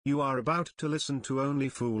You are about to listen to Only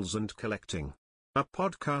Fools and Collecting, a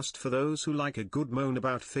podcast for those who like a good moan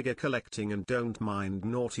about figure collecting and don't mind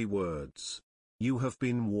naughty words. You have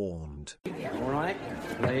been warned. All right,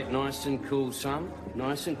 play it nice and cool, son.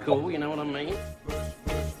 Nice and cool, you know what I mean?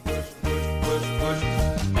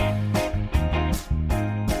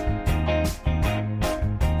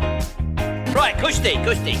 Right, cushy.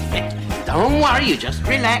 Don't worry, you just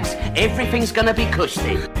relax. Everything's gonna be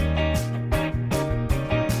cushy.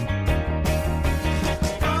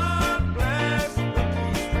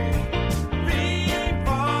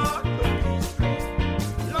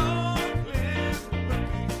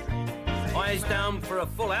 Eyes down for a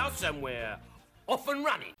full house somewhere. Off and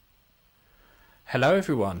running. Hello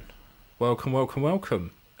everyone,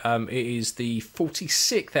 welcome. It is the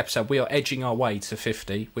 46th episode. We are edging our way to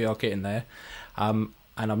 50. We are getting there. And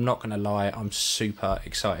I'm not going to lie, I'm super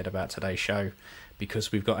excited about today's show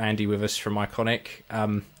because we've got Andy with us from Iconic.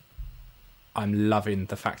 I'm loving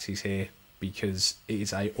the fact he's here because it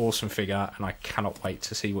is an awesome figure and I cannot wait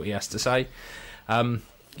to see what he has to say. So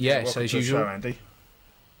as usual, show, Andy.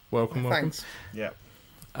 Welcome. Thanks. Yeah.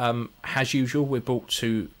 As usual, we're brought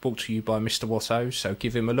to you by Mr. Watto, so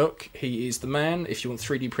give him a look. He is the man. If you want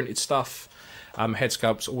 3D printed stuff, head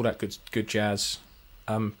sculpts, all that good jazz,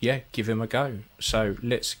 give him a go. So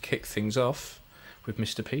let's kick things off with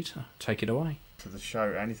Mr. Peter. Take it away. To the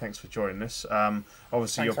show, Andy. Thanks for joining us.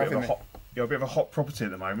 Obviously, Thanks you're a bit of a hot property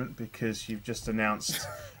at the moment because you've just announced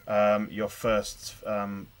your first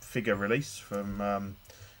figure release from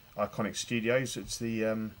Iconic Studios. It's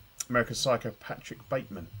the American Psycho Patrick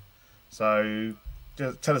Bateman. So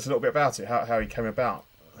tell us a little bit about it, how he came about.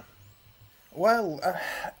 Well,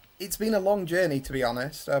 it's been a long journey, to be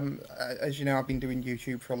honest. As you know, I've been doing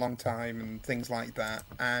YouTube for a long time and things like that.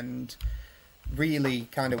 And really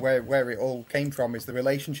kind of where it all came from is the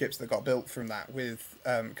relationships that got built from that with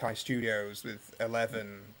Kai Studios, with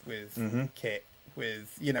Eleven, with Kit,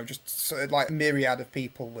 with, just sort of like a myriad of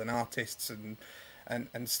people and artists and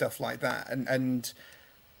stuff like that. And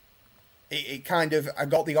it kind of, I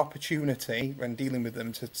got the opportunity when dealing with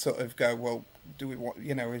them to sort of go, well,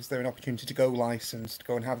 is there an opportunity to go licensed, to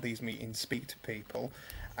go and have these meetings, speak to people,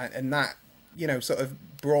 and that, sort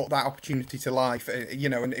of brought that opportunity to life,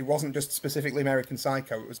 and it wasn't just specifically American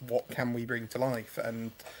Psycho, it was what can we bring to life,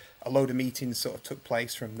 and a load of meetings sort of took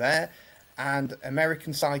place from there, and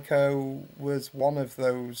American Psycho was one of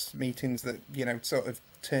those meetings that, sort of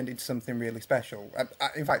turned into something really special.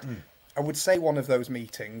 In fact, I would say one of those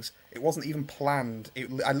meetings, it wasn't even planned.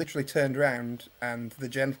 I literally turned around and the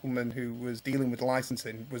gentleman who was dealing with the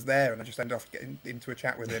licensing was there, and I just ended up getting into a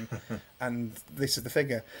chat with him, and this is the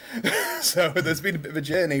figure. So there's been a bit of a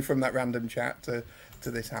journey from that random chat to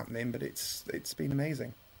this happening, but it's been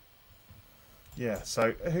amazing. Yeah.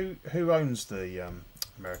 So who owns the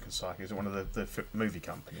American Psycho? Is it one of the movie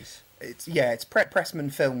companies? It's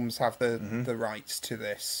Pressman Films have the rights to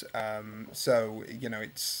this. So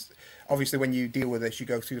it's obviously when you deal with this, you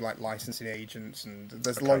go through like licensing agents, and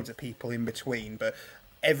there's loads of people in between, but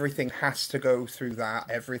everything has to go through that.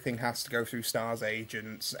 Everything has to go through Star's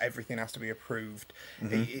agents. Everything has to be approved.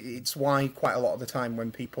 It's why quite a lot of the time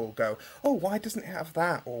when people go, oh, why doesn't it have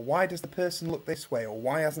that? Or why does the person look this way? Or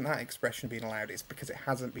why hasn't that expression been allowed? It's because it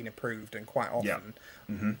hasn't been approved. And quite often,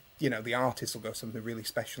 the artist will go something really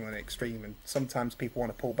special and extreme. And sometimes people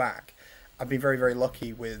want to pull back. I've been very, very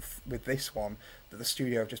lucky with this one that the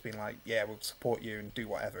studio have just been like, yeah, we'll support you and do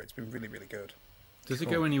whatever. It's been really, really good. Does it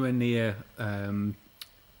go anywhere near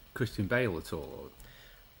Christian Bale at all? Or?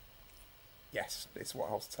 Yes, it's what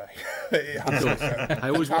I'll say. It has to. I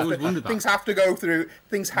always wondered that. Things have to go through.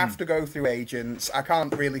 Things have to go through agents. I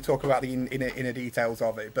can't really talk about the inner details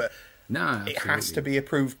of it, but it has to be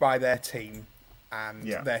approved by their team, and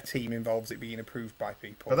their team involves it being approved by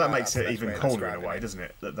people. But that makes it even cooler in a way, doesn't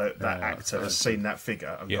it? That actor has seen that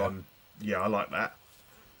figure and gone, yeah, I like that.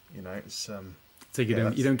 It's so you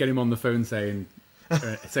don't get him on the phone saying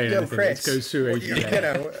anything. Chris, it goes through agents.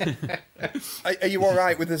 Are you all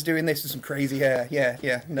right with us doing this with some crazy hair?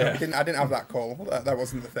 Yeah. No, I didn't have that call. That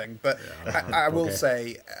wasn't the thing. But I will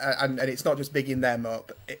say, and it's not just bigging them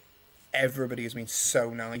up. Everybody has been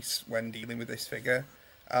so nice when dealing with this figure.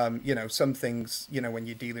 Some things, when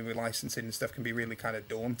you're dealing with licensing and stuff, can be really kind of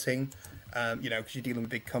daunting. Because you're dealing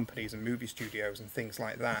with big companies and movie studios and things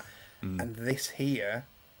like that. And this here,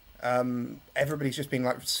 everybody's just been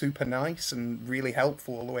like super nice and really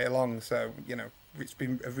helpful all the way along. So it's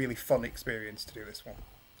been a really fun experience to do this one.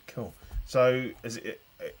 Cool. So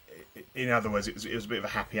in other words, it was a bit of a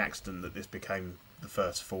happy accident that this became the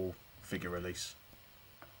first full figure release.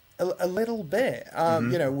 A little bit,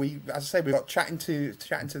 you know. As I say, we got chatting to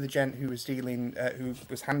the gent who was who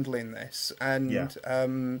was handling this,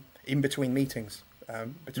 and in between meetings,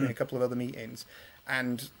 between a couple of other meetings,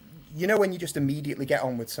 and you know when you just immediately get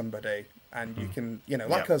on with somebody, and you can, you know,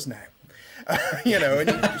 like us now, you know,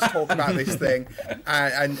 and you can just talk about this thing,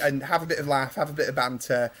 and have a bit of laugh, have a bit of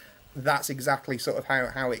banter. That's exactly sort of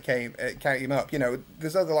how it came up. You know,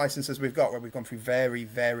 there's other licenses we've got where we've gone through very,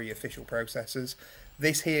 very official processes.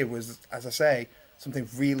 This here was, as I say, something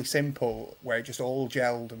really simple where it just all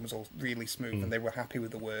gelled and was all really smooth, and they were happy with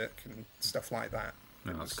the work and stuff like that.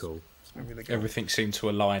 Oh, that's cool. It's been really good. Everything seemed to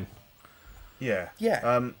align. Yeah.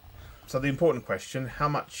 Yeah. So the important question: how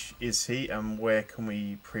much is he, and where can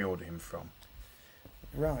we pre-order him from?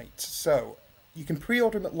 Right. So you can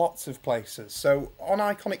pre-order him at lots of places. So on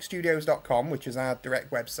iconicstudios.com, which is our direct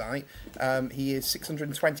website, he is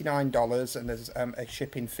 $629, and there's a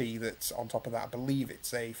shipping fee that's on top of that. I believe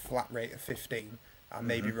it's a flat rate of $15. I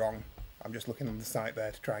may be wrong. I'm just looking on the site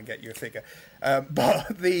there to try and get you a figure.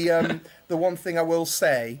 But the one thing I will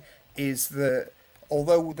say is that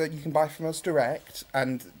although that you can buy from us direct,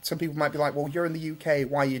 and some people might be like, well, you're in the UK,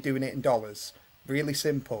 why are you doing it in dollars? Really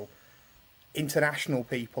simple. International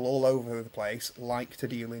people all over the place like to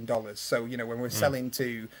deal in dollars. So, you know, when we're selling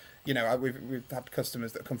to, you know, we've had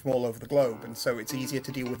customers that come from all over the globe, and so it's easier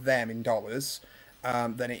to deal with them in dollars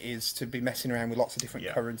than it is to be messing around with lots of different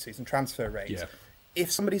currencies and transfer rates. Yeah.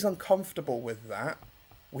 If somebody's uncomfortable with that,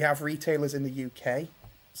 we have retailers in the UK.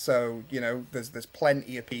 So, you know, there's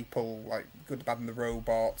plenty of people like Good, Bad and the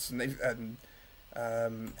Robots and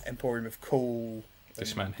Emporium of Cool.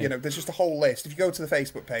 This man here. You know, there's just a whole list. If you go to the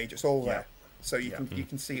Facebook page, it's all there. So you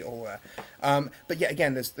can see it all there. But yet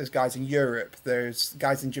again, there's guys in Europe, there's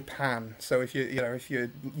guys in Japan. So if your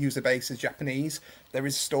user base is Japanese, there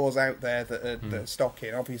is stores out there that are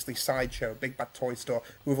stocking. Obviously, Sideshow, Big Bad Toy Store,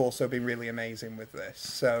 who have also been really amazing with this.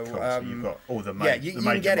 So, Cool. So you've got all the you the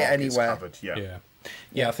can get it markets anywhere. covered.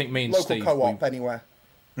 Yeah. I think me and Local Steve. co-op anywhere.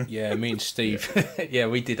 Yeah, me and Steve. Yeah,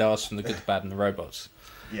 we did ours from the Good, the Bad, and the Robots.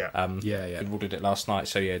 Yeah. We ordered it last night,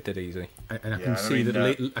 so yeah, it did easy. And I can see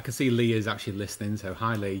that I can see Lee is actually listening. So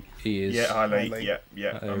hi, Lee. He is. Yeah, hi Lee. Lee.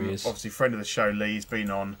 Yeah. There he is. Obviously, friend of the show, Lee's been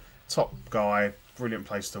on. Top guy, brilliant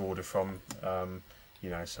place to order from. You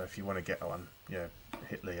know, so if you want to get one,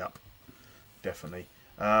 hit Lee up. Definitely.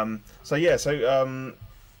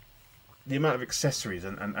 The amount of accessories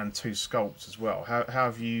and two sculpts as well. How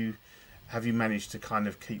have you managed to kind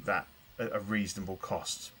of keep that at a reasonable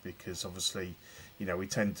cost? Because obviously, you know, we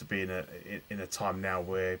tend to be in a time now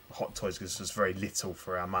where Hot Toys gives us very little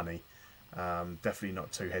for our money. Definitely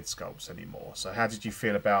not two head sculpts anymore. So how did you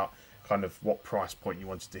feel about kind of what price point you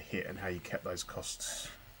wanted to hit and how you kept those costs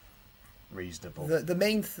reasonable? The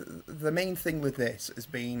main thing with this has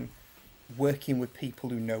been working with people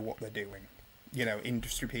who know what they're doing. You know,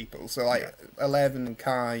 industry people. So like Eleven and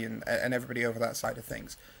Kai and everybody over that side of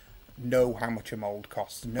things know how much a mold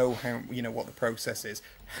costs, know how, you know, what the process is,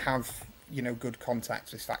 have, you know, good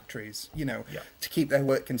contacts with factories, you know, to keep their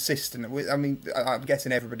work consistent. I mean, I'm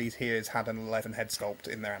guessing everybody's here has had an 11 head sculpt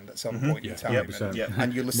in their hand at some point in time,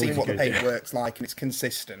 and you'll have seen what the paintwork's like, and it's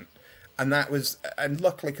consistent. And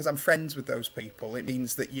luckily, because I'm friends with those people, it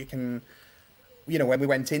means that you can, you know, when we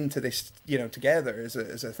went into this, you know, together as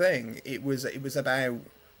a thing, it was about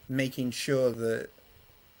making sure that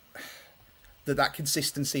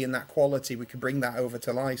consistency and that quality, we could bring that over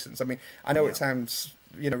to license. I mean, I know it sounds,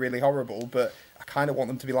 you know, really horrible, but I kind of want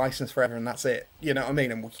them to be licensed forever, and that's it. You know what I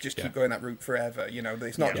mean? And we'll just keep going that route forever. You know,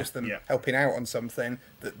 it's not just them helping out on something,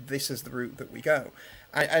 that this is the route that we go.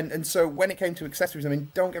 And so when it came to accessories, I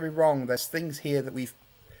mean, don't get me wrong, there's things here that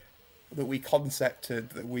we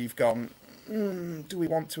concepted that we've gone, do we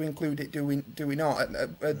want to include it? Do we not?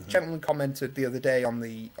 A gentleman commented the other day on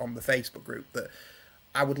the Facebook group that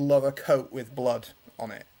I would love a coat with blood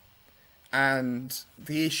on it, and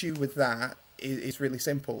the issue with that is really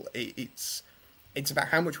simple. It's about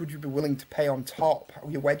how much would you be willing to pay on top.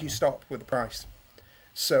 Where do you stop with the price?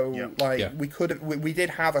 So we did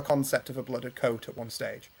have a concept of a blooded coat at one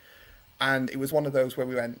stage, and it was one of those where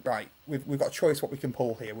we went, right, we've got a choice what we can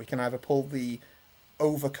pull here. We can either pull the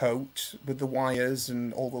overcoat with the wires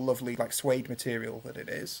and all the lovely like suede material that it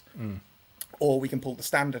is, or we can pull the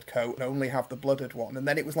standard coat and only have the blooded one. And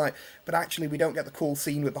then it was like, but actually we don't get the cool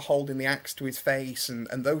scene with the holding the axe to his face and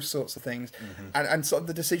those sorts of things. And sort of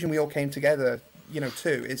the decision we all came together, you know,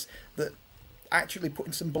 too, is that actually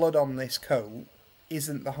putting some blood on this coat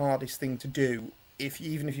isn't the hardest thing to do,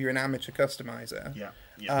 even if you're an amateur customizer.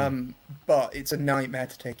 But it's a nightmare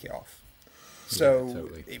to take it off. So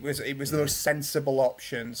totally. it was the most sensible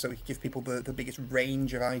option, so we could give people the biggest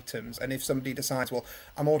range of items. And if somebody decides, well,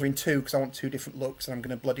 I'm ordering 2 because I want 2 different looks and I'm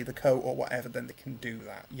going to bloody the coat or whatever, then they can do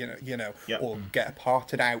that. Yep. Or get a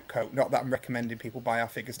parted out coat. Not that I'm recommending people buy our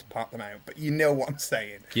figures to part them out, but you know what I'm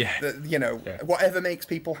saying. Yeah. Whatever makes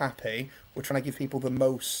people happy, we're trying to give people the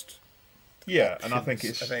most. Yeah, and I think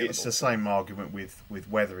options it's available. the same argument with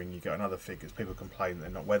weathering. You get on other figures, people complain they're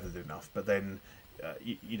not weathered enough, but then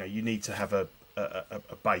you need to have a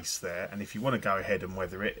base there, and if you want to go ahead and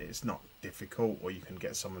weather it, it's not difficult, or you can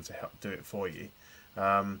get someone to help do it for you,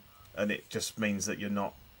 and it just means that you're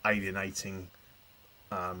not alienating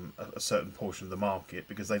a certain portion of the market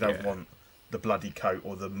because they don't want the bloody coat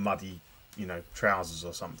or the muddy trousers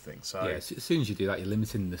or something. So yeah, as soon as you do that, you're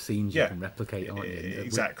limiting the scenes you can replicate, aren't you? And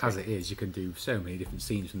exactly. As it is, you can do so many different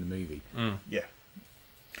scenes from the movie. Yeah.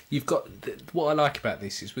 You've got what I like about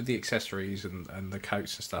this is with the accessories and the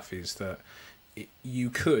coats and stuff is that you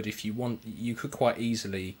could, if you want, you could quite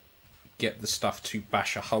easily get the stuff to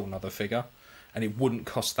bash a whole nother figure, and it wouldn't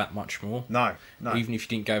cost that much more. No. Even if you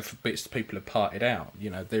didn't go for bits that people have parted out,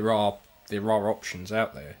 there are options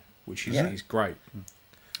out there, which is great.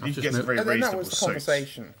 You can get some very And then that reasonable was the suits.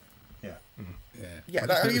 conversation. Yeah.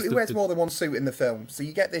 Yeah, he wears more than one suit in the film. So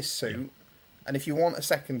you get this suit, and if you want a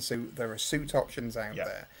second suit, there are suit options out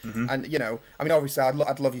there. And obviously,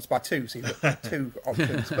 I'd love you to buy 2, so you've got 2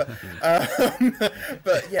 options. But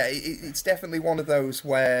but yeah, it's definitely one of those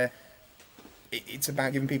where it's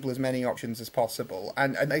about giving people as many options as possible.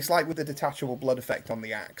 And it's like with the detachable blood effect on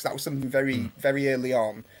the axe. That was something very very early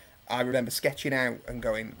on. I remember sketching out and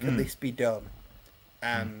going, "Can this be done?"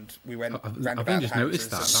 And we went round I've about just the noticed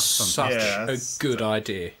houses. that. Such a good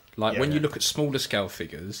idea. Like when you look at smaller scale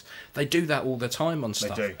figures, they do that all the time on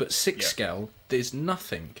stuff. do. But 6 scale, there's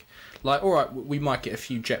nothing. Like, all right, we might get a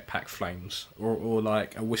few jetpack flames or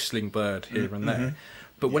like a whistling bird here and there.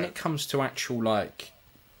 But when it comes to actual like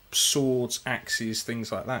swords, axes,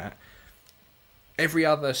 things like that, every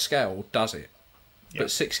other scale does it. But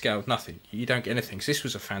 6 scale, nothing. You don't get anything. So this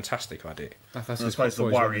was a fantastic idea. That's I suppose the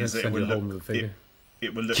worry is that it will look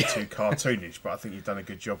look too cartoonish, but I think you've done a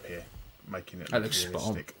good job here making it look looks spot on.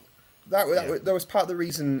 realistic. That was part of the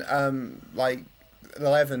reason, like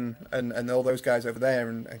Eleven and all those guys over there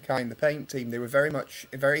and Kai and the paint team, they were very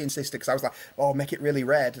insistent because I was like, oh, make it really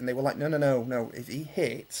red, and they were like, no, if he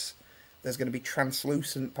hits, there's going to be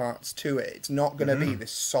translucent parts to it. It's not going to be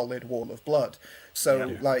this solid wall of blood.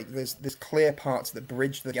 So like there's clear parts that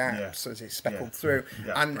bridge the gaps as it's speckled through.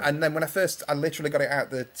 And then when I literally got it out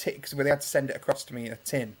the tin because they had to send it across to me in a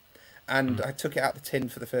tin. And I took it out the tin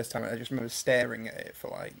for the first time, and I just remember staring at it for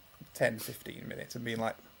like 10, 15 minutes and being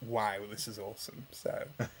like, wow, this is awesome. So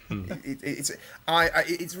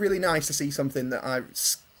it's really nice to see something that I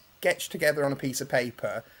sketched together on a piece of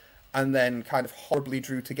paper and then kind of horribly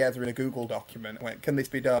drew together in a Google document and went, can this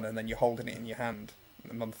be done? And then you're holding it in your hand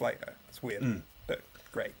a month later. It's weird, but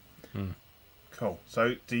great. Cool.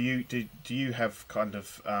 So do you have kind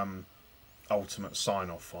of ultimate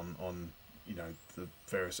sign-off on the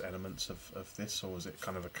various elements of this, or is it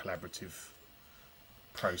kind of a collaborative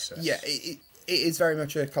process? Yeah, it is very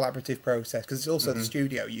much a collaborative process because it's also the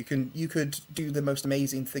studio. You could do the most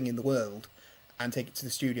amazing thing in the world and take it to the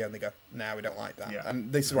studio and they go, no, we don't like that. Yeah.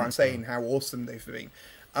 And this is what I'm saying, how awesome they've been.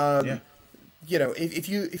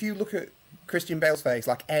 If you look at Christian Bale's face,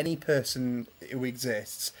 like any person who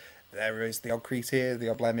exists, there is the odd crease here, the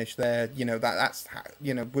odd blemish there. That's how,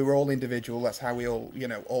 we're all individual. That's how we all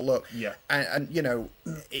all look. Yeah. And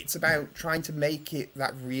it's about trying to make it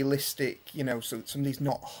that realistic. So somebody's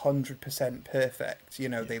not 100% perfect.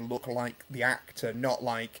 They look like the actor, not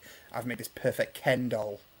like I've made this perfect Ken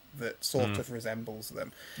doll that sort of resembles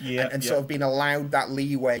them. And sort of being allowed that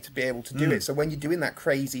leeway to be able to do it. So when you're doing that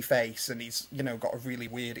crazy face and he's got a really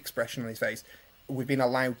weird expression on his face, we've been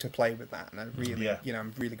allowed to play with that, and I really,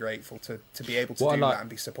 I'm really grateful to be able to do that and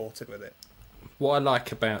be supported with it. What I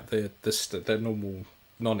like about the normal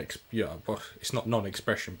it's not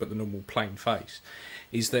non-expression, but the normal plain face,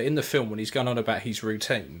 is that in the film when he's going on about his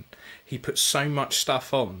routine, he puts so much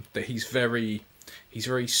stuff on that he's very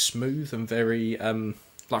smooth and very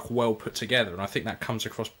like well put together, and I think that comes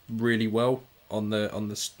across really well on the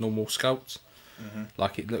normal sculpts.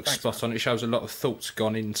 Like it looks spot on. It shows a lot of thought's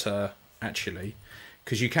gone into actually,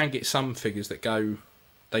 because you can get some figures that go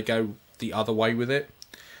the other way with it.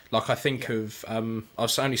 Like I think of I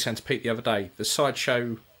was only saying to Pete the other day, the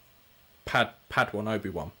sideshow Padawan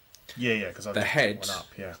Obi-Wan. Because the head,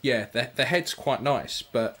 the head's quite nice,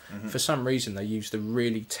 but for some reason they used a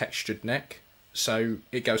really textured neck, so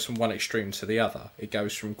it goes from one extreme to the other. It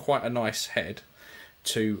goes from quite a nice head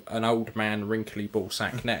to an old man wrinkly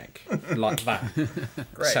ballsack neck like that.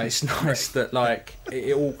 Great. So it's nice that like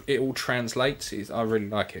it all translates. I really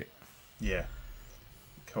like it. Yeah.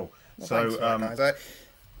 Cool. Well, So thanks for that, guys.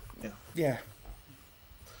 Yeah.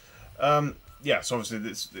 Yeah, so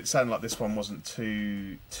obviously it sounded like this one wasn't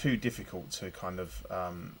too difficult to kind of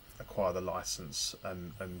acquire the license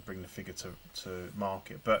and bring the figure to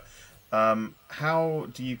market. But how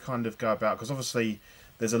do you kind of go about? Because obviously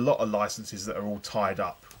there's a lot of licenses that are all tied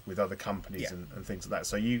up with other companies and things like that.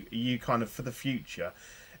 So you kind of, for the future,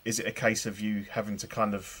 is it a case of you having to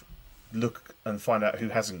kind of look and find out who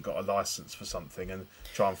hasn't got a license for something and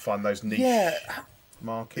try and find those niche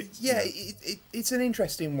markets? Yeah, it's an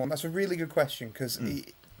interesting one. That's a really good question because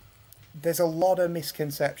there's a lot of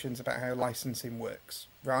misconceptions about how licensing works,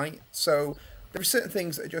 right? So there are certain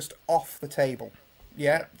things that are just off the table.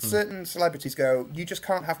 Yeah, certain celebrities go, you just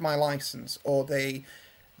can't have my license, or they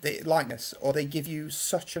likeness, or they give you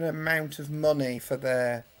such an amount of money for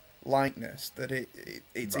their likeness that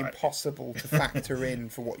it's impossible to factor in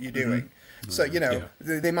for what you're doing. So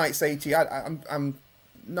they might say to you, I'm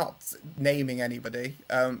not naming anybody,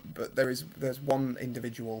 but there's one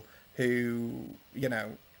individual who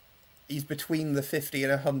he's between the 50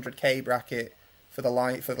 and 100k bracket for the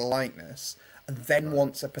likeness, and then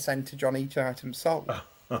wants a percentage on each item sold,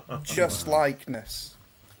 just likeness.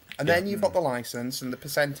 And then you've got the license and the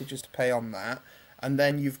percentages to pay on that, and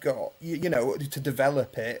then you've got to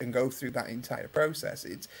develop it and go through that entire process.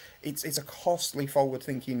 It's a costly,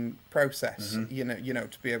 forward-thinking process, to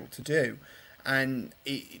be able to do, and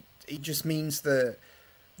it just means that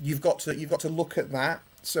you've got to look at that.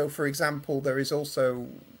 So, for example, there is also,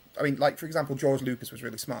 for example, George Lucas was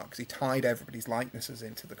really smart because he tied everybody's likenesses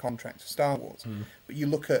into the contract for Star Wars. But you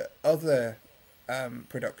look at other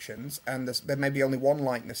productions, and there may be only one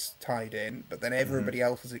likeness tied in, but then everybody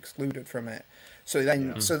else is excluded from it. So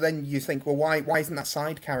then you think, well, why isn't that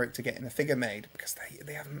side character getting a figure made? Because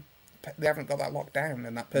they haven't got that locked down,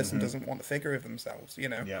 and that person doesn't want a figure of themselves,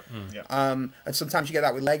 And sometimes you get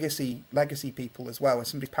that with legacy people as well, when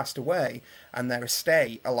somebody's passed away and their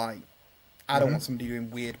estate are like, I don't want somebody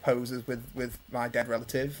doing weird poses with my dead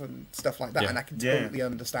relative and stuff like that, and I can totally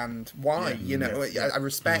understand why. I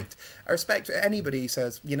respect anybody who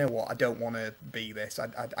says, you know what, I don't want to be this.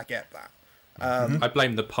 I get that. I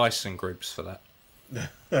blame the Python groups for that.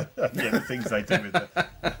 The things they do with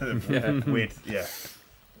the weird.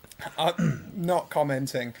 I'm not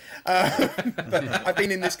commenting, but I've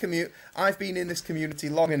been in this community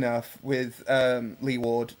long enough with Lee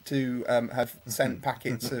Ward to have sent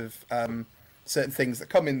packets of certain things that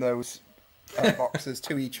come in those boxes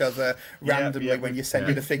to each other randomly when you're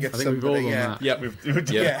sending a figure to somebody.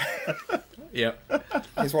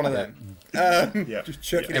 It's one of them. Just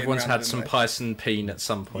chucking Everyone's it had some Python peen at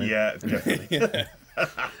some point. Yeah, definitely. I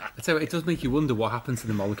tell you, it does make you wonder what happened to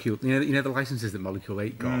the Molecule. You know the licenses that Molecule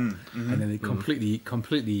 8 got, and then they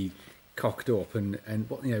completely cocked up, and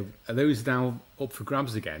what are those now up for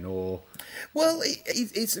grabs again, or? Well,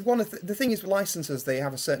 it's one of the thing is with licenses, they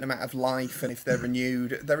have a certain amount of life, and if they're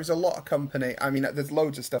renewed, there is a lot of company. There's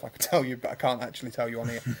loads of stuff I could tell you, but I can't actually tell you on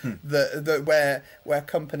here. Where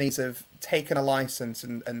companies have taken a license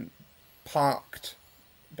and parked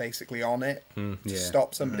basically on it to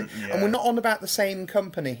stop somebody. And we're not on about the same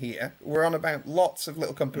company here. We're on about lots of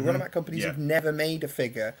little companies. We're on about companies who've never made a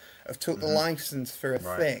figure, have took the license for a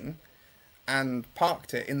thing and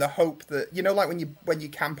parked it in the hope that, like when you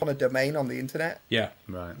camp on a domain on the internet. Yeah.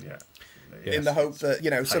 Right. Yeah. In the hope that,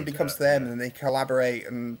 somebody comes to them and they collaborate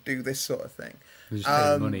and do this sort of thing. They just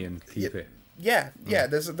pay the money and keep it. Yeah.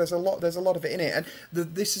 There's a lot of it in it, and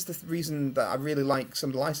this is the reason that I really like some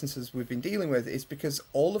of the licenses we've been dealing with, is because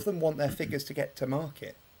all of them want their figures to get to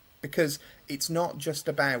market, because it's not just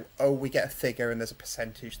about we get a figure and there's a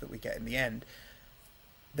percentage that we get in the end.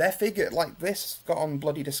 Their figure, like this, got on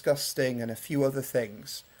Bloody Disgusting and a few other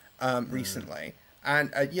things recently,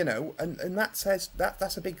 and and that says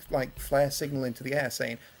that's a big flare signal into the air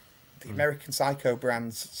saying, the American Psycho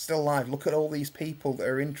brand's still alive. Look at all these people that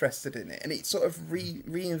are interested in it, and it sort of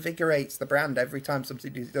reinvigorates the brand every time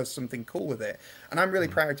somebody does something cool with it. And I'm really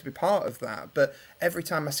proud to be part of that. But every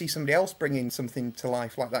time I see somebody else bringing something to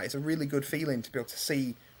life like that, it's a really good feeling to be able to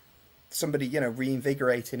see somebody,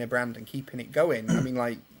 reinvigorating a brand and keeping it going.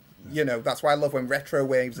 That's why I love when retro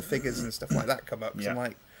waves of figures and stuff like that come up. Because I'm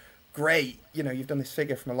like, great, you've done this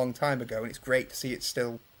figure from a long time ago, and it's great to see it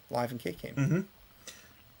still live and kicking.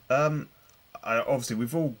 Obviously,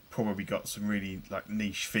 we've all probably got some really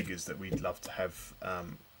niche figures that we'd love to have,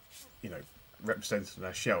 represented on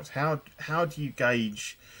our shelves. How do you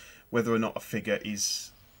gauge whether or not a figure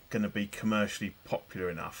is going to be commercially popular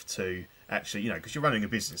enough to actually, because you're running a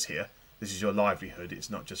business here. This is your livelihood. It's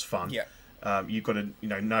not just fun. Yeah. You've got to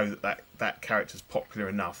know that character's popular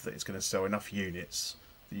enough that it's going to sell enough units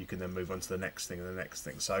that you can then move on to the next thing and the next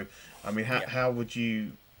thing. So, I mean, how would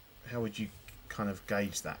you kind of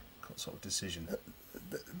gauge that sort of decision?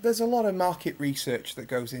 There's a lot of market research that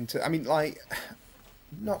goes into. I mean, like,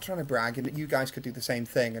 not trying to brag, and you guys could do the same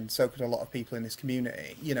thing, and so could a lot of people in this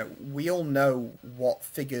community. We all know what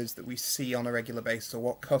figures that we see on a regular basis, or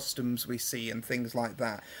what customs we see, and things like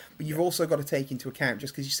that. But you've also got to take into account,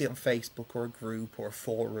 just because you see it on Facebook or a group or a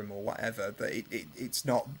forum or whatever, that it's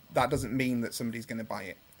not. That doesn't mean that somebody's going to buy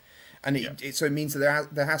it, and so it means that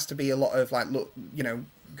there has to be a lot of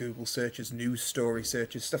Google searches, news story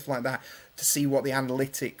searches, stuff like that, to see what the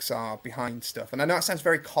analytics are behind stuff. And I know it sounds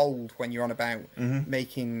very cold when you're on about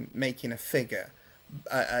making a figure,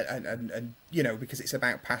 and because it's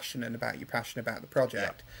about passion and about your passion about the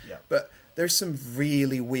project. Yeah. But there's some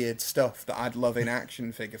really weird stuff that I'd love in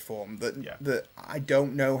action figure form that I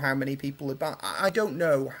don't know how many people would buy. I don't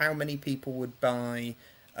know how many people would buy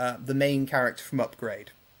the main character from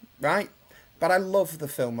Upgrade, right? But I love the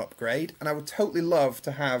film Upgrade, and I would totally love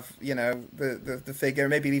to have, the figure,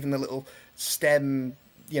 maybe even the little stem,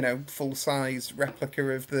 full-size replica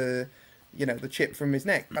of the chip from his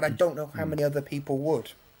neck. But I don't know how many other people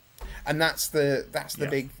would. And that's the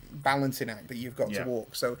big balancing act that you've got to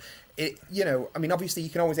walk. So, obviously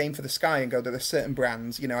you can always aim for the sky and go, there's certain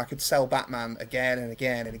brands, I could sell Batman again and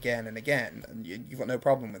again and again and again, and you've got no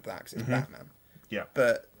problem with that because it's Batman. Yeah.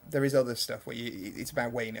 But there is other stuff where it's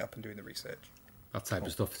about weighing it up and doing the research. That type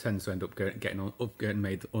of stuff tends to end up getting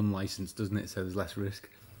made unlicensed, doesn't it? So there's less risk.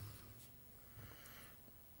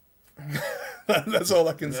 That's all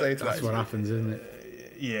I can say to that. That's what happens, isn't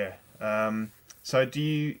it? Yeah. So do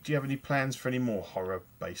you have any plans for any more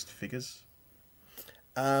horror-based figures?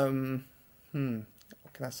 What can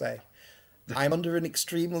I say? I'm under an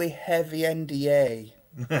extremely heavy NDA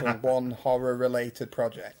for one horror-related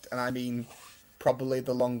project, and I mean probably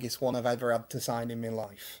the longest one I've ever had to sign in my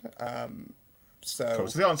life. Cool. So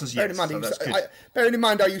the answer is yes. Bearing in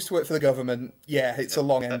mind I used to work for the government, it's a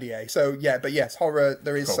long NDA. So but yes, horror.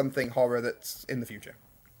 There is something horror that's in the future.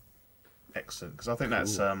 Excellent, because I think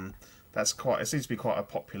that's quite. It seems to be quite a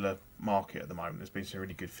popular market at the moment. There's been some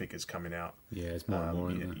really good figures coming out. Yeah, it's more and more.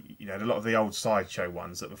 A lot of the old sideshow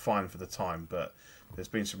ones that were fine for the time, but there's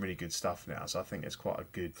been some really good stuff now. So I think it's quite a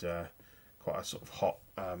good, quite a sort of hot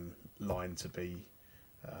line to be,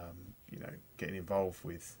 getting involved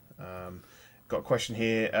with. Got a question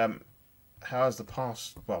here. How has the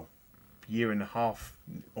past, year and a half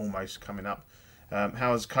almost coming up,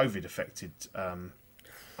 how has COVID affected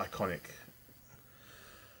Iconic?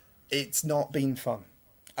 It's not been fun.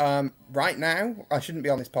 Right now, I shouldn't be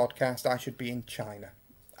on this podcast. I should be in China.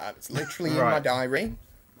 It's literally in my diary.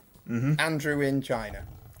 Andrew in China.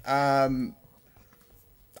 I'm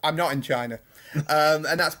not in China. And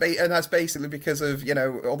that's basically because of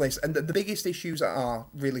all this. And the biggest issues are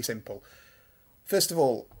really simple. First of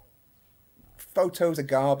all, photos are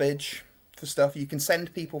garbage for stuff. You can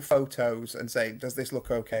send people photos and say, "Does this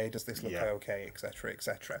look okay? Does this look okay?" etc.,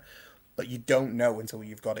 etc. But you don't know until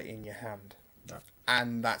you've got it in your hand,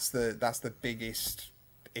 and that's the biggest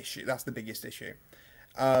issue. That's the biggest issue.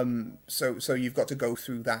 So you've got to go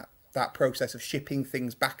through that process of shipping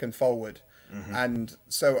things back and forward. And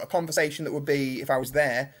so a conversation that would be, if I was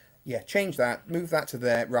there, change that, move that to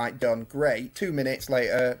there, right, done, great. 2 minutes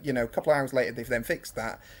later, a couple of hours later, they've then fixed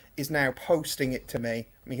that, is now posting it to me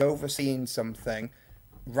overseeing something,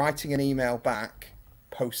 writing an email back,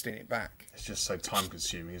 posting it back. It's just so time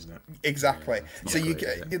consuming, isn't it? Exactly. So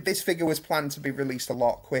this figure was planned to be released a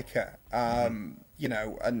lot quicker,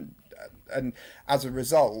 and as a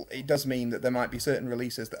result, it does mean that there might be certain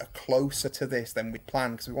releases that are closer to this than we'd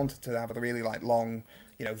planned, because we wanted to have a really long,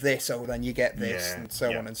 then you get this, and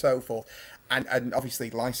so on and so forth. And obviously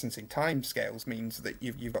licensing timescales means that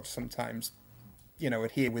you've got to sometimes,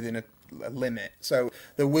 adhere within a limit. So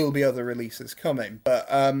there will be other releases coming, but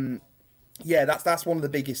that's one of the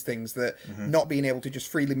biggest things, that not being able to just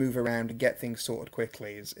freely move around and get things sorted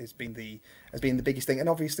quickly has been the biggest thing. And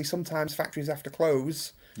obviously sometimes factories have to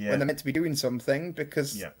close when they're meant to be doing something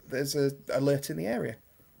because there's a alert in the area.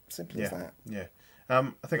 Simple as that. Yeah.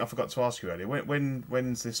 I think I forgot to ask you earlier.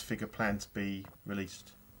 When's this figure planned to be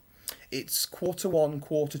released? It's Q1,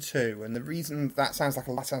 Q2, and the reason that sounds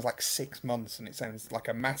like 6 months, and it sounds like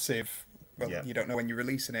a massive. You don't know when you're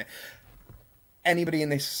releasing it. Anybody in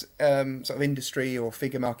this sort of industry or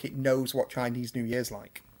figure market knows what Chinese New Year's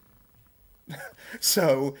like.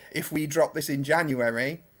 So if we drop this in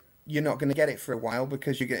January, you're not going to get it for a while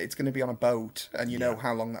because it's going to be on a boat, and you know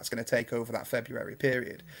how long that's going to take over that February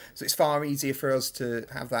period. So it's far easier for us to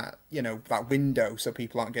have that, that window, so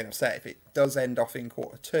people aren't getting upset. If it does end off in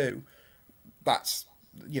Q2, that's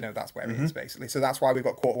where it is basically. So that's why we've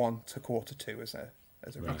got Q1 to Q2 as a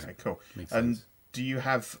reason. Okay, cool. Makes And sense. do you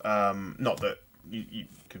have not that you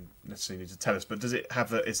can necessarily need to tell us, but does it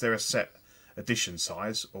have is there a set edition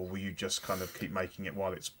size, or will you just kind of keep making it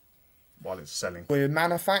while it's selling? We're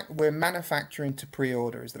manufacturing to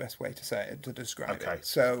pre-order is the best way to describe it.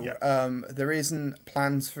 So there isn't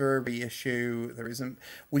plans for a reissue. There isn't.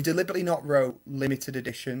 We deliberately not wrote limited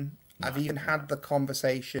edition. I've even had the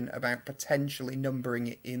conversation about potentially numbering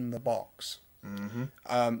it in the box.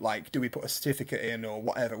 Like, do we put a certificate in or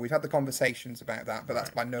whatever? We've had the conversations about that, but that's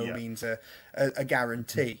by no means a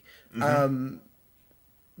guarantee.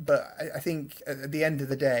 But I think at the end of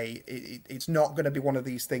the day, it's not going to be one of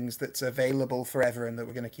these things that's available forever and that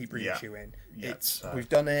we're going to keep reissuing. We've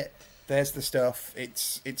done it. There's the stuff.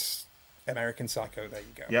 It's American Psycho. There you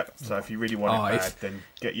go. Yep. So if you really want it bad, then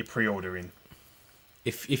get your pre-order in.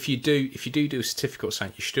 If you do a certificate or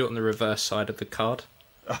something, you should do it on the reverse side of the card.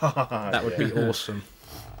 That would be awesome.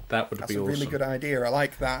 That's a really good idea. I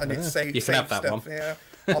like that, and it's safe. You can have that stuff. one. Yeah,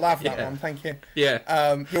 I'll have that one. Thank you.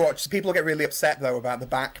 Yeah. You watch. People get really upset though about the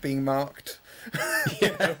back being marked.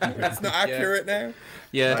 It's not accurate now.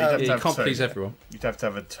 Yeah, you you can't please everyone. You'd have to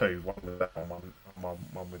have a two, one with that, one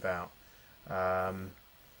without.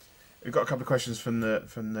 We've got a couple of questions from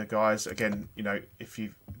the guys. Again, if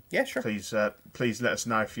you sure. please let us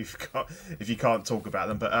know if you can't talk about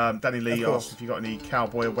them. But Danny Lee asked if you got any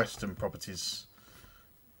cowboy or western properties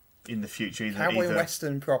in the future. Cowboy and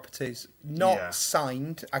western properties not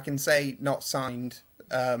signed. I can say not signed.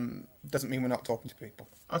 Doesn't mean we're not talking to people.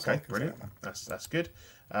 Okay, brilliant. That's good.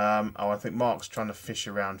 I think Mark's trying to fish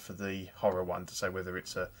around for the horror one to say whether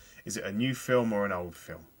is it a new film or an old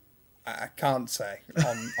film. I can't say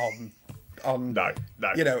on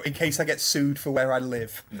No. In case I get sued for where I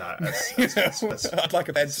live. No, I'd like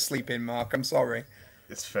a bed to sleep in, Mark. I'm sorry.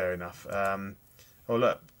 It's fair enough.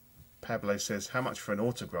 Look, Pablo says, how much for an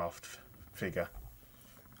autographed figure?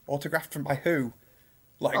 Autographed from by who?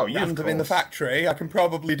 Like you, of random in the course. factory. I can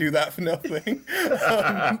probably do that for nothing.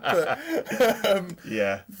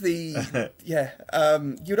 You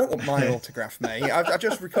don't want my autograph, mate. I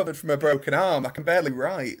just recovered from a broken arm. I can barely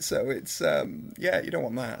write, so it's you don't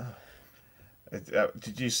want that.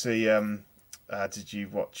 Did you see? Did you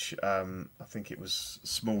watch? I think it was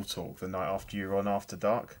Small Talk the night after you were on After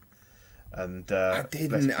Dark. And I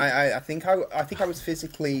didn't. I think I was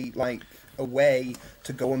physically away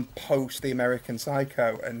to go and post the American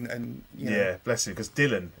Psycho and bless him, because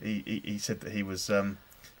Dylan he said that he was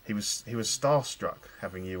starstruck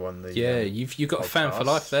having you on the you've got a fan for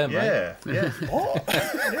life there, mate.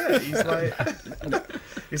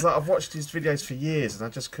 He's like I've watched his videos for years and I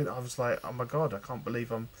just couldn't. I was like, oh my god, I can't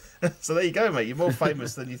believe I'm so there you go, mate, you're more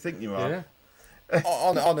famous than you think you are.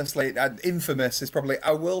 Honestly, infamous is probably.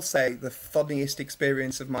 I will say the funniest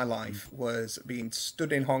experience of my life was being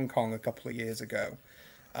stood in Hong Kong a couple of years ago,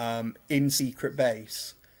 in secret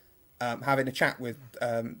base, having a chat with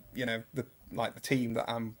the team that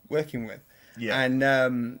I'm working with,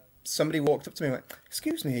 and somebody walked up to me and went,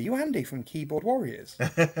 "Excuse me, are you Andy from Keyboard Warriors?"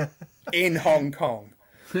 In Hong Kong.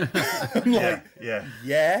 I'm like,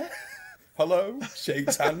 yeah. Hello,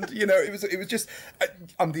 shakes hand. It was just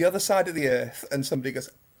I'm the other side of the earth, and somebody goes,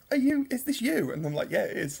 is this you? And I'm like, yeah,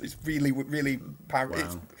 it is. It's really, really powerful.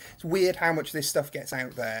 Wow. It's weird how much this stuff gets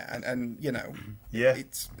out there, and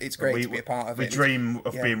it's great to be a part of it. We dream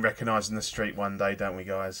of being recognised in the street one day, don't we,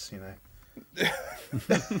 guys?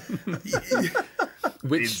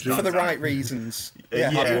 Which for the right reasons. You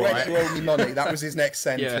owe me money. That was his next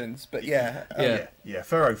sentence. But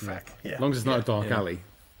Furrow Fac. As long as it's not a dark alley.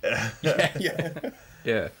 So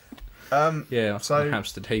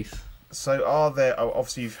Hampstead Heath. So are there?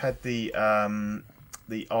 Obviously, you've had the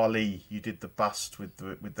Ali. You did the bust with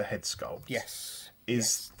the head sculpt. Yes.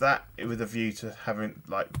 Is that with a view to having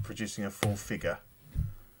producing a full figure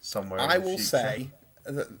somewhere? I will say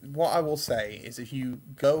that what I will say is if you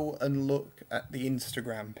go and look at the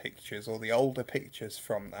Instagram pictures or the older pictures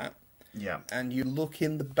from that, and you look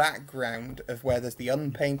in the background of where there's the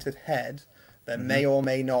unpainted head. There may or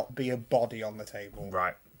may not be a body on the table.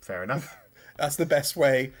 Right, fair enough. That's the best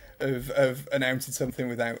way of announcing something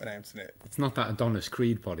without announcing it. It's not that Adonis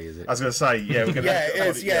Creed body, is it? I was going to say, we're going it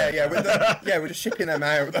is. We're just shipping them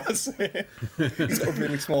out. That's it. He's got a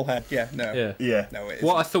really small head. No, it is.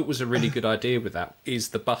 What I thought was a really good idea with that is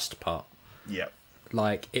the bust part. Yeah.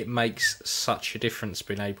 like it makes such a difference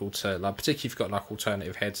being able to, like, particularly if you've got like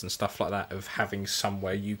alternative heads and stuff like that, of having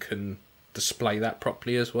somewhere you can display that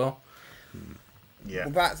properly as well. Yeah.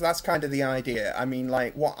 Well, that's kind of the idea. I mean,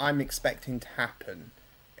 like, what I'm expecting to happen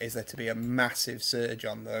is there to be a massive surge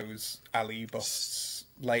on those Ali busts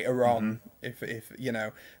later on, if you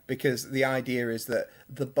know, because the idea is that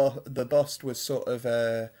the bust was sort of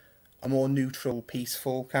a more neutral,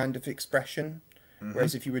 peaceful kind of expression,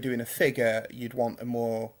 whereas if you were doing a figure, you'd want a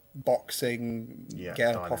more boxing,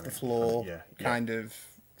 get up off the floor kind of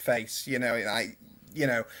face, you know, like, you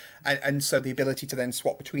know, and so the ability to then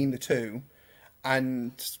swap between the two,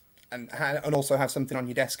 and also have something on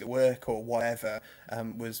your desk at work or whatever,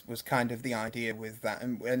 was kind of the idea with that,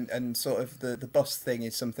 and sort of the bust thing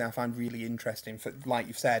is something I find really interesting for, like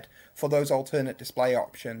you've said, for those alternate display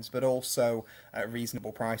options, but also at a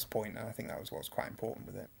reasonable price point, and I think that was what's quite important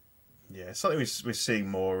with it. Yeah, it's something we're seeing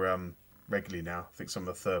more regularly now. I think some of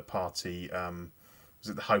the third-party, was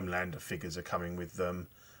it the Homelander figures are coming with them.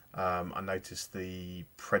 I noticed the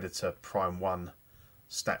Predator Prime 1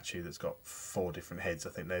 statue that's got 4 different heads. I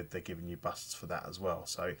think they're giving you busts for that as well.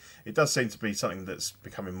 So it does seem to be something that's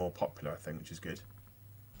becoming more popular, I think, which is good.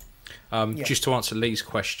 Just to answer Lee's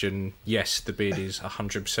question, yes, the beard is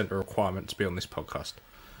 100% a requirement to be on this podcast.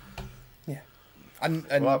 Yeah, and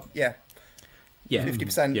Well, yeah. Yeah,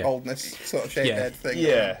 50% baldness sort of shaved head thing.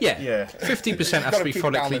 Yeah. 50% has to be keep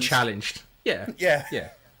follically balance. challenged. Yeah.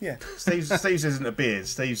 Steve's isn't a beard.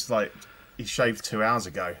 Steve's like, he shaved 2 hours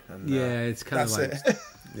ago. And, It's kind of That's like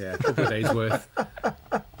it. a couple of days worth.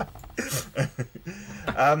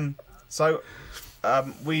 So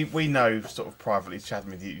we know, sort of privately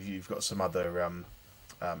chatting with you, you've got some other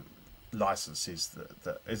licenses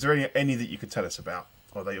that is there any that you could tell us about?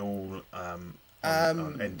 Or are they all on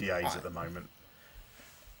NDAs at the moment?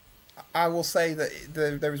 I will say that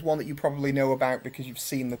there is one that you probably know about because you've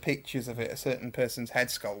seen the pictures of it, a certain person's head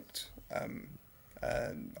sculpt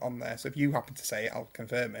on there. So if you happen to say it, I'll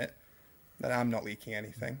confirm it. Then I'm not leaking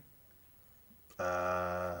anything.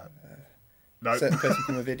 No. Certain person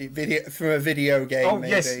from a video game. Oh, maybe.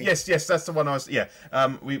 yes, that's the one I was. Yeah,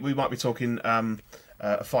 we might be talking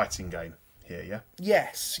a fighting game here. Yeah.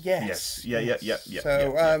 Yes. Yeah.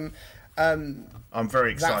 So I'm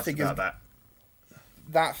very excited figure's- about that.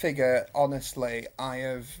 that figure, honestly, I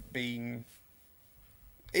have been.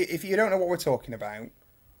 If you don't know what we're talking about,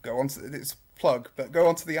 go on to it's plug, but go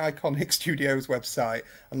onto the Iconic Studios website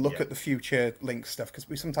and look at the future link stuff, because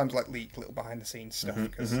we sometimes like leak little behind the scenes stuff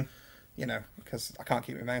because you know, because I can't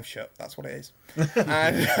keep my mouth shut. That's what it is.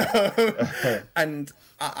 And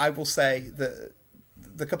I will say that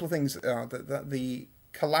the couple of things are that the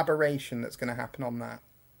collaboration that's going to happen on that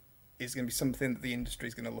is going to be something that the industry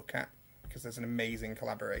is going to look at, because there's an amazing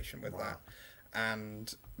collaboration with that.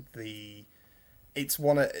 And it's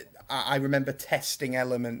one of, I remember testing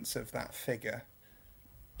elements of that figure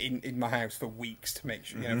in my house for weeks to make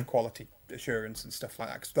sure, you know, for quality assurance and stuff like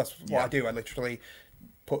that. Because that's what I do. I literally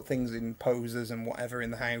put things in poses and whatever in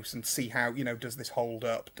the house and see how, you know, does this hold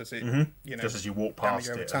up? Does it, you know, just as you walk past damage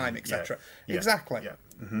over it time, and- etc. yeah. Exactly.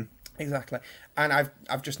 Yeah. Exactly. And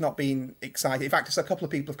I've just not been excited. In fact, just a couple of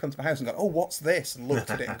people have come to my house and gone, "Oh, what's this?" and looked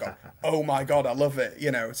at it and gone, "Oh my god, I love it." You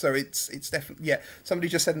know, so it's definitely, yeah. Somebody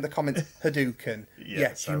just said in the comments, Hadouken.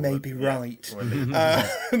 Yes, so you may we'll- be yeah, right. we'll leave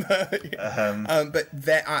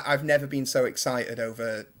But I've never been so excited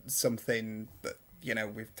over something that, you know,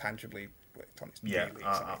 we've tangibly worked on. It's Yeah, really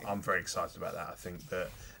exciting. I'm very excited about that. I think that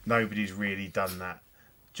nobody's really done that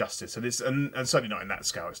justice, and certainly not in that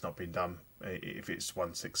scale. It's not been done if it's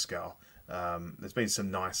 1/6 scale. There's been some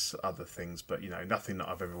nice other things, but, you know, nothing that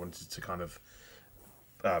I've ever wanted to kind of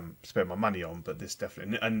spend my money on. But this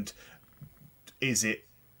definitely, and is it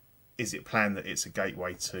planned that it's a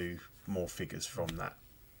gateway to more figures from that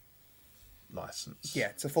license? Yeah,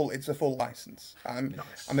 it's a full license.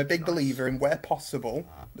 Nice, I'm a big nice. believer in, where possible,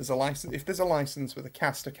 there's a license. If there's a license with a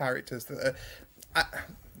cast of characters that are,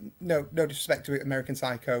 no disrespect to American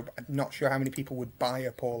Psycho, but I'm not sure how many people would buy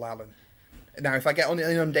a Paul Allen. Now, if I get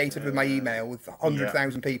inundated with my email with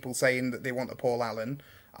 100,000 people saying that they want a Paul Allen,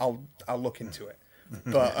 I'll look into it.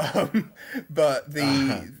 But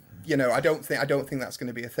you know, I don't think that's going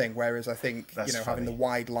to be a thing. Whereas I think, That's you know, having the funny.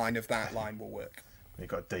 wide line of that line will work. You've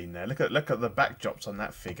got Dean there. Look at the backdrops on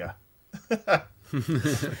that figure. I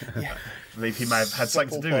believe he may have had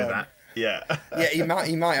something to do with Simple that. Yeah. Yeah,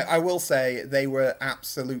 he might. I will say they were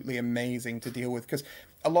absolutely amazing to deal with, because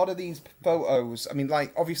a lot of these photos, I mean,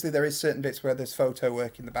 like, obviously there is certain bits where there's photo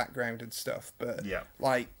work in the background and stuff, but Yeah.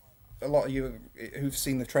 like a lot of you who've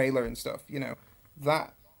seen the trailer and stuff, you know,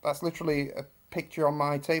 that's literally a picture on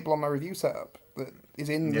my table on my review setup that is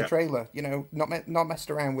in the trailer. You know, not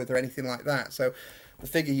messed around with or anything like that. So the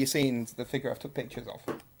figure you've seen is the figure I've took pictures of,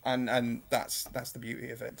 and that's the beauty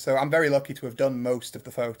of it. So I'm very lucky to have done most of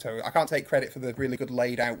the photo. I can't take credit for the really good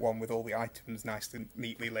laid out one with all the items nice and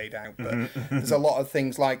neatly laid out, but there's a lot of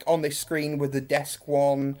things like on this screen with the desk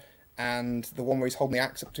one and the one where he's holding the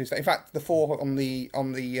axe up to his face. In fact, the four on the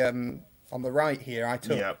right here I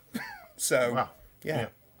took. Yep. So Wow. yeah.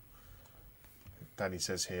 Danny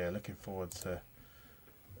says here, looking forward to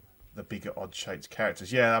the bigger odd-shaped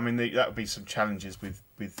characters. Yeah, I mean that would be some challenges with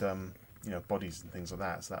bodies and things like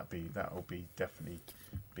that. So that'll be definitely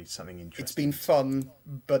be something interesting. It's been fun,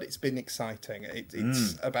 but it's been exciting.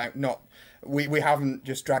 It's about not. We haven't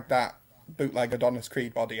just dragged that bootleg Adonis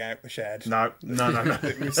Creed body out the shed. No.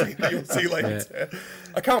 You'll see later. Yeah.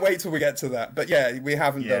 I can't wait till we get to that. But yeah, we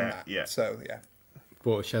haven't done that. Yeah. So yeah.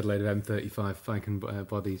 Bought a shed load of M35 Viking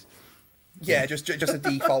bodies. Yeah, just a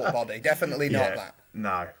default body. Definitely not that.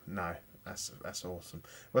 No. That's awesome.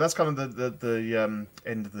 Well, that's kind of the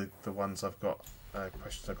end of the ones I've got,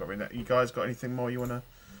 questions I've got written down. You guys got anything more you want to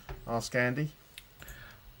ask Andy?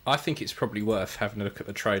 I think it's probably worth having a look at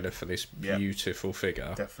the trailer for this beautiful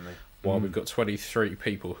figure. Definitely. While we've got 23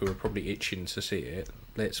 people who are probably itching to see it,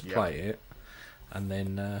 let's play it, and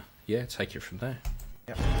then take it from there.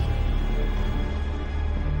 Yep.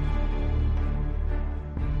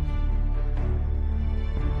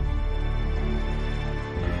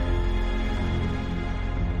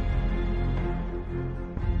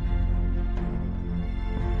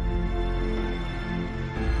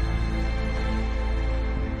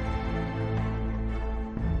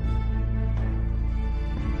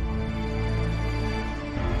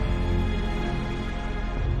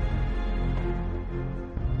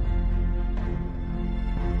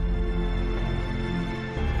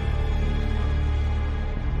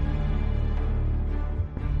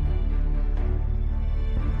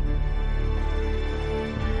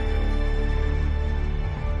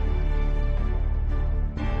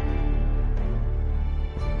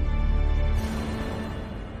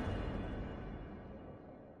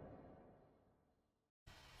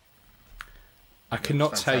 I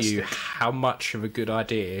cannot tell you how much of a good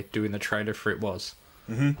idea doing the trailer for it was.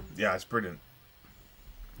 Mm-hmm. Yeah, it's brilliant.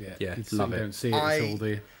 Yeah, love it. You don't see it at all, do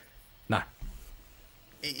you? No.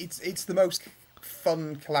 It's the most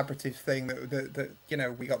fun collaborative thing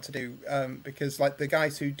that we got to do, because like the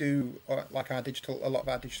guys who do like a lot of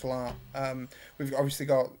our digital art, we've obviously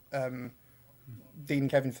got Dean and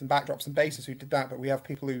Kevin from Backdrops and Bases who did that, but we have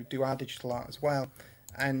people who do our digital art as well,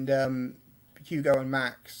 and Hugo and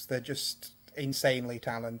Max, they're just insanely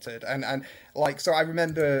talented, and like, so I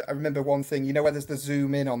remember one thing, where there's the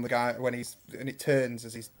zoom in on the guy when it turns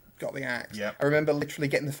as he's got the axe. Yep. I remember literally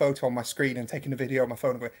getting the photo on my screen and taking a video on my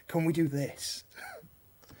phone and going, can we do this?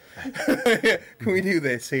 Can we do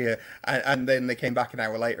this here? And then they came back an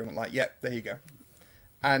hour later and went like, yep, there you go.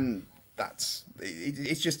 And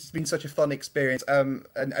it's been such a fun experience.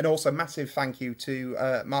 And also massive thank you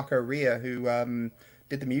to Marco Ria, who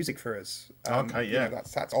did the music for us. Okay, yeah.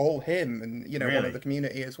 That's all him, and really? One of the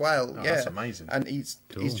community as well. Oh, yeah, that's amazing. And he's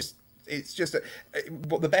just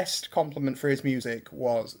but the best compliment for his music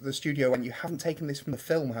was the studio went, you haven't taken this from the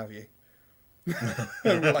film, have you?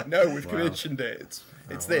 And we're like, no, we've commissioned it.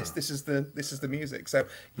 It's this is the music. So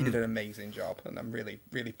he did an amazing job, and I'm really,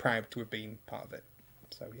 really proud to have been part of it.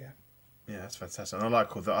 So yeah. Yeah, that's fantastic. And I like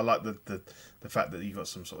the fact that you've got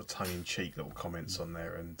some sort of tongue-in-cheek little comments on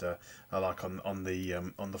there, and I like on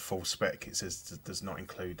the full spec it says does not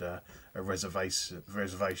include a reservation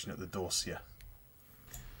at the dossier.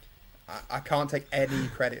 I can't take any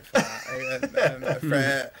credit for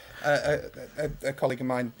that. A colleague of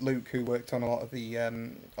mine, Luke, who worked on a lot of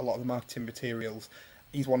the marketing materials,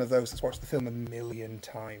 he's one of those that's watched the film a million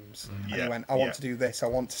times. And he went, I want to do this, I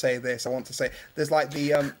want to say this, I want to say... There's like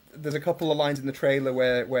there's a couple of lines in the trailer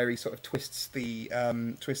where he sort of twists the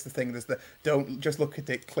thing. There's the don't just look at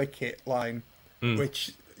it, click it line,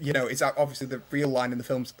 which, is obviously the real line in the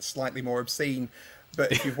film's slightly more obscene, but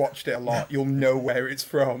if you've watched it a lot, you'll know where it's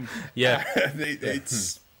from. Yeah.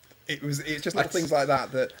 It's just little things like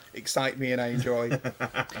that excite me and I enjoy.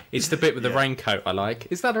 It's the bit with the raincoat I like.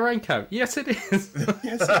 Is that a raincoat? Yes, it is.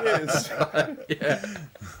 Yes, it is.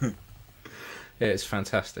 Yeah, it's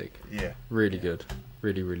fantastic. Yeah. Really good.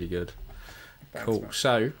 Really, really good. Thanks, Cool. man.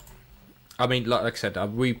 So, I mean, like I said,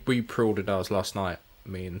 we pre-ordered ours last night,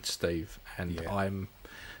 me and Steve, and I'm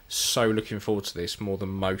so looking forward to this more than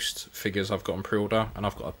most figures I've got on pre-order, and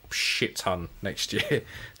I've got a shit ton next year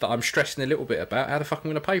that I'm stressing a little bit about how the fuck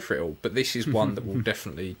I'm going to pay for it all. But this is one that will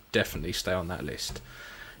definitely stay on that list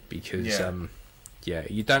because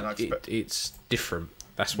you don't. It's different.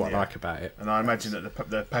 That's what I Yeah. like about it. And I imagine that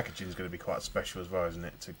the packaging is going to be quite special as well, isn't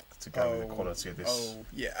it? To go with the quality of this. Oh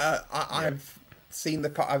yeah, I've seen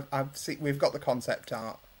we've got the concept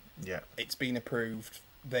art. Yeah. It's been approved.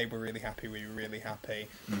 They were really happy. We were really happy.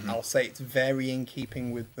 Mm-hmm. I'll say it's very in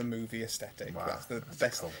keeping with the movie aesthetic. Wow, That's the that's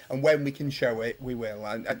best. cool. And when we can show it, we will.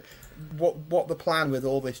 And what the plan with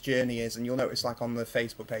all this journey is, and you'll notice, like on the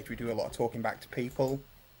Facebook page, we do a lot of talking back to people.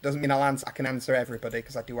 Doesn't mean I can answer everybody,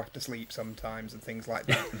 because I do have to sleep sometimes and things like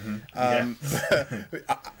that. But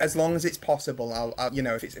as long as it's possible, I'll you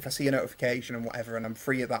know, if I see a notification and whatever, and I'm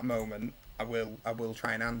free at that moment, I will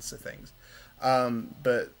try and answer things.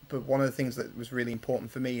 But one of the things that was really important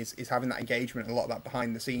for me is having that engagement and a lot of that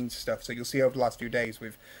behind the scenes stuff. So you'll see over the last few days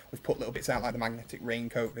we've put little bits out, like the magnetic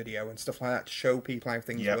raincoat video and stuff like that, to show people how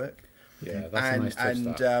things work. Yeah, that's a nice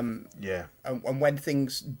touch. And when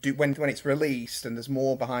things do, when it's released and there's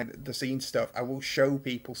more behind the scenes stuff, I will show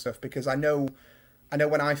people stuff, because I know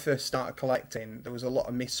when I first started collecting, there was a lot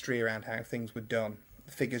of mystery around how things were done.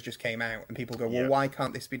 The figures just came out and people go, well, why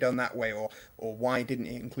can't this be done that way, or why didn't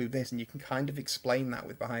it include this? And you can kind of explain that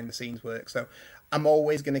with behind the scenes work. So I'm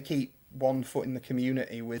always going to keep one foot in the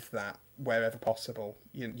community with that wherever possible.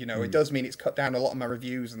 You know, it does mean it's cut down a lot of my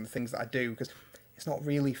reviews and the things that I do, because it's not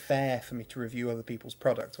really fair for me to review other people's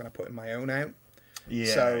products when I put my own out. I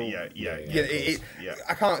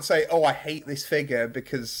can't say, oh, I hate this figure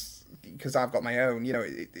because I've got my own. You know,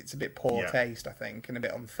 it's a bit poor taste, I think, and a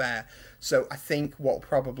bit unfair. So I think what will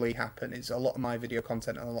probably happen is a lot of my video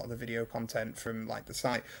content and a lot of the video content from like the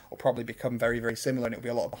site will probably become very, very similar, and it'll be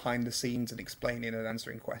a lot of behind the scenes and explaining and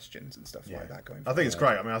answering questions and stuff like that going forward. I think it's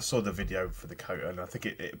great. I mean, I saw the video for the coat, and I think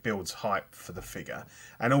it builds hype for the figure,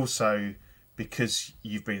 and also because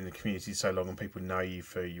you've been in the community so long and people know you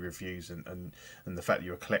for your reviews and the fact that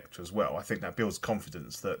you're a collector as well, I think that builds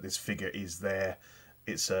confidence that this figure is there.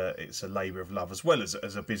 It's a labour of love as well as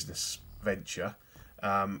a business venture,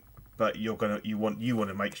 but you want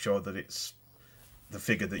to make sure that it's the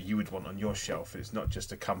figure that you would want on your shelf. It's not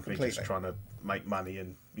just a company just trying to make money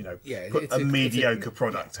and put a mediocre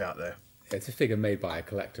product out there. It's a figure made by a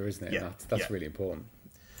collector, isn't it? Yeah, that's really important.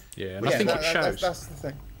 Yeah, and I think it shows. That's the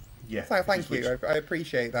thing. Yeah, thank you. I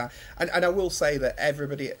appreciate that, and I will say that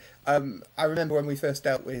everybody. I remember when we first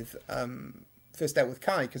dealt with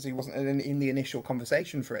Kai, because he wasn't in the initial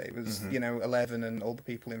conversation for it. It was 11 and all the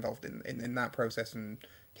people involved in that process, and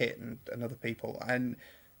Kit and other people, and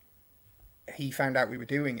he found out we were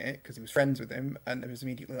doing it because he was friends with him, and it was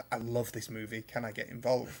immediately like, I love this movie, can I get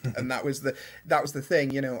involved? And that was the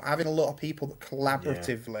thing, having a lot of people that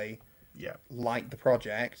collaboratively like the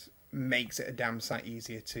project makes it a damn sight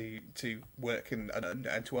easier to work and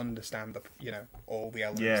to understand all the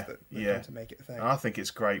elements that come to make it a thing. And I think it's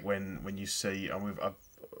great when you see, and I've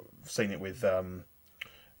seen it with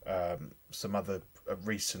some other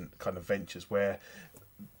recent kind of ventures where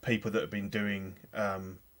people that have been doing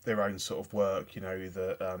their own sort of work,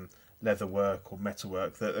 either leather work or metal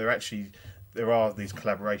work, that there are these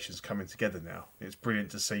collaborations coming together now. It's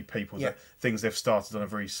brilliant to see people that things they've started on a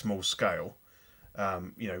very small scale,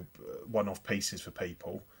 one-off pieces for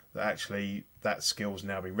people, that actually that skill's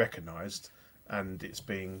now being recognised, and it's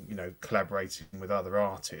being collaborating with other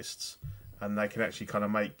artists, and they can actually kind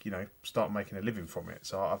of start making a living from it.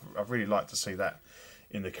 So I've really liked to see that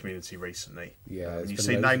in the community recently. Yeah, and you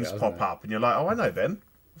see names pop up, and you're like, oh, I know them.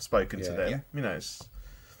 I've spoken to them. Yeah. It's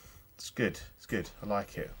good. It's good. I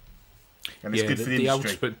like it, and it's good for the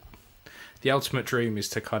industry. The ultimate dream is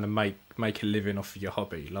to kind of make a living off of your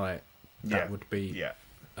hobby. Like that would be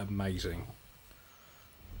amazing.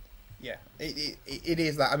 Yeah, it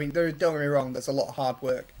is that. I mean, don't get me wrong. There's a lot of hard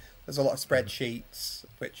work. There's a lot of spreadsheets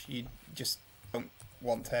which you just don't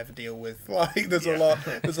want to ever deal with. Like there's a lot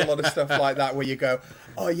of stuff like that where you go,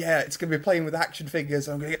 oh yeah, it's going to be playing with action figures.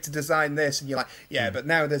 I'm going to get to design this, and you're like, but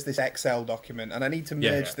now there's this Excel document, and I need to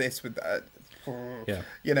merge this with. That's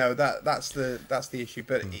the issue.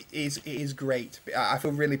 But it is great. I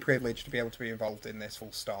feel really privileged to be able to be involved in this.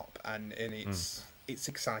 Full stop. And it's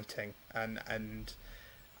exciting, and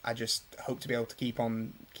I just hope to be able to keep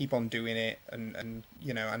on doing it, and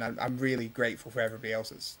I'm really grateful for everybody else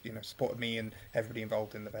that's supported me and everybody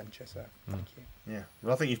involved in the venture. So thank you. Yeah,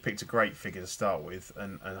 well, I think you've picked a great figure to start with,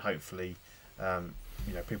 and hopefully,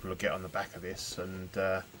 people will get on the back of this and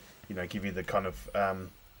give you the kind of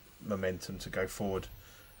momentum to go forward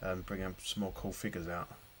and bring up some more cool figures out.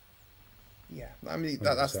 Yeah, I mean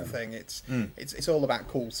that's the thing. It's all about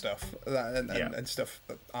cool stuff and stuff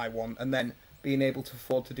that I want, and then being able to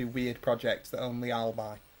afford to do weird projects that only I'll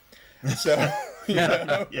buy. So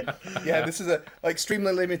this is a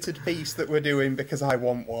extremely limited piece that we're doing because I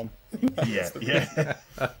want one.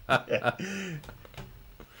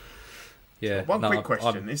 Yeah. One No, quick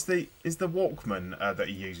I'm- question: Is the Walkman that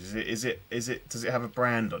he uses? Does it have a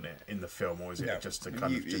brand on it in the film, or is it just a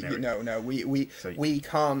kind of generic? No. We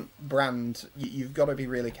can't brand. You've got to be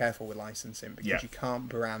really careful with licensing because you can't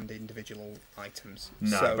brand individual items.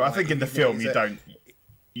 No, So, but I think in the film it's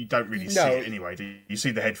you don't really see it anyway. Do you? You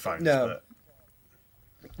see the headphones. No. But...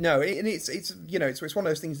 No, and it's it's one of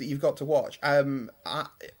those things that you've got to watch. A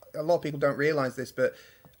lot of people don't realise this, but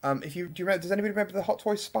do you remember? Does anybody remember the Hot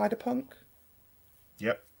Toys Spider Punk?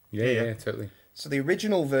 Yep. Yeah, totally. So the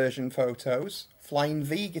original version photos, Flying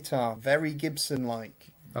V guitar, very Gibson-like.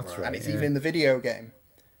 That's right. And it's yeah. even in the video game.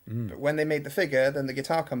 But when they made the figure, then the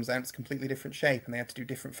guitar comes out, it's a completely different shape, and they had to do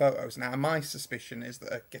different photos. Now, my suspicion is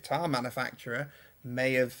that a guitar manufacturer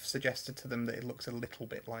may have suggested to them that it looks a little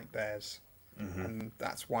bit like theirs. And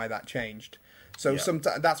that's why that changed. So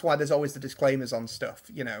that's why there's always the disclaimers on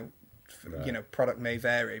stuff, product may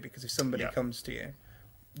vary, because if somebody comes to you,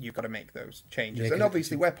 you've got to make those changes. Yeah, and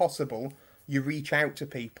obviously, where possible, you reach out to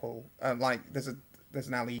people. Like there's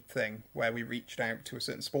an Ali thing where we reached out to a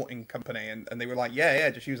certain sporting company, and they were like, yeah,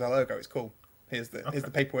 just use our logo, it's cool. Here's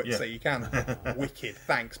the paperwork to say you can. Wicked,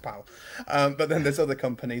 thanks, pal. But then there's other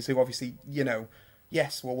companies who obviously,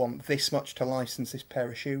 yes, we'll want this much to license this pair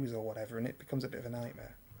of shoes or whatever, and it becomes a bit of a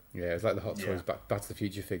nightmare. Yeah, it's like the Hot Toys Back to the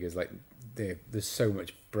Future figures. Like there's so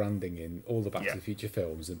much branding in all the Back to the Future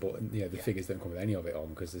films, but the figures don't come with any of it on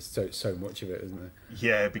because there's so much of it, isn't there?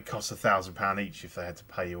 Yeah, it'd cost £1,000 each if they had to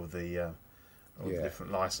pay all the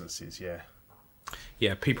different licenses. Yeah.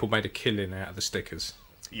 Yeah, people made a killing out of the stickers.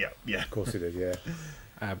 Yeah. Of course it did. Yeah.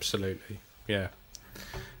 Absolutely. Yeah.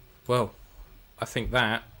 Well, I think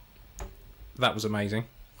that was amazing.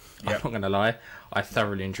 I'm not going to lie. I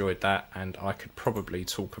thoroughly enjoyed that, and I could probably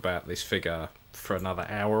talk about this figure for another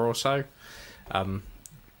hour or so.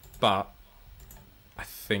 But I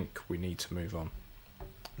think we need to move on.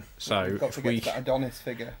 So We've got to get to that Adonis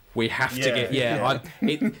figure. we have to get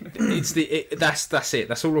that's it.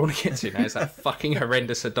 That's all I want to get to now. Is that fucking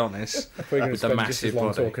horrendous Adonis We're going to with the spend just as massive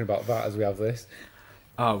long body. talking about that as we have this.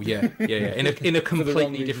 Oh yeah. In a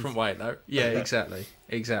completely reasons. different way though. Yeah, exactly.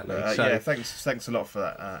 So Thanks a lot for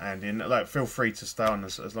that, Andy. And feel free to stay on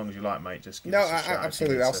as long as you like, mate. Just give No, us a shout if you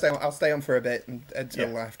absolutely. need I'll stay on for a bit until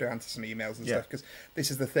Yeah. I have to answer some emails and Yeah. stuff, because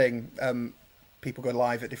this is the thing. People go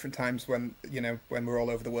live at different times when we're all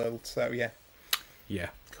over the world. So yeah.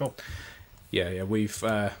 Cool. Yeah. We've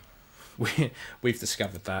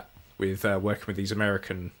discovered that with working with these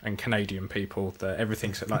American and Canadian people that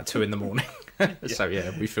everything's at like 2 a.m. So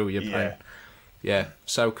yeah, we feel your pain. Yeah.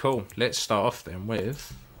 So cool. Let's start off then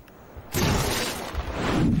with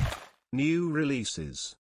New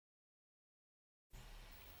releases.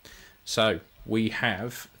 So we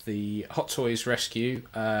have the Hot Toys Rescue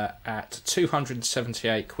at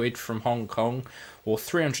 278 quid from Hong Kong, or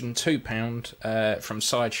 £302 from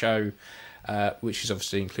Sideshow, which is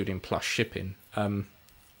obviously including plus shipping.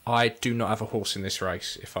 I do not have a horse in this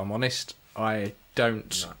race, if I'm honest. I do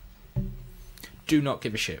not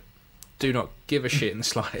give a shit. Do not give a shit in the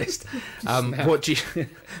slightest. What do you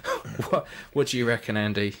what do you reckon,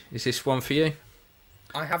 Andy? Is this one for you?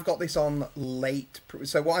 I have got this on late.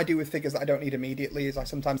 So what I do with figures that I don't need immediately is I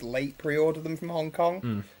sometimes late pre-order them from Hong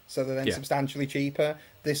Kong, so they're then substantially cheaper.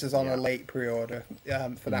 This is on a late pre-order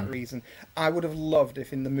for that reason. I would have loved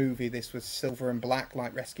if in the movie this was silver and black,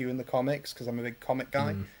 like Rescue in the comics, because I'm a big comic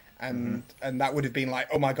guy, and that would have been like,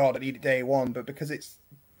 oh my god, I need it day one. But because it's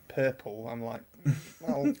purple, I'm like,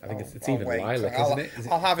 well, I think it's I'll even wait. lilac, I'll, isn't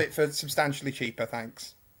it? I'll have it for substantially cheaper,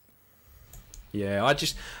 thanks. Yeah,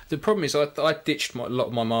 the problem is I ditched a lot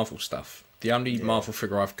of my Marvel stuff. The only Marvel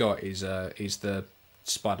figure I've got is the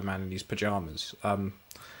Spider-Man in his pajamas.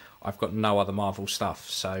 I've got no other Marvel stuff,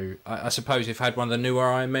 so I suppose if I had one of the newer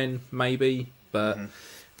Iron Men, maybe, but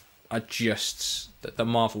the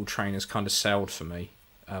Marvel train has kind of sailed for me.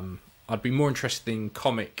 I'd be more interested in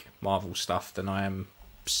comic Marvel stuff than I am,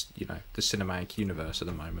 the cinematic universe at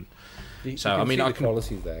the moment. You So can I mean, see I the can.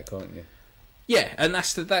 quality's there, can't you? Yeah, and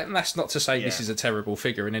that's not to say this is a terrible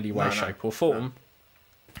figure in any way, No. shape, or form.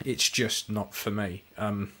 It's just not for me.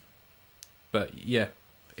 But yeah,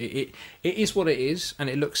 it is what it is, and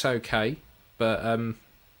it looks okay, but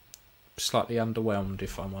slightly underwhelmed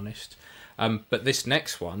if I'm honest. But this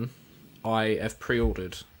next one, I have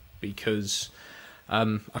pre-ordered because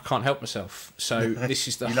I can't help myself. So this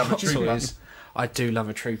is the You love a Hot trooper. Toys. I do love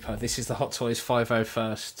a trooper. This is the Hot Toys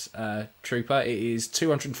 501st Trooper. It is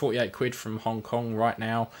 248 quid from Hong Kong right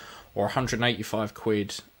now, or 185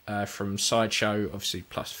 quid from Sideshow, obviously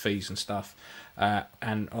plus fees and stuff.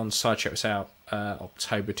 And on Sideshow it's out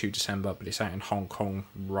October to December, but it's out in Hong Kong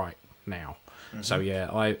right now. So yeah,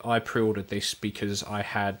 I pre-ordered this because I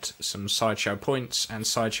had some Sideshow points, and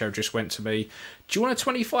Sideshow just went to me, "Do you want a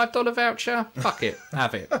 $25 voucher? Fuck it,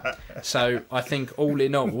 have it." So I think all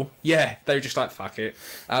in all, yeah, they were just like, "Fuck it."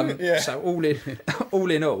 So all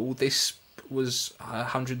in all, this was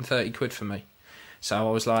 130 quid for me. So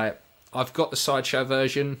I was like, I've got the Sideshow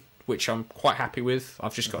version, which I'm quite happy with.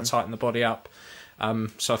 I've just got to tighten the body up.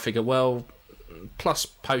 So I figure, well, plus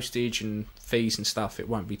postage and fees and stuff, it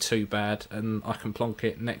won't be too bad, and I can plonk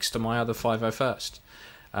it next to my other 501st.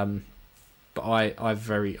 But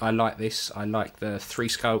I like this. I like the 3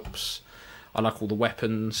 scopes. I like all the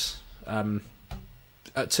weapons.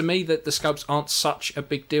 To me, that the scopes aren't such a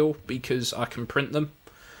big deal because I can print them.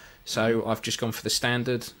 So I've just gone for the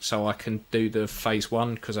standard, so I can do the phase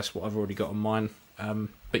 1 because that's what I've already got on mine.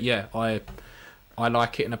 But yeah, I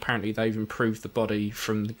like it, and apparently they've improved the body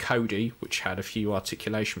from the Cody, which had a few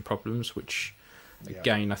articulation problems, which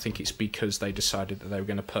again, I think it's because they decided that they were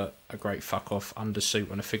going to put a great fuck off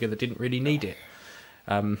undersuit on a figure that didn't really need it.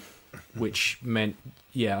 Which meant,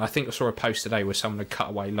 I think I saw a post today where someone had cut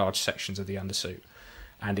away large sections of the undersuit,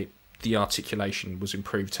 and the articulation was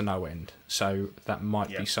improved to no end. So that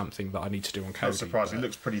might be something that I need to do on Cody. Not surprising. It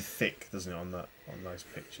looks pretty thick, doesn't it, on those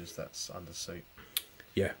pictures? That's undersuit.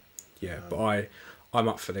 Yeah, but I'm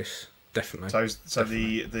up for this, definitely. So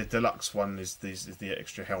the deluxe one is the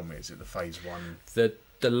extra helmet. Is it the phase 1? The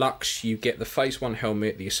deluxe, you get the phase 1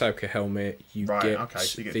 helmet, the Ahsoka helmet, you get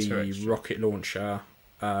the rocket launcher,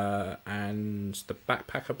 and the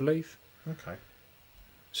backpack, I believe. Okay.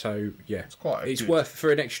 So yeah, it's good. worth for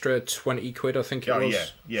an extra 20 quid, I think it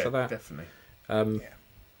was. Yeah, for that. Definitely.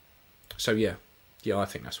 So yeah, I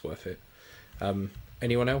think that's worth it.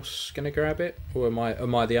 Anyone else going to grab it, or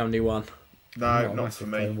am I the only one? No, not for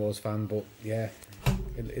me. Clone Wars fan, but yeah,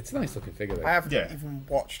 it's a nice looking figure. Though. I haven't even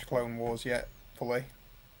watched Clone Wars yet fully.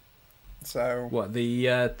 So what,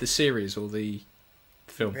 the series or the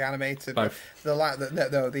film? The animated. Both. The last.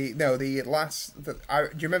 Do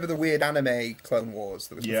you remember the weird anime Clone Wars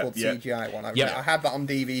that was before the CGI one? I had that on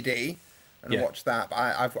DVD and I watched that. But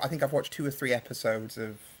I think I've watched 2 or 3 episodes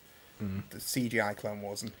of the CGI Clone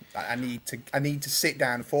Wars, and I need to sit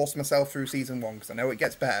down and force myself through season 1 because I know it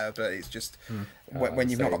gets better, but it's just when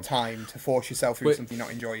you've not got time to force yourself through something you're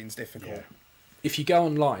not enjoying, it's difficult. Yeah. If you go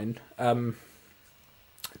online,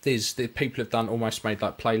 there's the people have done almost made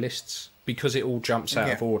like playlists because it all jumps out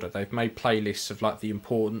of order. They've made playlists of like the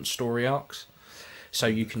important story arcs, so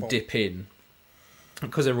you can dip in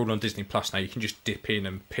because they're all on Disney Plus now. You can just dip in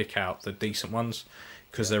and pick out the decent ones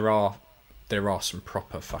because there are some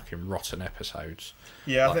proper fucking rotten episodes.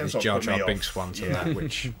 Yeah, like I think these Jar Jar Binks ones and that,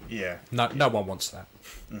 which no one wants that.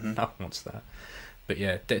 No one wants that. But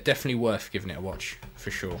yeah, definitely worth giving it a watch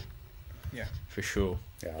for sure. Yeah, for sure.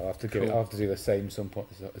 Yeah, I'll have to give it. I'll have to do the same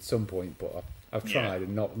at some point, but I've tried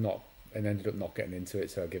and not and ended up not getting into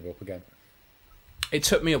it, so I give up again. It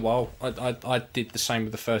took me a while. I did the same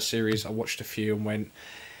with the first series. I watched a few and went,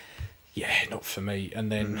 not for me.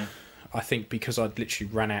 And then I think because I'd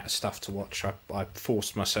literally ran out of stuff to watch, I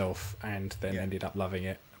forced myself and then ended up loving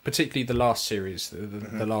it. Particularly the last series,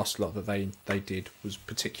 the last lot that they did was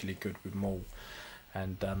particularly good with Maul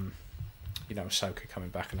and Ahsoka coming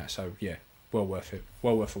back and that. So yeah, well worth it.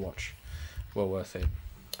 Well worth a watch. Well worth it.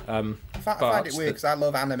 I find it weird because I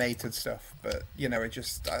love animated stuff, but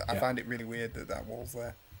I find it really weird that Wall's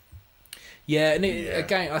there. Yeah, and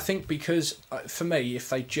again, I think because for me, if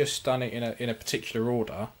they just done it in a particular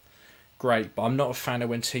order, great. But I'm not a fan of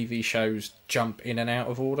when TV shows jump in and out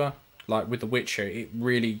of order. Like with The Witcher, it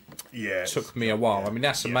really took me a while. I mean,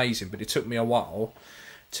 that's amazing, but it took me a while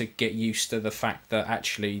to get used to the fact that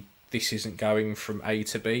actually this isn't going from A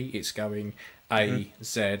to B. It's going A,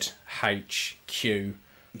 Z, H, Q,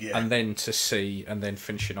 and then to C, and then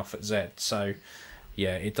finishing off at Z. So,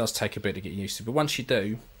 yeah, it does take a bit to get used to. But once you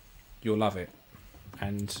do, you'll love it.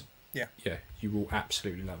 And, you will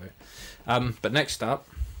absolutely love it. But next up,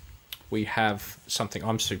 we have something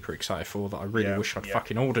I'm super excited for that I really wish I'd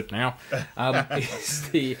fucking ordered now. It's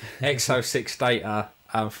the X06 Data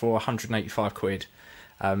for 185 quid.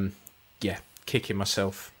 Kicking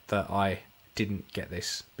myself that I didn't get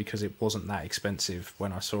this because it wasn't that expensive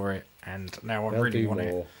when I saw it, and now I really want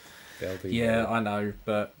it. They'll do more. I know,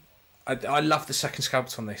 but I love the second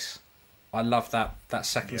sculpt on this. I love that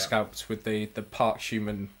second sculpt with the part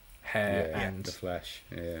human hair and the flesh.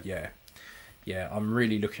 Yeah, I'm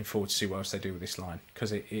really looking forward to see what else they do with this line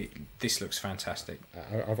because this looks fantastic.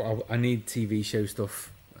 I need TV show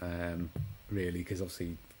stuff, really, because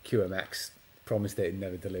obviously QMX promised it and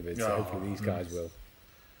never delivered. So hopefully these guys will.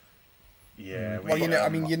 Yeah. Well, who is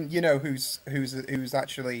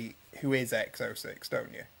X06,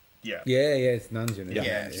 don't you? Yeah. Yeah, it's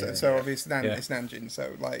Nanjing. So obviously Yeah. it's Nanjing.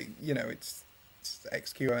 So like it's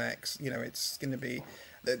XQMX. It's going to be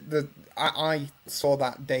I saw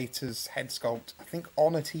that Data's head sculpt. I think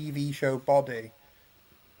on a TV show Body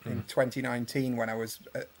in 2019 when I was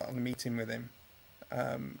on a meeting with him.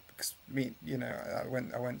 Because I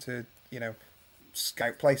went to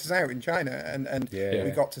scout places out in China, and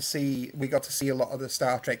we got to see a lot of the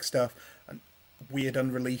Star Trek stuff and weird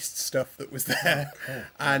unreleased stuff that was there,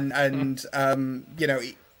 and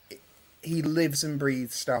he lives and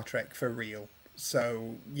breathes Star Trek for real.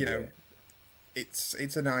 So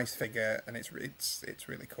it's a nice figure, and it's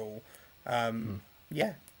really cool.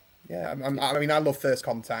 Yeah. I mean, I love First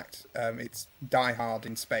Contact. It's Die Hard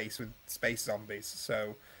in space with space zombies.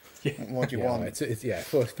 So, what do you want?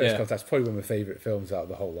 First Contact's probably one of my favourite films out of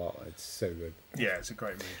the whole lot. It's so good. Yeah, it's a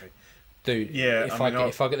great movie. Dude, Yeah, if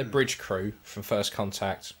I get the bridge crew from First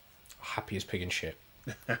Contact, happy as pig and shit.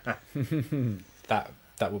 that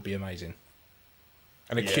would be amazing.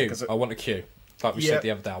 And a queue. I want a queue. Like we said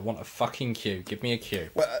the other day, I want a fucking queue. Give me a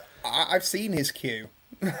queue. Well, I've seen his queue.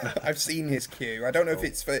 I've seen his queue. I don't know if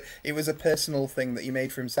it's it was a personal thing that he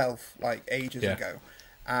made for himself like ages ago,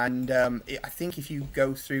 and I think if you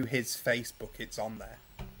go through his Facebook, it's on there.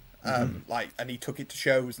 And he took it to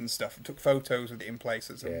shows and stuff, and took photos with it in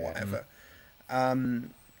places and whatever.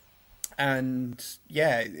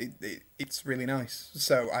 It's really nice.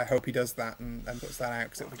 So I hope he does that and puts that out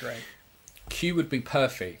because it'll be great. Q would be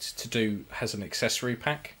perfect to do as an accessory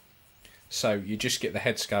pack. So you just get the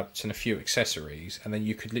head sculpt and a few accessories, and then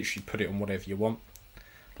you could literally put it on whatever you want.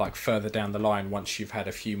 Like further down the line, once you've had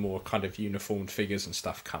a few more kind of uniformed figures and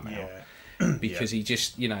stuff come out. Because he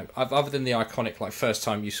just, other than the iconic, like first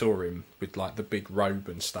time you saw him with like the big robe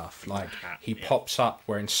and stuff, like he pops up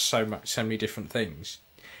wearing so many different things.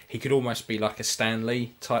 He could almost be like a Stan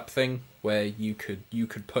Lee type thing, where you could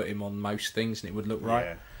put him on most things and it would look right.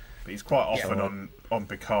 Yeah. But he's quite often on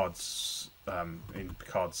Picard's in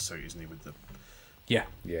Picard's suit, isn't he, with the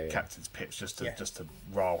captain's pips just to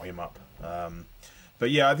rile him up. But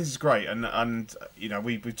yeah, this is great, and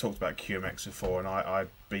we've talked about QMX before, and I've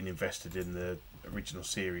been invested in the original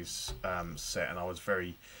series set, and I was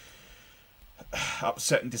very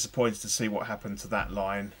upset and disappointed to see what happened to that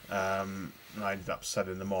line. And I ended up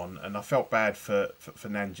selling them on, and I felt bad for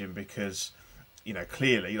Nanjing because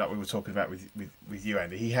clearly, like we were talking about with you,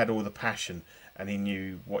 Andy, he had all the passion and he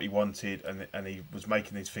knew what he wanted, and he was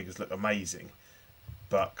making these figures look amazing.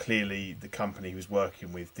 But clearly, the company he was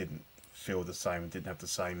working with didn't feel the same, didn't have the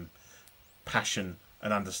same passion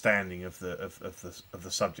and understanding of the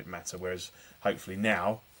subject matter. Whereas, hopefully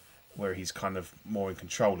now, where he's kind of more in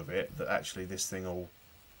control of it, that actually this thing will,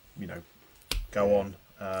 go on.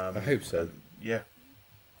 I hope so.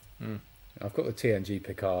 I've got the TNG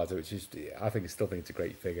Picard, which is I still think it's a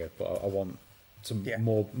great figure, but I want some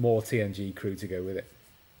more TNG crew to go with it.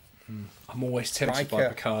 I'm always tempted by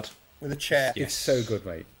Picard with a chair. It's so good,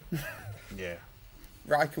 mate. Yeah.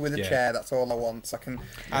 Riker with a chair, that's all I want. So I can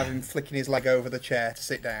have him flicking his leg over the chair to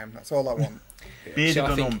sit down. That's all I want. Bearded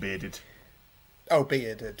or non-bearded? Oh,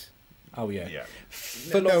 bearded. Oh, yeah.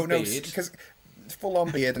 Full on beard. Because full on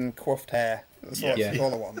beard and coiffed hair. That's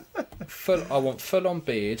all I want. I want full on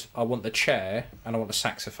beard, I want the chair, and I want a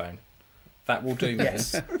saxophone. That will do me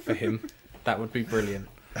for him. That would be brilliant.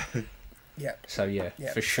 Yep. So,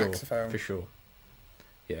 for sure. Saxophone. For sure.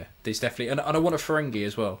 Yeah, there's definitely, and I want a Ferengi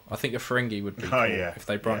as well. I think a Ferengi would be cool if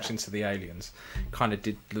they branched into the aliens, kind of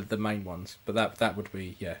did the main ones. But that would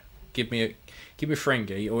be Give me a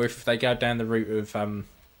Ferengi, or if they go down the route of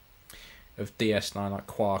DS9 like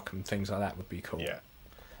Quark and things like that would be cool. Yeah,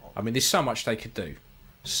 I mean, there's so much they could do,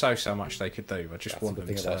 so much they could do. I just want them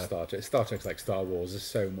to. About Star Trek. Star Trek's like Star Wars. There's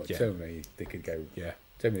so many they could go. Yeah,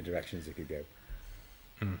 so many directions they could go.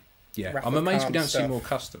 Yeah, Wrath I'm of amazed Khan we don't stuff. see more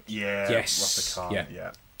customs. Yeah. Yes. Wrath of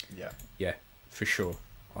Khan. Yeah, for sure.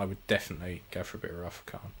 I would definitely go for a bit of Wrath of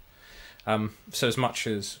Khan. So as much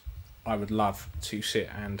as I would love to sit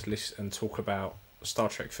and listen and talk about Star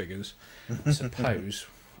Trek figures, I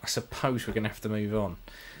suppose we're going to have to move on.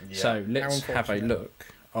 Yeah. So let's have a look.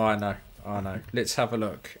 Oh, I know. Let's have a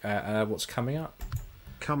look at what's coming up.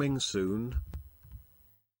 Coming soon.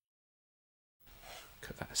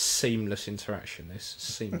 That seamless interaction. This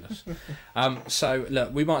seamless. So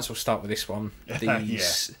look, we might as well start with this one.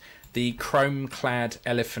 The chrome-clad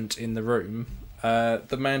elephant in the room, the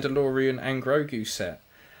Mandalorian and Grogu set.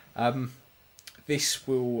 This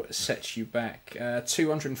will set you back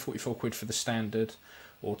 £244 for the standard,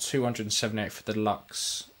 or £278 for the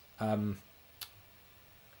deluxe. I've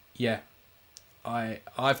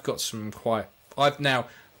got some quite. I've now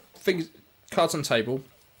cards on table.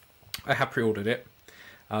 I have pre-ordered it.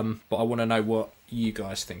 But I want to know what you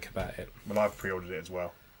guys think about it. Well, I've pre-ordered it as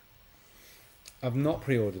well. I've not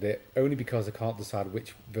pre-ordered it only because I can't decide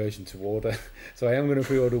which version to order. So I am going to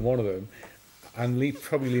pre-order one of them. I'm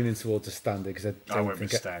probably leaning towards the standard because I went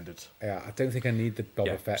with standard. Yeah, I don't think I need the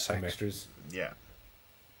Boba Fett same here. extras. Yeah.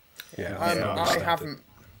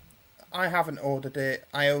 I haven't ordered it.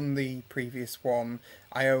 I own the previous one.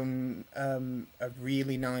 I own a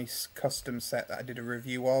really nice custom set that I did a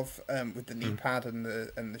review of with the knee pad and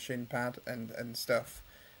the shin pad and stuff.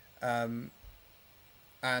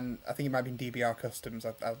 And I think it might have been DBR Customs.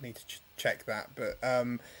 I'll need to check that. But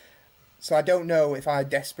so I don't know if I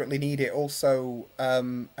desperately need it. Also,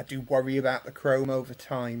 I do worry about the chrome over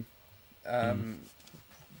time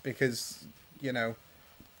because, you know,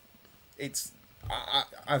 it's...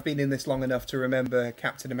 I've been in this long enough to remember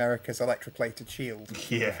Captain America's electroplated shield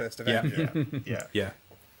from the first Avenger. Yeah.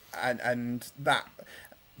 And that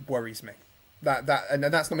worries me. And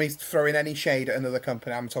that's not me throwing any shade at another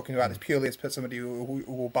company. I'm talking about this purely as somebody who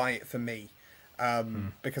will buy it for me,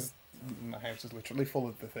 because my house is literally full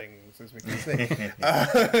of the things, as we can see.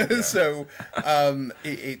 So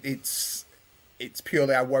it's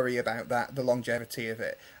purely I worry about that, the longevity of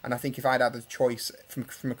it. And I think if I'd had a choice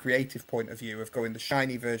from a creative point of view of going the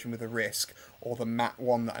shiny version with a Risk or the matte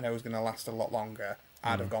one that I know is going to last a lot longer,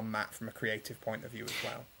 I'd have gone matte from a creative point of view as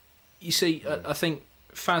well. You see, I think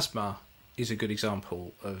Phasma is a good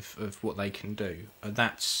example of what they can do. And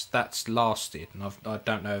that's lasted, and I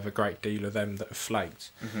don't know of a great deal of them that have flaked.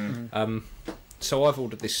 So I've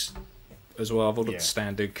ordered this as well. I've ordered the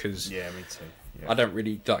standard because me too. Yeah. I don't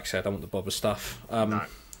really, like I said, I don't want the Boba stuff. No.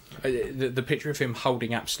 The picture of him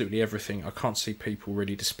holding absolutely everything, I can't see people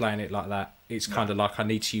really displaying it like that. It's kind of like I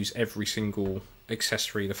need to use every single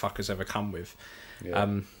accessory the fucker's ever come with. Yeah. I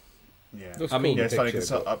mean, it's funny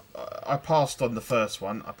because I passed on the first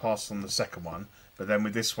one, I passed on the second one, but then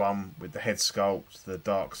with this one, with the head sculpt, the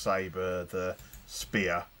dark saber, the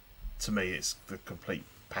spear, to me, it's the complete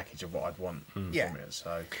package of what I'd want from it.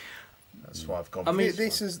 So that's why I've gone. I mean,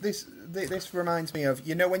 this reminds me of,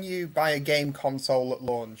 you know, when you buy a game console at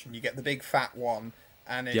launch and you get the big fat one,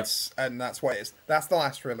 and and that's what it is. That's the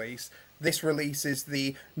last release. This release is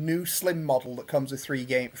the new slim model that comes with free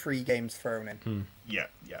games thrown in.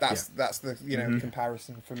 That's the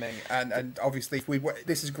comparison for me. And obviously,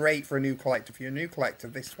 this is great for a new collector. If you're a new collector,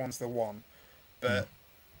 this one's the one. But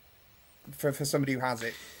for somebody who has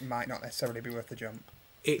it, it might not necessarily be worth the jump.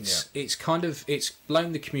 It's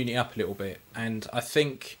blown the community up a little bit, and I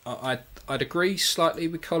think I'd agree slightly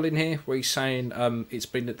with Colin here, where he's saying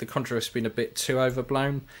the controversy's been a bit too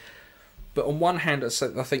overblown. But on one hand, I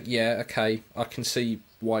think okay, I can see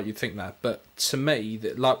why you'd think that. But to me,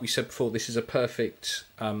 that, like we said before, this is a perfect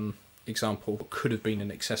example. What could have been an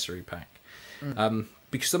accessory pack,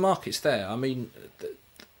 because the market's there. I mean,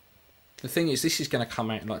 the thing is, this is going to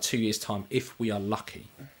come out in like 2 years' time if we are lucky.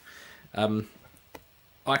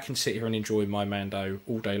 I can sit here and enjoy my Mando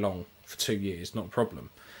all day long for 2 years, not a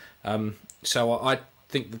problem. So I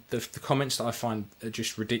think that the comments that I find are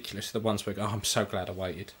just ridiculous are the ones where I go, I'm so glad I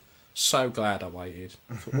waited. So glad I waited.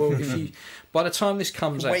 Well, by the time this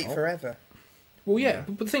comes out... Wait forever. Well, yeah,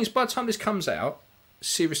 but the thing is, by the time this comes out,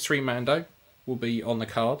 Series 3 Mando will be on the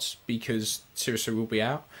cards because Series 3 will be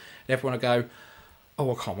out. And everyone will go,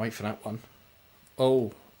 oh, I can't wait for that one.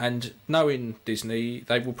 Oh... And knowing Disney,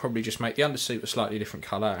 they will probably just make the undersuit a slightly different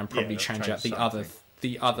colour and probably change out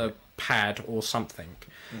the other pad or something.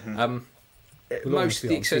 Most of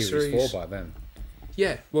the accessories by then.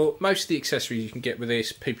 Yeah, well, most of the accessories you can get with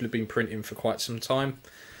this, people have been printing for quite some time.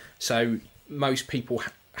 So most people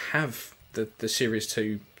have the Series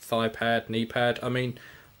 2 thigh pad, knee pad. I mean,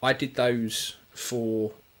 I did those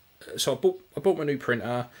for... So I bought my new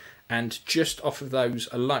printer, and just off of those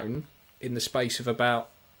alone, in the space of about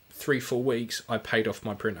 3-4 weeks, I paid off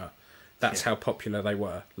my printer. That's how popular they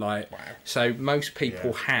were. So most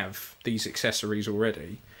people have these accessories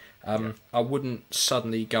already. I wouldn't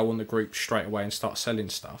suddenly go on the group straight away and start selling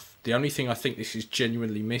stuff. The only thing I think this is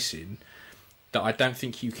genuinely missing, that I don't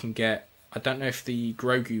think you can get, I don't know if the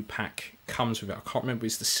Grogu pack comes with it. I can't remember.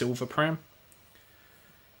 Is the silver pram?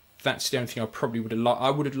 That's the only thing I probably would have liked.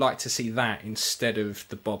 I would have liked to see that instead of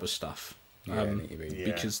the Boba stuff,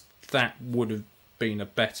 because that would have been a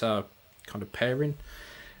better kind of pairing.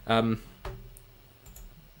 So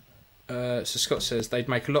Scott says they'd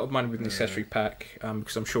make a lot of money with an accessory pack,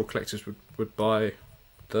 because I'm sure collectors would buy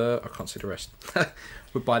I can't see the rest.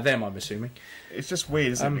 Would buy them, I'm assuming. It's just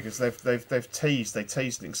weird, isn't it? Because they've teased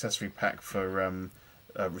an accessory pack for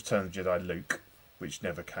Return of the Jedi Luke, which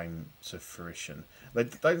never came to fruition. They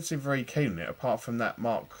don't seem very keen on it, apart from that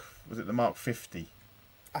Mark 50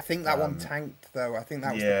 I think that one tanked though. I think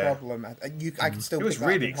that was the Yeah. problem. I can still It was pick that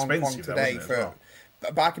really up in Hong Kong expensive though, today wasn't it, as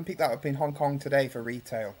for, but I can pick that up in Hong Kong today for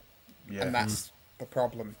retail, Yeah. and that's the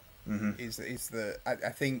problem. Is the I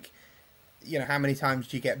think, you know, how many times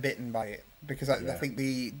do you get bitten by it? Because I think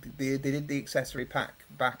they did the accessory pack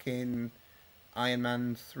back in Iron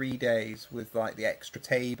Man 3 Days with like the extra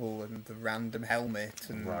table and the random helmet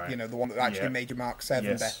and you know, the one that actually made your Mark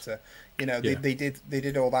 7 better. You know, they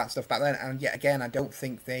did all that stuff back then, and yet again I don't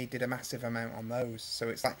think they did a massive amount on those. So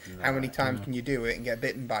it's like, how many times can you do it and get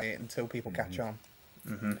bitten by it until people catch on?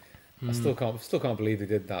 I still can't believe they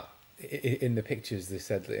did that. In the pictures, they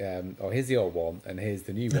said, "Oh, here's the old one, and here's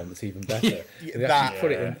the new one that's even better." They actually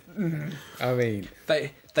put it in. I mean,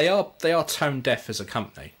 they are tone deaf as a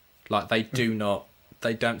company. Like they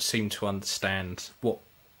don't seem to understand what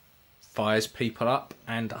fires people up,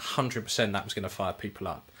 and 100% that was going to fire people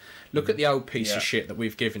up. Look at the old piece of shit that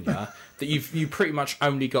we've given you, that you pretty much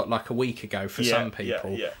only got like a week ago for some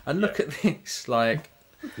people, and look at this, like.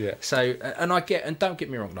 Yeah. So, and don't get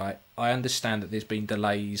me wrong, like, I understand that there's been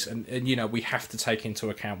delays, and you know, we have to take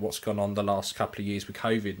into account what's gone on the last couple of years with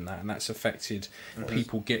COVID and that's affected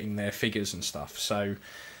people getting their figures and stuff. So,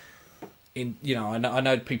 you know, I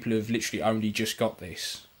know people who have literally only just got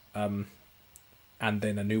this, and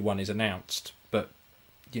then a new one is announced, but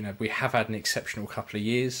you know, we have had an exceptional couple of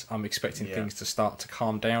years. I'm expecting things to start to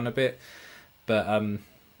calm down a bit, but I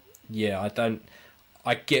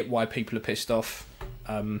get why people are pissed off.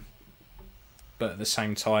 But at the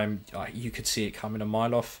same time, you could see it coming a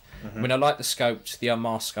mile off. I mean, I like the sculpt. The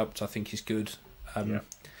unmasked sculpt I think is good. And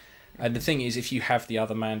the thing is, if you have the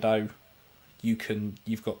other Mando,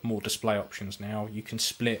 you've got more display options now. You can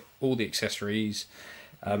split all the accessories.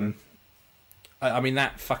 I mean,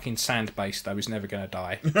 that fucking sand base though is never going to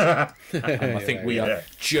die. I think we are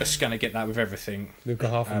just going to get that with everything. we've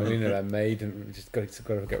got 500,000 of them made, and we just got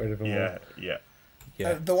to get rid of them all. Yeah.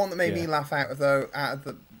 The one that made me laugh out of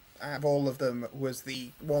all of them was the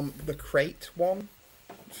crate one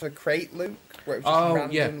for Crate Luke, where it was just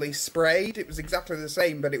randomly sprayed. It was exactly the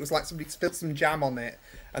same, but it was like somebody spilled some jam on it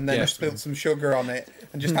and then spilled some sugar on it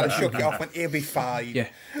and just kind of shook it off and it'll be fine. Yeah.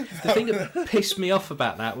 The thing that pissed me off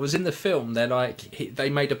about that was in the film, they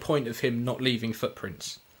made a point of him not leaving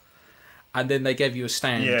footprints. And then they gave you a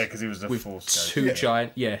stand because he was a with Force two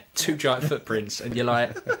giant footprints, and you're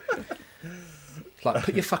like,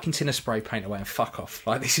 put your fucking tin of spray paint away and fuck off.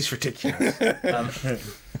 Like, this is ridiculous.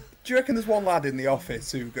 Do you reckon there's one lad in the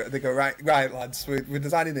office they go, right lads, we're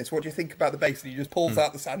designing this, what do you think about the base? And he just pulls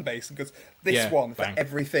out the sand base and goes, this one for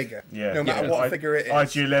every figure, no matter what figure it is.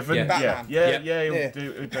 IG-11,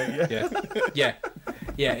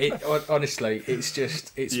 Honestly,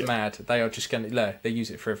 it's mad. They are just going to, they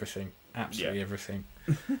use it for everything, absolutely everything.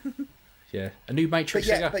 A new Matrix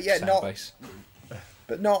figure, sand base.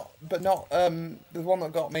 But not. The one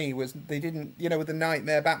that got me was they didn't. You know, with the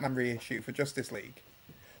Nightmare Batman reissue for Justice League,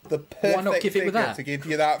 the perfect Why not give it with figure that? to give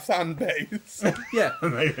you that fan base. And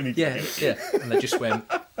they just went,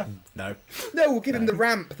 no. No, we'll give him the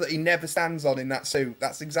ramp that he never stands on in that suit.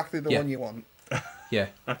 That's exactly the one you want. Yeah.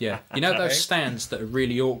 You know those stands that are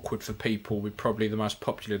really awkward for people with probably the most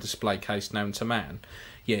popular display case known to man?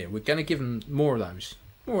 Yeah, we're going to give them more of those.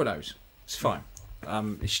 It's fine.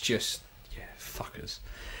 It's just. Fuckers.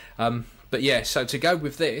 But yeah, so to go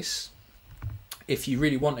with this, if you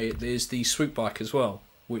really want it, there's the Swoop Bike as well,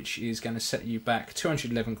 which is going to set you back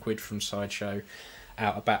 211 quid from Sideshow,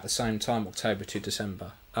 out about the same time, October to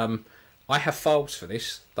December. I have files for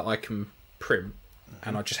this that I can print,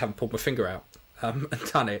 and I just haven't pulled my finger out and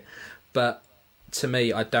done it. But to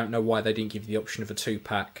me, I don't know why they didn't give the option of a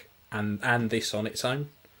 2-pack and this on its own,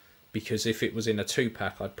 because if it was in a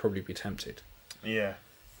 2-pack, I'd probably be tempted. Yeah.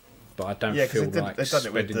 But I don't feel like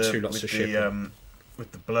spending two lots of shipping.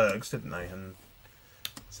 With the Blurgs, didn't they? And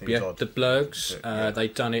odd. The Blurgs.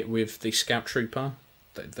 They've done it with the Scout Trooper.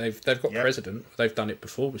 They've got President. They've done it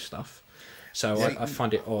before with stuff. So I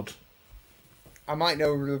find it odd. I might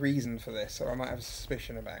know the reason for this, or I might have a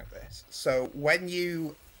suspicion about this. So when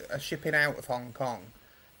you are shipping out of Hong Kong,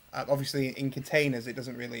 obviously in containers it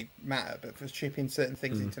doesn't really matter, but for shipping certain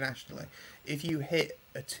things internationally, if you hit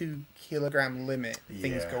a 2 kilogram limit,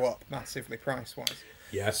 things go up massively price wise.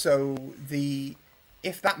 Yeah. So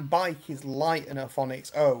if that bike is light enough on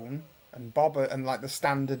its own, and Bobber and like the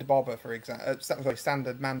standard Bobber, for example,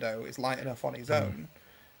 standard Mando is light enough on its own,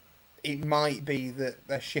 it might be that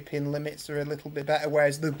their shipping limits are a little bit better.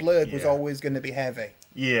 Whereas the Blurg was always going to be heavy.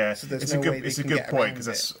 Yeah, so there's it's no a good, way they it's a can good get point, around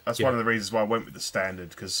because it. that's one of the reasons why I went with the standard,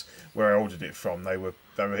 because where I ordered it from, they were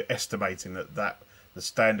estimating that the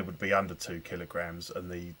standard would be under 2 kilograms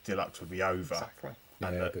and the deluxe would be over. Exactly.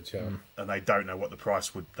 Yeah, good show. And they don't know what the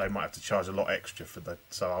price would. They might have to charge a lot extra for the.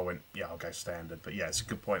 So I went, yeah, I'll go standard. But yeah, it's a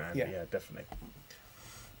good point, Andy. Yeah, definitely.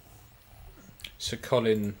 So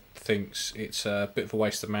Colin thinks it's a bit of a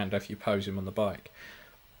waste of Mando if you pose him on the bike.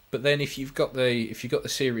 But then if you've got the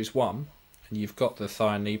Series 1 and you've got the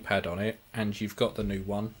thigh and knee pad on it and you've got the new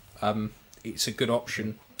one, it's a good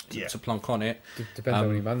option to plonk on it. Depends how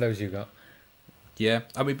many Mandos you got. Yeah,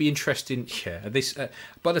 I mean, it'd be interesting. Yeah, this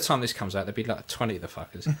by the time this comes out, there'll be like 20 of the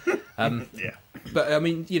fuckers. Yeah. But I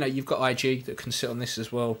mean, you've got IG that can sit on this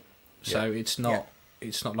as well, so it's not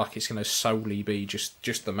like it's going to solely be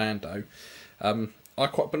just the Mando.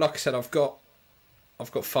 But like I said, I've got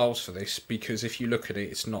files for this because if you look at it,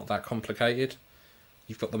 it's not that complicated.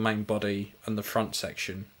 You've got the main body and the front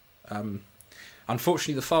section.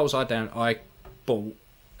 Unfortunately, the files I bought,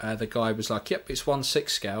 the guy was like, "Yep, it's 1/6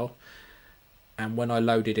 scale." And when I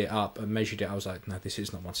loaded it up and measured it, I was like, "No, this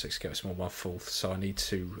is not 1/6 scale; it's more 1/4." So I need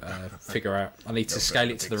to figure out. I need to scale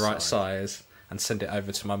it to the right size and send it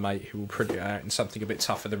over to my mate, who will print it out in something a bit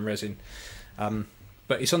tougher than resin.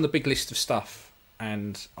 But it's on the big list of stuff,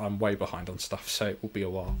 and I'm way behind on stuff, so it will be a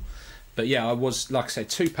while. But yeah, I was, like I said,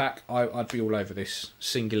 2-pack. I'd be all over this.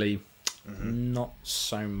 Singly, not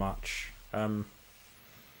so much. Again,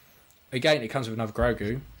 it comes with another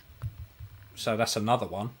Grogu, so that's another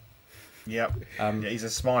one. Yep. Yeah, he's a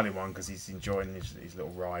smiling one because he's enjoying his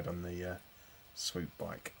little ride on the swoop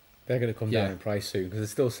bike. They're going to come down in price soon because they're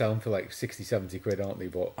still selling for like 60, 70 quid, aren't they?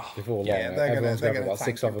 But before long, everyone's going to have about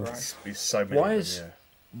 6 of them. There's so many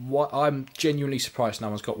I'm genuinely surprised no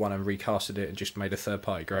one's got one and recasted it and just made a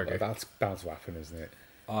third-party Grogu. That's bound to happen, isn't it?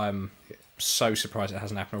 I'm so surprised it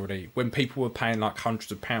hasn't happened already. When people were paying like hundreds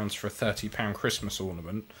of pounds for a £30 Christmas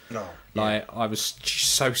ornament, I was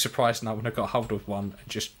so surprised no one had got hold of one and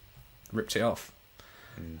just ripped it off.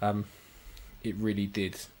 It really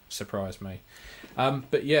did surprise me.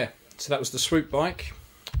 But yeah, so that was the swoop bike.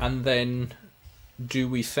 And then, do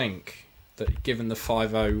we think that given the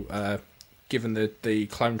 5.0, given the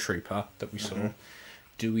clone trooper that we saw,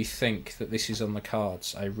 do we think that this is on the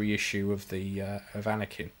cards, a reissue of the of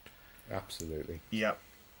Anakin? Absolutely. Yeah.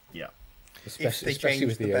 Especially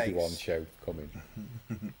with the Obi-Wan show coming.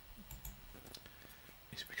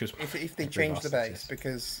 It's because if they change the base,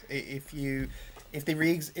 because I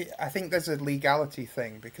think there's a legality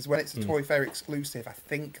thing, because when it's a Toy Fair exclusive, I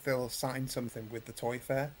think they'll sign something with the Toy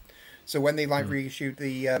Fair. So when they reissued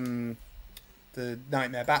the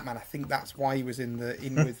Nightmare Batman, I think that's why he was in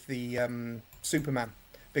with the Superman,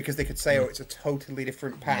 because they could say, oh, it's a totally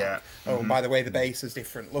different pack. Yeah. Oh, by the way, the base is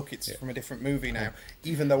different. Look, it's from a different movie now,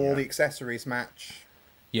 even though all the accessories match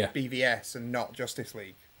BVS and not Justice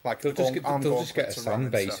League. Like they'll just get a sand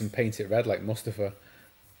base and paint it red like Mustafa.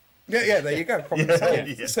 Yeah, there you go.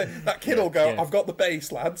 So that kid will go, I've got the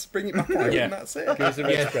base, lads. Bring it back out, and that's it. Give us the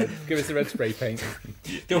red spray. Give us the red spray paint.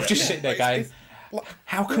 They'll just sit there going,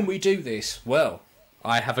 how can we do this? Well,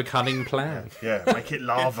 I have a cunning plan. Yeah, make it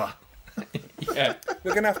lava. We're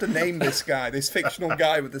going to have to name this guy, this fictional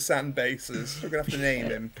guy with the sand bases. We're going to have to name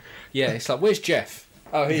him. Yeah, it's like, where's Jeff?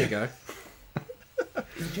 Oh, here you go.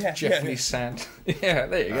 Jeff and his sand. Yeah,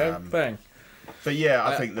 there you go. Bang. But yeah,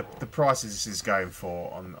 I think the prices this is going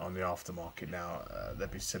for on the aftermarket now,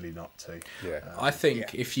 they'd be silly not to. Yeah, I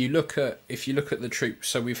think if you look at the troop,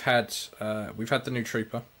 so we've had the new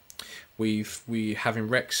trooper, we having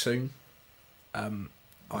Rex soon, and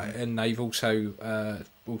they've also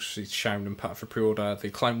shown and put up for pre-order the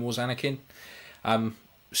Clone Wars Anakin.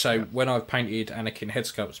 When I've painted Anakin head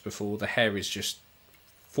sculpts before, the hair is just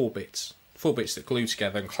 4 bits that glue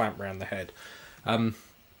together and clamp around the head.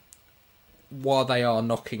 While they are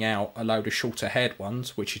knocking out a load of shorter haired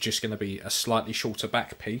ones, which are just going to be a slightly shorter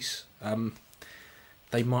back piece,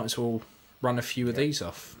 they might as well run a few of these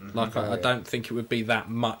off. I don't think it would be that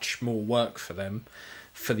much more work for them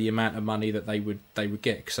for the amount of money that they would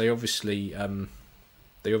get, because they obviously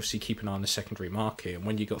keep an eye on the secondary market, and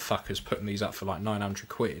when you got fuckers putting these up for like 900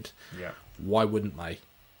 quid, why wouldn't they?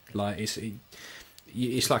 Like it's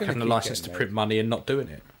like having a license to print money and not doing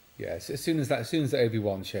it. Yeah, so as soon as the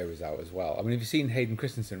Obi-Wan show is out as well. I mean, have you seen Hayden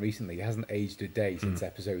Christensen recently? He hasn't aged a day since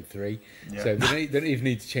episode 3. Yeah. So they don't even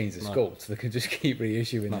need to change the sculpt. They can just keep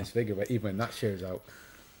reissuing this figure, but even when that show's out.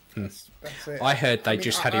 That's it. I heard they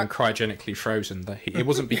had him cryogenically frozen. It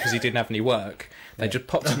wasn't because he didn't have any work. They just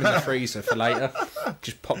popped him in the freezer for later.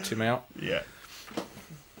 Just popped him out. Yeah.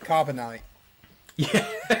 Carbonite.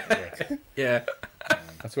 Yeah.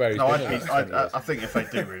 That's where he's been. I think if they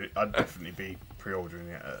do, I'd definitely be pre-ordering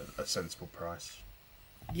it at a sensible price.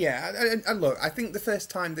 Yeah, and look, I think the first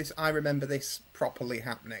time I remember this properly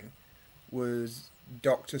happening was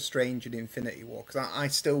Doctor Strange and Infinity War, because I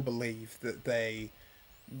still believe that they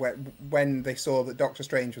when they saw that Doctor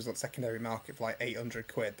Strange was on secondary market for like 800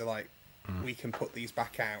 quid, they're like, we can put these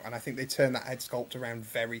back out. And I think they turned that head sculpt around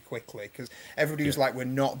very quickly, because everybody was like, we're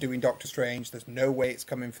not doing Doctor Strange, there's no way it's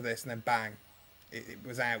coming for this, and then bang, it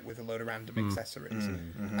was out with a load of random accessories.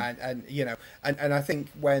 And you know, and I think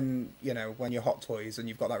when you're Hot Toys and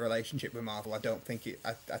you've got that relationship with Marvel, I don't think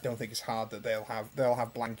it's hard that they'll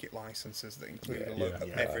have blanket licenses that include a load of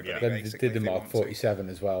everybody. Then they basically, did the if they Mark want to. 47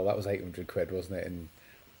 as well. That was 800 quid, wasn't it? And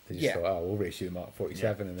they just thought, oh, we'll reissue the Mark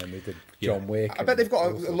 47, and then they did John Wick. I bet they've got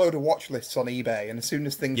a load of watch lists on eBay, and as soon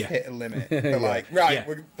as things hit a limit, they're like, right,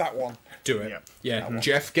 that one. Do it. Yeah.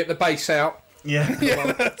 Jeff, get the bass out. Yeah.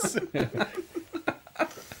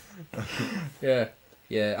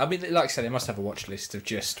 Yeah. I mean, like I said, they must have a watch list of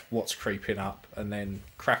just what's creeping up, and then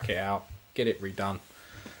crack it out, get it redone.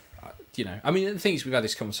 You know, I mean, the thing is, we've had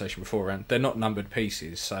this conversation before, and they're not numbered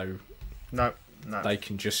pieces, so No. they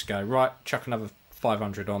can just go, right, chuck another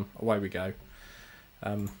 500 on, away we go.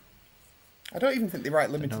 I don't even think they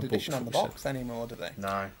write limited no, edition on the 47. box anymore, do they?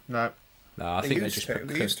 No. No, I think they used just to. put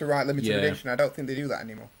They used to write limited edition. I don't think they do that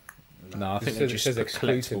anymore. No, I think It they says just put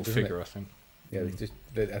exclusive, collectible doesn't it? figure, I think. Yeah,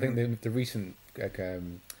 I think the recent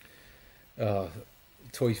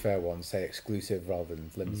Toy Fair ones say exclusive rather than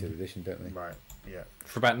limited edition, don't they? Right. Yeah.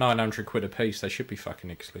 For about 900 quid a piece, they should be fucking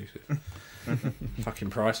exclusive.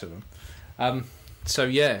 Fucking price of them. So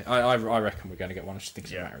yeah, I reckon we're going to get one. I just think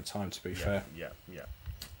it's a matter of time, to be fair. Yeah.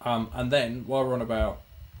 And then while we're on about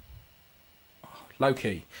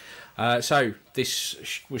Loki, so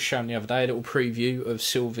this was shown the other day, a little preview of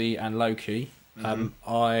Sylvie and Loki.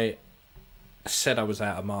 I said I was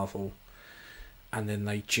out of Marvel, and then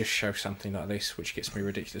they just show something like this, which gets me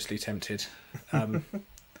ridiculously tempted.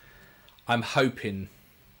 I'm hoping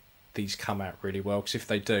these come out really well, because if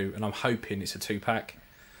they do, and I'm hoping it's a 2-pack,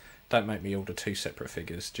 don't make me order 2 separate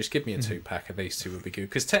figures. Just give me a 2-pack of these two would be good.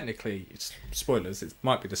 Because technically, it's spoilers. It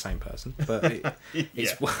might be the same person, but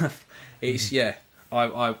it's worth.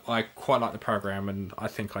 I quite like the program, and I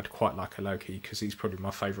think I'd quite like a Loki, because he's probably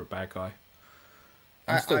my favourite bad guy.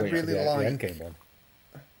 I'm still I waiting for really the like. Endgame one.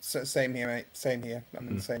 So, same here, mate. Same here. I'm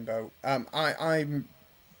in the same boat. I'm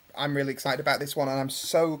really excited about this one, and I'm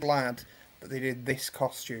so glad that they did this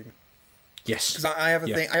costume. Yes, Because I have a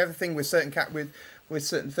thing. I have a thing with certain with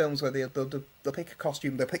certain films where they'll pick a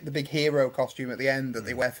costume. They'll pick the big hero costume at the end that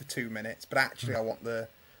they wear for 2 minutes. But actually, I want the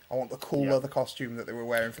cool other costume that they were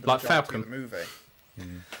wearing for the like majority Falcon of the movie.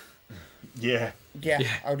 Yeah. Yeah,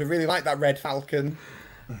 I would have really liked that red Falcon.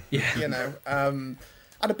 Yeah. You know,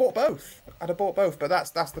 I'd have bought both. But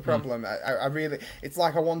that's the problem. I really, it's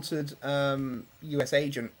like I wanted US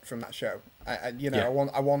Agent from that show. I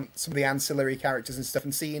want some of the ancillary characters and stuff.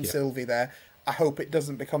 And seeing Sylvie there, I hope it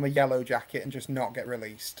doesn't become a yellow jacket and just not get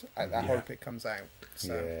released. I hope it comes out.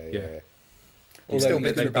 So. Yeah. It's still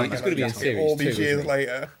Although bitching about it's going to be in Yellow Jacket series all these 2, years isn't it?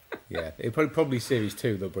 later. Yeah, it'll probably series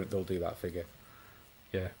 2. They'll do that figure.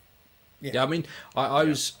 Yeah. I mean, I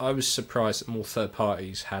was surprised that more third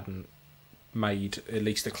parties hadn't made at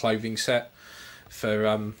least a clothing set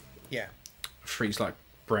for Freeze, like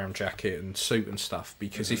brown jacket and suit and stuff,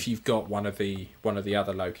 because if you've got one of the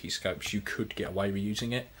other Loki scopes, you could get away with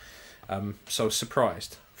using it. So I was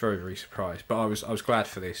surprised, very, very surprised, but I was glad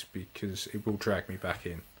for this, because it will drag me back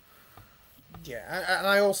in. Yeah, and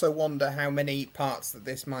I also wonder how many parts that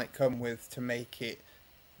this might come with to make it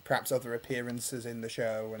perhaps other appearances in the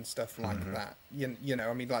show and stuff like that. You know,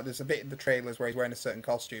 I mean, like there's a bit in the trailers where he's wearing a certain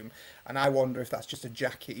costume, and I wonder if that's just a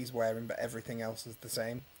jacket he's wearing, but everything else is the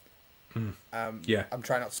same. I'm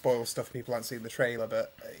trying not to spoil stuff people haven't seen the trailer,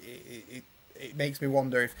 but it makes me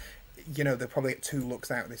wonder if, you know, they'll probably get 2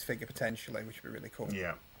 looks out of this figure potentially, which would be really cool.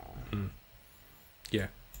 Yeah.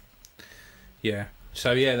 Yeah.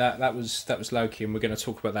 So yeah, that was Loki, and we're going to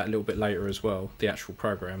talk about that a little bit later as well. The actual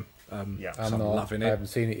program. I'm loving it. I haven't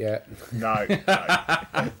seen it yet. No.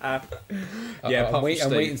 I'm waiting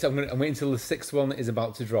until the 6th one is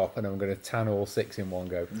about to drop, and I'm going to tan all 6 in one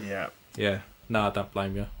go. Yeah. Yeah. No, I don't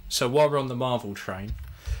blame you. So while we're on the Marvel train,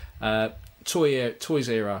 Toys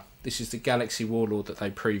Era. This is the Galaxy Warlord that they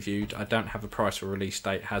previewed. I don't have a price or release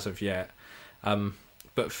date as of yet.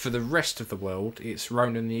 But for the rest of the world, it's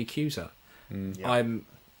Ronan the Accuser. I'm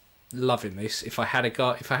loving this. If I had a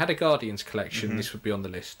Guardians collection, this would be on the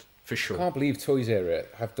list for sure. I can't believe Toys Era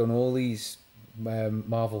have done all these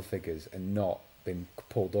Marvel figures and not been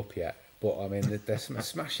pulled up yet. But I mean, they're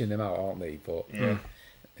smashing them out, aren't they? But yeah.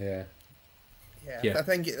 I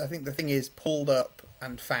think the thing is, pulled up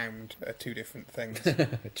and found are 2 different things.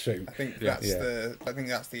 True. I think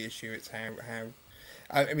that's the issue. It's how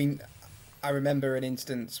I mean, I remember an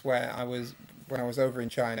instance where when I was over in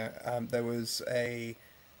China, there was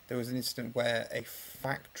there was an incident where a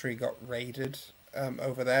factory got raided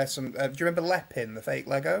over there. Do you remember Lepin, the fake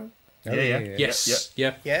Lego? Yeah. Yes.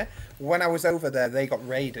 Yeah. Yeah. When I was over there, they got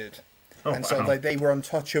raided, and so wow. they were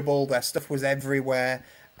untouchable. Their stuff was everywhere,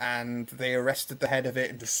 and they arrested the head of it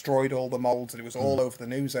and destroyed all the molds. And it was all over the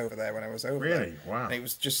news over there when I was over there. Really? Wow. And it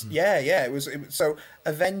was just It was so.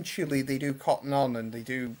 Eventually, they do cotton on and they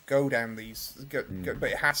do go down these, but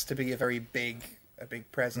it has to be a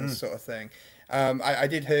big presence sort of thing. I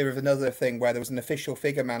did hear of another thing where there was an official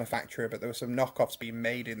figure manufacturer, but there were some knockoffs being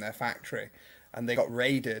made in their factory, and they got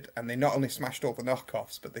raided, and they not only smashed all the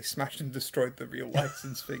knockoffs, but they smashed and destroyed the real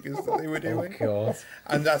license figures that they were doing. Oh, God.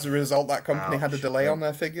 And as a result, that company had a Ouch. delay on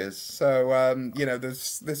their figures. So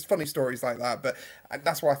there's funny stories like that, but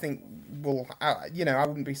that's why I think I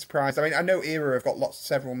wouldn't be surprised. I mean, I know Era have got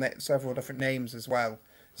several different names as well.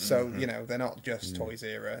 So they're not just Toys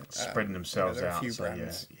Era. Spreading themselves there are a out. few So,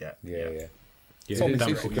 brands. Yeah. Yeah, Tommy don't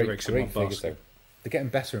Suits put are your great, eggs in one great figures, basket. though. They're getting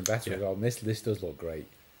better and better Yeah. as well. And this does look great.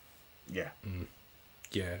 Yeah.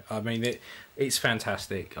 Yeah, I mean it's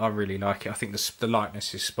fantastic. I really like it. I think the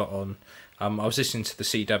likeness is spot on. I was listening to the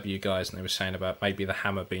CW guys and they were saying about maybe the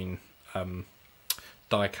hammer being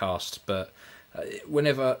die cast, but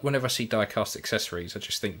whenever I see die cast accessories, I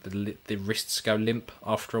just think the wrists go limp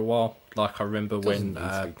after a while. Like I remember when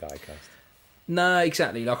Doesn't need to be die-cast. no,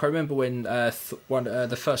 exactly. Like I remember when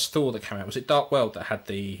the first Thor that came out, was it Dark World that had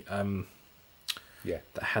the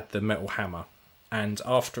metal hammer. And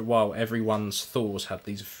after a while, everyone's Thors had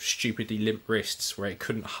these stupidly limp wrists where it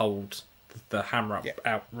couldn't hold the hammer up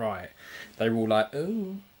outright. They were all like,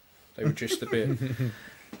 oh, they were just a bit.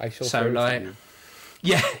 I shall So, throw it like- to you.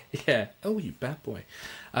 Yeah. Oh, you bad boy.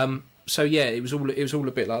 So yeah, it was all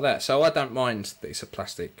a bit like that. So I don't mind that it's a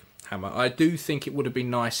plastic hammer. I do think it would have been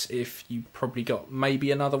nice if you probably got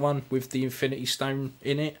maybe another one with the Infinity Stone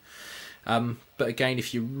in it. But again,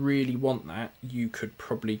 if you really want that, you could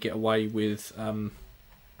probably get away with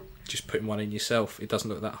just putting one in yourself. It doesn't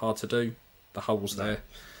look that hard to do. The hole's there.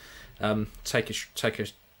 Take a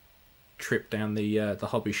trip down the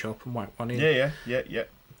hobby shop and whack one in. Yeah.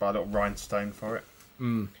 Buy a little rhinestone for it.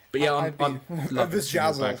 But yeah, I'd be- I'm loving this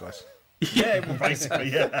single Jazzle. bag, guys. Yeah, well, basically,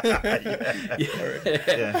 yeah.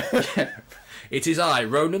 It is I,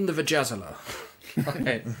 Ronan the Vajazzler.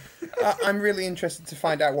 Okay. I'm really interested to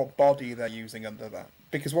find out what body they're using under that,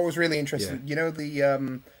 because what was really interesting,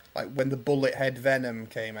 the like when the bullet head Venom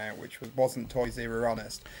came out, which wasn't Toys Era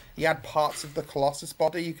honest, he had parts of the Colossus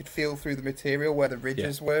body you could feel through the material where the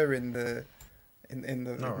ridges were in the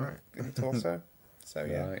torso. So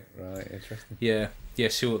yeah. Right, interesting. Yeah,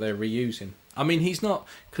 see what they're reusing. I mean, he's not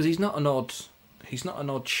an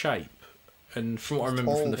odd shape, and from what I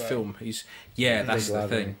remember tall, from the though. film, that's big the lad,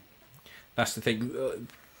 thing. isn't he? That's the thing.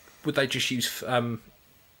 Would they just use foot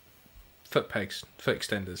pegs, foot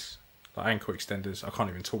extenders, like ankle extenders? I can't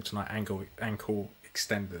even talk tonight. Ankle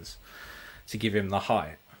extenders to give him the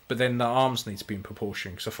height. But then the arms need to be in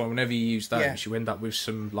proportion. Because whenever you use those, you end up with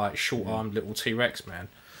some like short-armed little T-Rex man.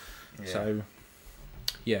 Yeah. So,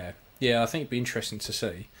 yeah, I think it'd be interesting to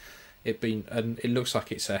see. And it looks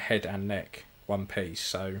like it's a head and neck one piece.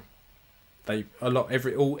 So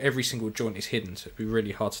every single joint is hidden, so it'd be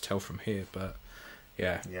really hard to tell from here. But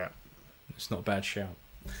yeah, it's not a bad shout.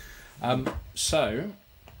 So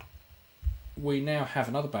we now have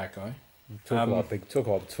another bad guy. Talk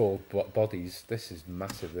about tall bodies. This is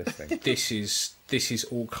massive. This thing. This is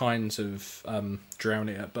all kinds of drown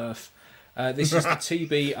it at birth. This is the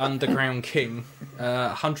TB Underground King,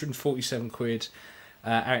 147 quid,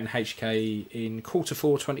 out in HK in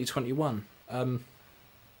Q4 2021.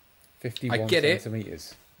 51 I get it.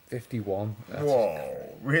 centimeters. 51.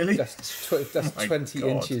 Whoa, really? That's My 20 God.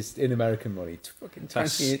 inches in American money. Fucking 20.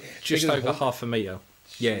 That's just bigger than over Hulk. half a metre.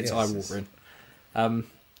 Yeah, it's Yes. eye-watering. I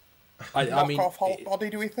mean, Knock-off Hulk body,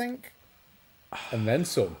 do we think? And then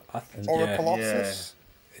some. Or yeah. a Colossus?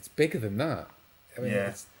 It's bigger than that. I mean, Yeah.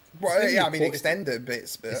 it's Well, nearly yeah, I mean, quarter- extended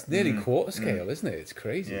bits, but It's nearly quarter scale, isn't it? It's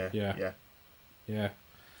crazy. Yeah. Yeah.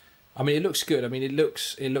 I mean, it looks good. I mean, it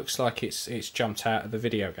looks like it's jumped out of the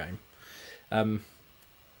video game.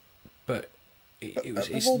 But it was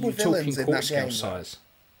of all the you're talking villains in quarter that scale game, size.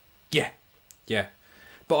 Yeah.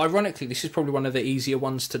 But ironically, this is probably one of the easier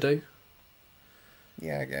ones to do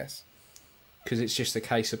yeah, I guess. because it's just a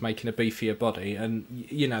case of making a beefier body, and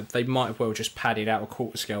they might have well just padded out a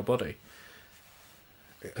quarter scale body.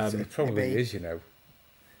 It probably Maybe. is,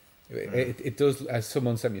 It does, as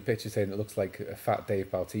someone sent me a picture saying it looks like a fat Dave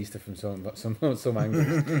Bautista from some angles.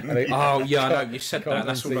 And Oh yeah, I know you said Can't that.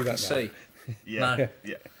 That's all unsee I can that now. see.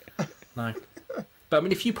 Yeah. No. But I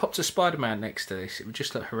mean, if you popped a Spider-Man next to this, it would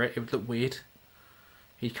just look it would look weird.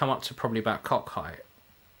 He'd come up to probably about cock height.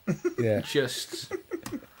 Yeah. Just,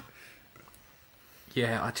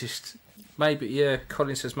 yeah, maybe, yeah.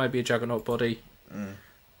 Colin says maybe a Juggernaut body.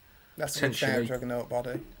 That's a good shout, Potentially. Juggernaut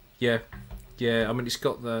body. Yeah, yeah. I mean, it's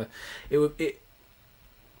got the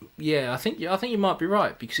Yeah, I think you might be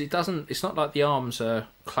right because it doesn't. It's not like the arms are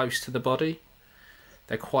close to the body;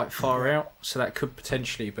 they're quite far out, so that could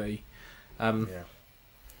potentially be. Yeah.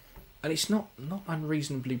 And it's not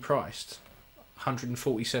unreasonably priced,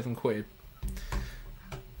 £147.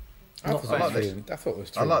 I Not thought bad. it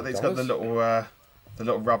was I like that he's got $200. the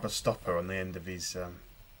little rubber stopper on the end of his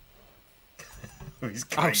his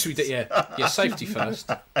Oh, cage. so we did, yeah. Safety first.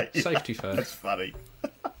 Yeah, Safety That's first. funny.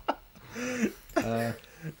 He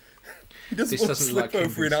doesn't This want to doesn't slip like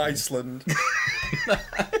over in Kingpin's Iceland.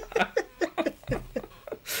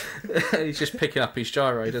 He's just picking up his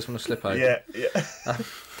gyro. He doesn't want to slip over. Yeah.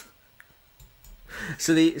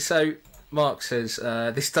 So Mark says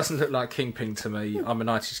this doesn't look like Kingpin to me. I'm a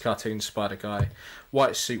 90s cartoon spider guy.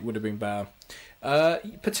 White suit would have been better.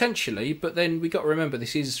 Potentially, but then we got to remember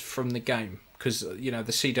this is from the game because the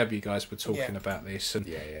CW guys were talking about this, and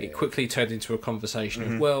it quickly turned into a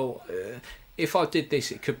conversation of if I did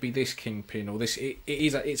this, it could be this Kingpin or this.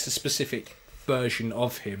 It's a specific version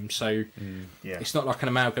of him, so it's not like an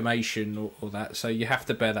amalgamation or that. So you have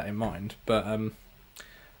to bear that in mind. But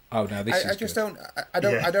oh no, this is I just good. I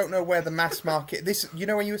don't know where the mass market. This,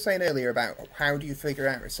 when you were saying earlier about how do you figure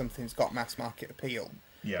out if something's got mass market appeal.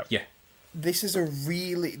 Yeah. This is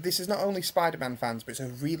not only Spider-Man fans, but it's a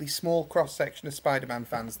really small cross-section of Spider-Man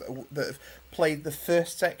fans that have played the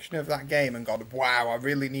first section of that game and gone, wow, I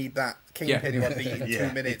really need that Kingpin who I beat in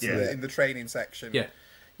 2 minutes in the training section. Yeah.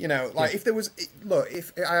 If there was... Look,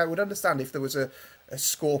 if I would understand if there was a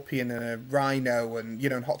Scorpion and a Rhino and,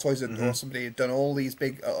 and Hot Toys or somebody had done all these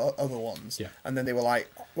big other ones, and then they were like,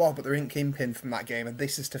 wow, but they're in Kingpin from that game and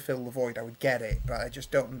this is to fill the void, I would get it, but I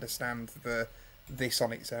just don't understand this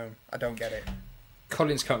on its own. I don't get it.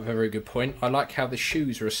 Colin's come up with a very good point. I like how the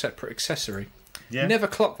shoes are a separate accessory. Yeah. Never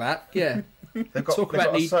clocked that. Yeah. They've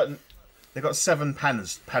got 7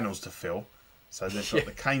 panels to fill, so they've got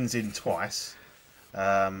the canes in twice,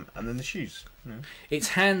 and then the shoes. It's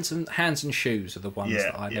hands and shoes are the ones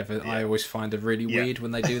that I always find are really weird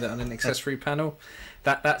when they do that on an accessory panel.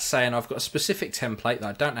 That's saying I've got a specific template that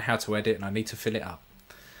I don't know how to edit and I need to fill it up.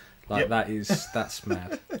 That's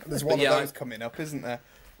mad. There's one of those coming up, isn't there?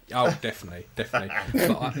 Oh, definitely. But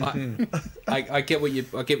I get what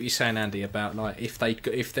you're saying, Andy, about like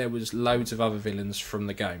if there was loads of other villains from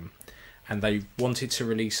the game, and they wanted to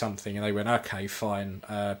release something, and they went, okay, fine.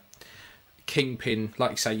 Kingpin,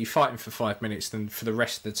 like you say, you fight him for 5 minutes, then for the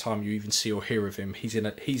rest of the time you even see or hear of him, he's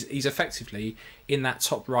effectively in that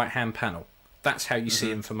top right hand panel. That's how you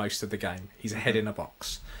see him for most of the game. He's a head in a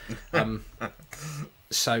box.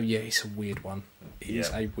 So yeah, it's a weird one. It is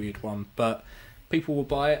a weird one, but people will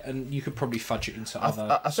buy it, and you could probably fudge it into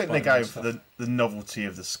other. I think they're going for the novelty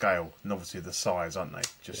of the scale, novelty of the size, aren't they?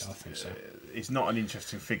 Just, I think so. It's not an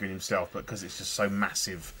interesting figure in himself, but because it's just so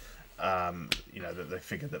massive, that they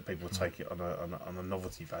figured that people will take it on a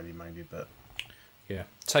novelty value, maybe. But yeah,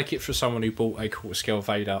 take it for someone who bought a quarter scale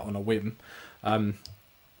Vader on a whim.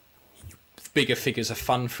 Bigger figures are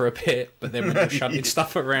fun for a bit, but then when you're shunting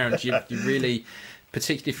stuff around, you really.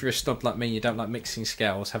 Particularly if you're a snob like me, you don't like mixing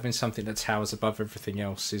scales. Having something that towers above everything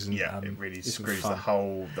else isn't. Yeah, it really screws fun.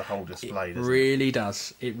 the whole display. It really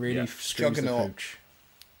does. It really screws the pooch.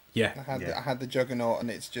 Yeah, I had the Juggernaut, and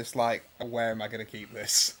it's just like, where am I going to keep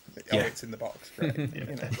this? Oh, it's in the box. Great.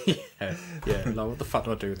 yeah. Like, what the fuck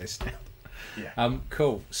do I do with this now? Yeah.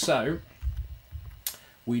 Cool. So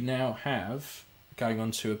we now have going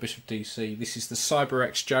on to a bit of DC. This is the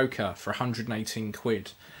CyberX Joker for 118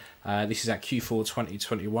 quid. This is at Q4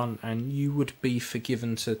 2021, and you would be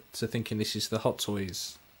forgiven to thinking this is the Hot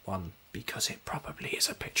Toys one, because it probably is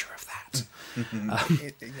a picture of that.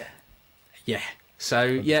 Yeah. So,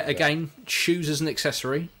 again, shoes as an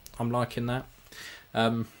accessory. I'm liking that.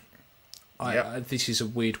 This is a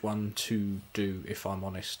weird one to do, if I'm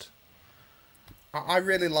honest. I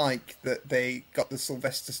really like that they got the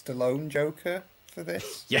Sylvester Stallone Joker for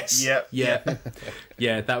this. Yes. Yeah.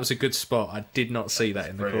 Yeah, that was a good spot. I did not see that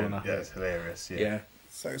in the corner. Yeah, it's hilarious. Yeah.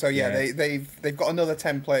 So they've got another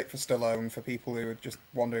template for Stallone for people who are just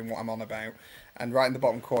wondering what I'm on about. And right in the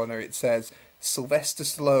bottom corner it says Sylvester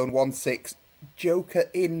Stallone 1/6 Joker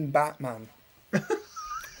in Batman. I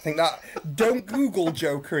think that don't Google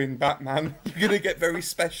Joker in Batman. You're gonna get very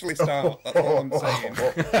specialist art. That's all I'm saying.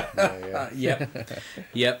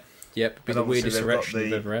 Yep. Be the weirdest erection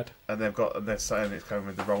you've ever had. And they're saying it's coming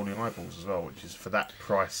with the rolling eyeballs as well, which is for that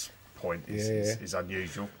price point is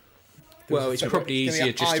unusual. Well, it's probably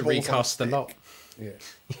easier just to recast the lot.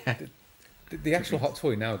 Yeah. The actual hot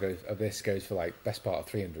toy now goes for like best part of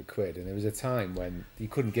 300 quid, and there was a time when you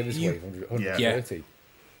couldn't give us away 130.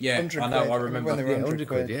 Yeah, 100 I know. quid. I remember. When they were Yeah, 100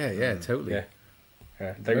 quid. quid. Yeah, totally.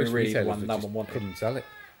 Yeah, they were Most really the retailers one no just one wanted. couldn't sell it.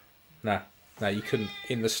 No, you couldn't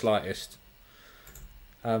in the slightest.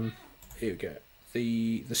 Here we go.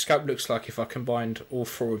 The scope looks like if I combined all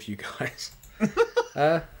four of you guys.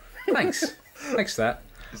 Thanks for that.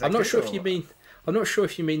 I'm not sure if you mean. I'm not sure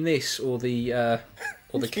if you mean this or the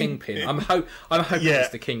kingpin. I'm hoping it's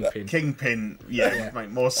the kingpin. Kingpin, make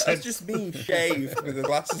more sense. That's just me shaved with the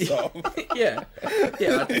glasses on. yeah.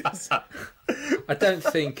 I don't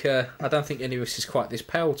think any of us is quite this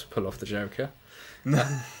pale to pull off the Joker.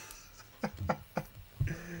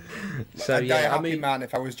 So I'd die a yeah, I happy mean, man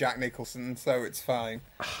if I was Jack Nicholson, so it's fine.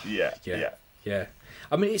 Yeah.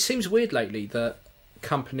 I mean, it seems weird lately that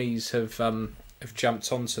companies have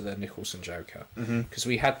jumped onto the Nicholson Joker because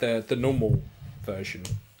we had the normal version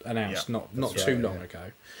announced not too long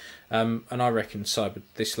ago, and I reckon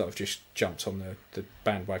this lot have just jumped on the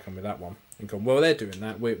bandwagon with that one and gone, well, they're doing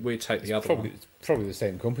that, we'll take the other one. It's probably the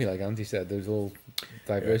same company, like Andy said. There's all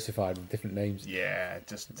diversified with different names. Yeah,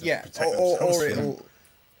 just to Yeah, protect or themselves. it'll,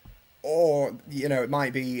 or it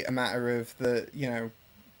might be a matter of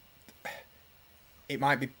it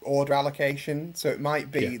might be order allocation. So it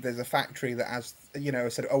might be there's a factory that has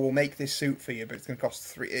said, oh, we'll make this suit for you, but it's going to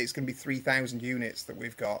cost it's going to be 3,000 units that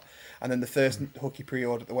we've got, and then the first hooky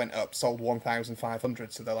pre-order that went up sold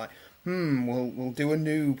 1,500. So they're like, we'll do a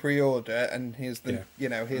new pre-order, and here's the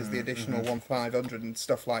here's the additional 1,500 and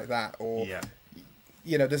stuff like that. Or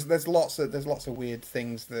there's lots of weird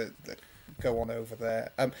things that go on over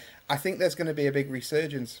there. I think there's going to be a big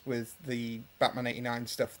resurgence with the Batman '89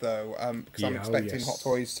 stuff, though, because I'm expecting Hot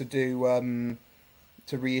Toys to do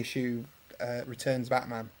to reissue Returns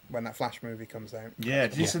Batman when that Flash movie comes out. Yeah,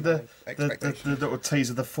 did you see the little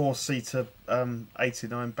teaser, the 4-seater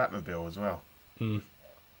 89 Batmobile as well?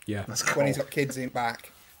 Yeah, That's cool. When he's got kids in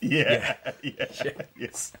back. Yeah.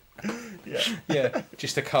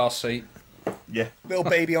 just a car seat. Yeah. Little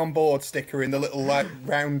baby on board sticker in the little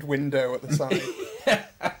round window at the side.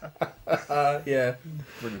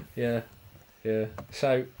 Brilliant. Yeah.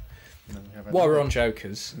 So while we're on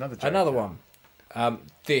Jokers, another one.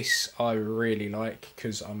 This I really like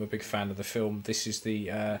because I'm a big fan of the film. This is the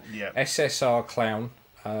SSR clown.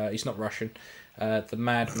 He's not Russian. The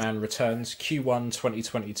Madman Returns, Q1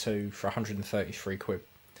 2022 for 133 quid.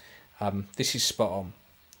 This is spot on.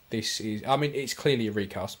 It's clearly a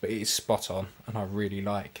recast, but it is spot on, and I really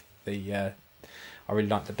like the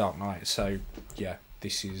Dark Knight. So yeah,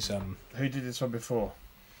 this is. Who did this one before?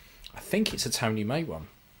 I think it's a Tony May one.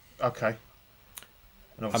 Okay.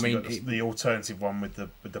 And obviously the alternative one with the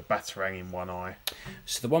Batarang in one eye.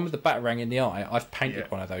 So the one with the Batarang in the eye, I've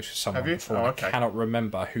painted one of those for someone before. Oh, okay. I cannot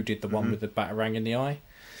remember who did the one with the Batarang in the eye.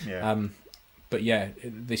 Yeah. But yeah,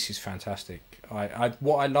 this is fantastic.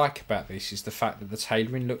 What I like about this is the fact that the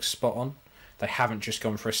tailoring looks spot on. They haven't just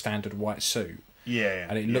gone for a standard white suit. Yeah.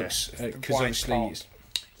 And it looks because obviously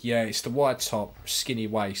it's the wide top, skinny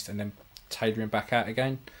waist, and then tailoring back out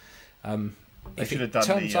again. If it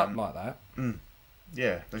turns up like that.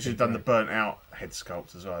 Yeah, they should have done the burnt out head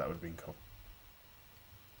sculpt as well. That would have been cool.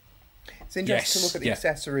 It's interesting to look at the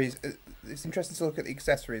accessories. It's interesting to look at the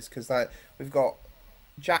accessories because we've got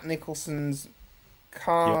Jack Nicholson's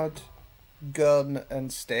card, gun,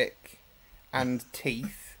 and stick, and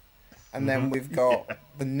teeth, and then we've got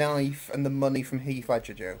the knife and the money from Heath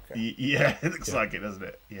Ledger Joker. Yeah, it looks like it, doesn't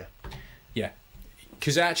it? Yeah. Yeah,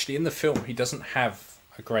 because actually in the film he doesn't have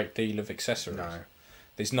a great deal of accessories. No.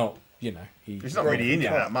 There's not. He's not really in it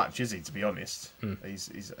that much, is he? To be honest,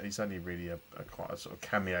 he's only really a quite a sort of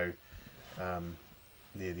cameo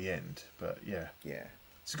near the end. But yeah,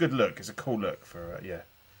 it's a good look. It's a cool look for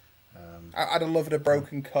I'd have loved a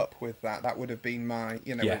broken cup with that. That would have been my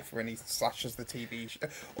for any Slashers the TV show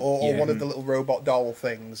or one of the little robot doll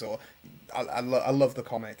things. Or I love the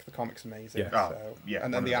comic. The comic's amazing.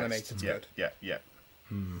 And then the animated's good.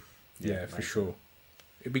 Yeah, for sure.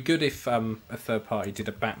 It'd be good if a third party did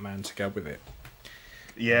a Batman to go with it.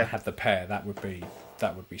 Yeah, had the pair. That would be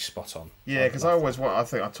spot on. Yeah, because I always want. I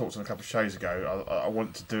think I talked on a couple of shows ago. I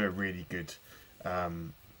want to do a really good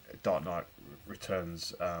Dark Knight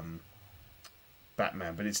Returns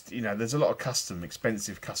Batman, but it's there's a lot of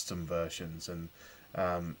expensive custom versions, and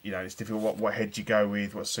it's difficult what head you go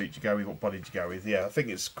with, what suit you go with, what body you go with. Yeah, I think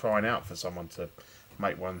it's crying out for someone to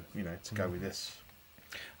make one, to go with this.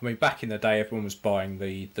 I mean, back in the day, everyone was buying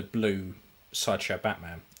the blue Sideshow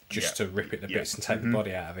Batman just to rip it to bits and take the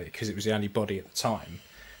body out of it because it was the only body at the time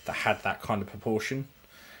that had that kind of proportion.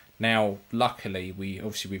 Now, luckily,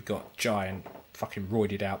 we've got giant fucking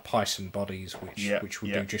roided out Python bodies, which will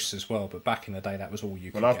do just as well. But back in the day, that was all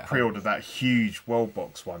you could Well, get. I've pre-ordered that huge World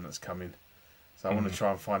Box one that's coming, so I want to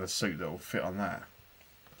try and find a suit that will fit on that.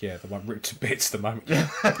 Yeah, the one ripped to bits the moment. Be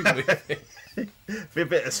a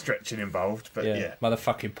bit of stretching involved, but yeah.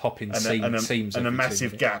 Motherfucking popping seams. And a every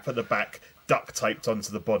massive 2 minutes. gap at the back, duct taped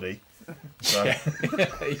onto the body. So.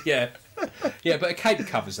 Yeah, but a cape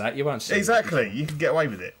covers that. You won't see Exactly. You can get away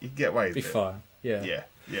with it. You can get away with Be it. fine. Yeah. Yeah.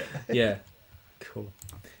 Yeah. Cool.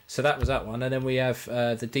 So that was that one, and then we have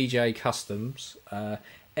the DJ Customs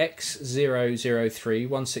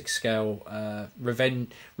X003 16 scale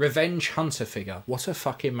Revenge Hunter figure. What a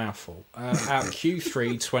fucking mouthful! Out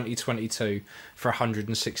Q3 2022 for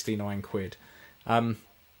 169 quid.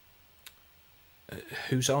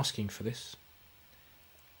 Who's asking for this?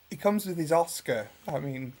 He comes with his Oscar. I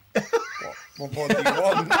mean, what do you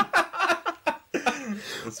want?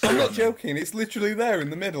 I'm not joking. It's literally there in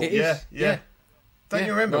the middle. It is. Yeah. Don't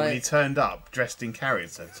you remember when like- he turned up dressed in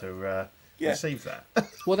character to receive that?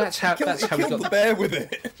 Well, that's how He we killed got the bear with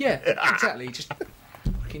it. Yeah, exactly. He just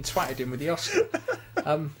fucking twatted him with the Oscar.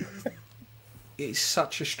 It's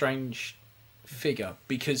such a strange figure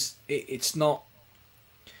because it's not.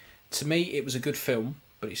 To me, it was a good film,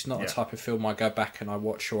 but it's not a type of film I go back and I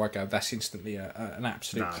watch or I go, that's instantly an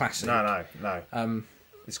absolute classic. No.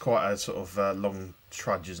 It's quite a sort of long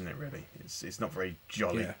trudge, isn't it? Really, it's not very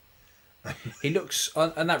jolly. Yeah. He looks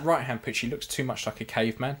on that right hand picture. He looks too much like a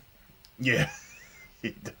caveman. Yeah,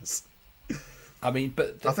 it does. I mean,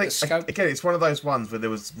 but I think the scope. again, it's one of those ones where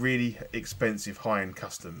there was really expensive high-end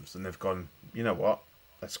customs, and they've gone, you know what?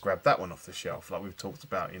 Let's grab that one off the shelf, like we've talked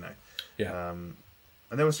about, Yeah. And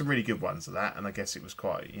there were some really good ones of that, and I guess it was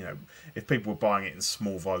quite, if people were buying it in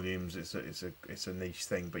small volumes, it's a niche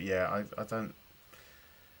thing. But yeah, I don't.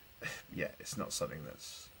 Yeah, it's not something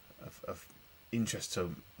that's of interest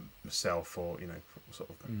to myself or sort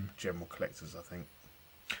of general collectors, I think.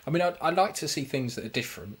 I mean, I like to see things that are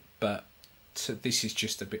different, but this is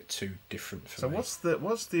just a bit too different for me. So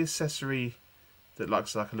what's the accessory that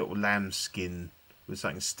looks like a little lamb skin with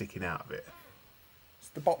something sticking out of it? It's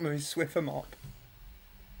the bottom of his Swiffer mop.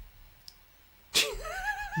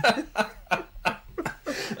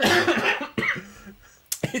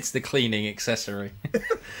 It's the cleaning accessory.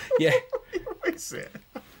 Yeah. What is it?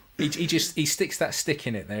 He sticks that stick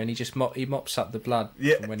in it there, and he mops up the blood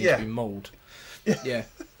from when he's been mauled. Yeah.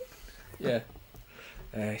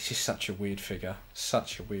 It's just such a weird figure.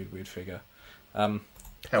 Such a weird figure.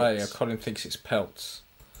 Pelts. Colin thinks it's pelts.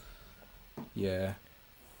 Yeah.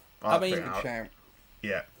 I mean- think Good shout.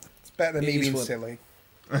 yeah. It's better than It me is being what- silly.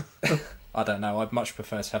 I don't know. I'd much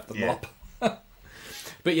prefer to have the Yeah. mop.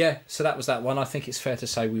 But yeah, so that was that one. I think it's fair to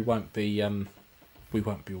say we won't be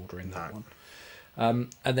ordering that one.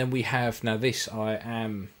 And then we have now this I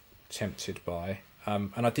am tempted by,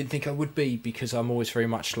 and I didn't think I would be because I'm always very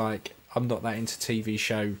much like I'm not that into TV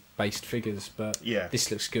show based figures, but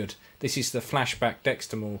this looks good. This is the Flashback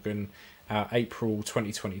Dexter Morgan, April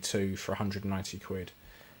 2022 for 190 quid.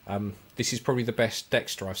 This is probably the best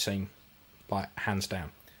Dexter I've seen, like hands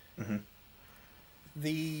down. Mm-hmm.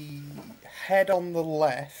 The head on the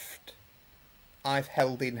left, I've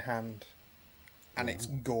held in hand, and it's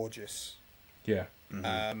gorgeous. Yeah.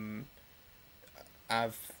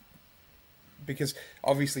 Because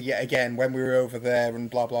obviously, yet again, when we were over there and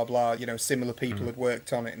blah blah blah, similar people had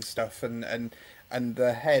worked on it and stuff, and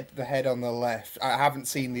the head on the left, I haven't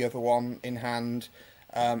seen the other one in hand.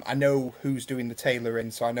 I know who's doing the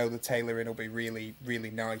tailoring, so I know the tailoring will be really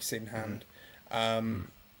really nice in hand, and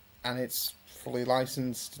it's fully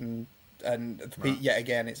licensed and yet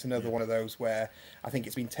again, it's another one of those where I think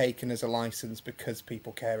it's been taken as a license because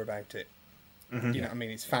people care about it. Mm-hmm. You know what I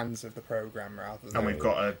mean? It's fans of the program rather than. And we've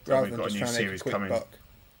got a rather than new just trying to make a series quick coming buck.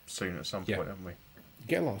 soon at some point, haven't we? You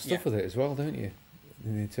get a lot of stuff with it as well, don't you?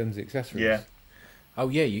 In terms of accessories. Yeah. Oh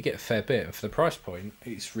yeah, you get a fair bit, and for the price point,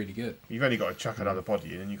 it's really good. You've only got to chuck another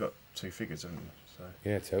body in, and you've got 2 figures, haven't you? So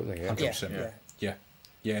Yeah, totally. Yeah. 100%. Yeah.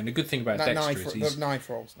 Yeah. And the good thing about That Dexter knife, is the knife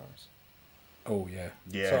roll's nice. oh yeah.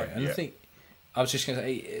 yeah, Sorry, And yeah. the thing, I was just going to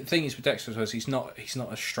say, the thing is with Dexter was he's not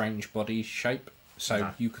a strange body shape,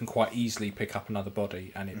 so you can quite easily pick up another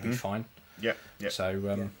body and it'd be fine. yeah.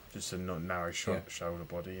 So Just a narrow shoulder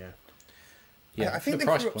body, yeah. yeah, I for think the they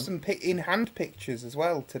price threw up point. some in-hand pictures as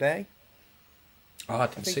well today. Oh, I I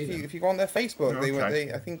didn't think see if you, them. if you go on their Facebook,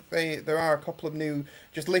 Okay. I think there are a couple of new.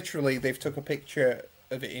 Just literally, they've took a picture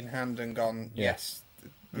of it in hand and gone, yes,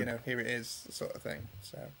 here it is, sort of thing.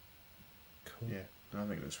 So Cool. Yeah, I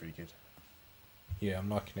think it looks really good. Yeah, I'm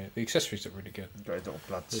liking it. The accessories look really good. You've got little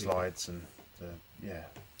blood Really slides and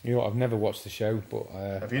You know what? I've never watched the show, but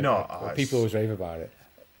Have you not? people always rave about it.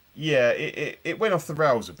 it went off the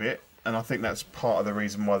rails a bit, and I think that's part of the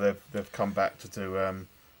reason why they've come back to do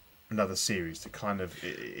another series. To kind of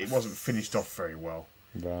it wasn't finished off very well.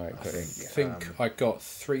 Right. I think I got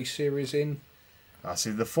 3 series in. I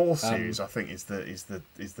see the 4th series. I think is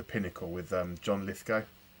the pinnacle with John Lithgow.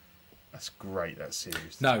 That's great. That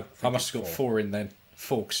series. No, I must have got 4 in then.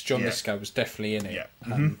 4 because John Lithgow was definitely in it. Yeah.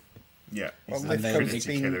 Yeah. Well, he's the Lithgow's Trinity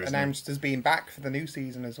been killer, isn't announced as being back for the new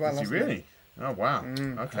season as well. he? Is he hasn't really? Oh wow.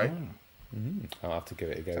 Okay. I'll have to give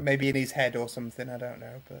it a go. So maybe in his head or something. I don't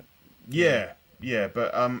know, but Yeah,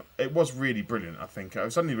 but it was really brilliant. I think it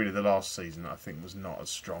was only really the last season that I think was not as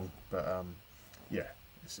strong, but yeah,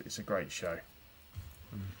 it's a great show.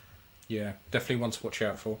 Yeah, definitely one to watch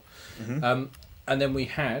out for. And then we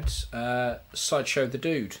had Sideshow the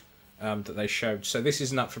Dude that they showed. So this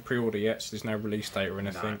isn't up for pre-order yet, so there's no release date or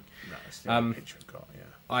anything. No, it's the only picture we've got. Yeah.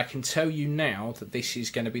 I can tell you now that this is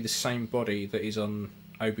going to be the same body that is on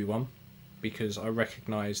Obi-Wan, because I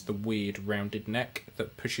recognise the weird rounded neck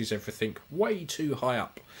that pushes everything way too high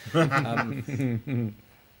up. Generally,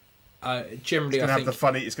 It's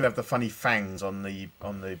gonna have the funny fangs on the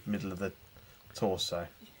middle of the torso.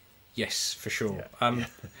 Yes, for sure. Yeah.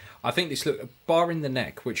 I think this barring the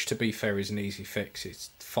neck, which to be fair is an easy fix. It's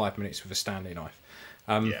 5 minutes with a Stanley knife.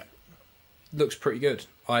 Looks pretty good.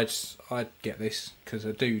 I'd get this because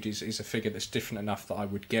a dude is a figure that's different enough that I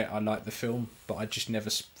would get. I like the film, but I just never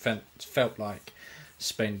felt like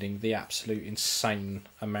spending the absolute insane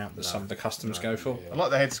amount that some of the customs go for. I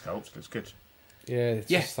like the head sculpt. Looks good. Yeah, it's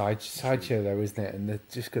just sideshow though, isn't it? And they're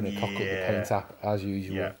just going to cock up the paint up as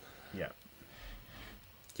usual. Yeah.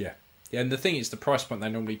 Yeah, and the thing is, the price point they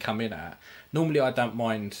normally come in at. Normally, I don't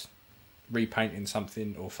mind repainting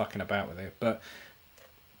something or fucking about with it, but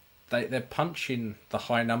they're punching the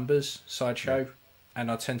high numbers Sideshow,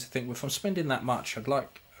 and I tend to think, well, if I'm spending that much, I'd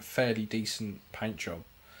like a fairly decent paint job.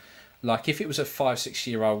 Like if it was a 5-6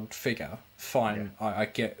 year old figure, fine, I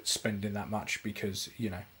get spending that much because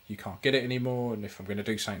you can't get it anymore, and if I'm going to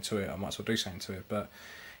do something to it, I might as well do something to it. But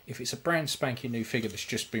if it's a brand spanking new figure that's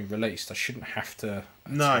just been released, I shouldn't have to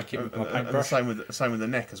take it with my paintbrush. And the same with the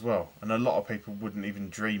neck as well. And a lot of people wouldn't even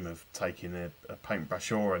dream of taking a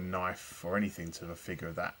paintbrush or a knife or anything to a figure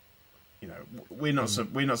of that. We're not so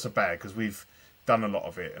bad because we've done a lot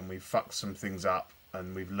of it and we've fucked some things up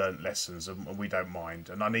and we've learnt lessons and we don't mind.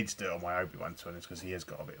 And I need to do it on my Obi-Wan, to be honest, because he has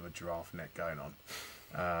got a bit of a giraffe neck going on.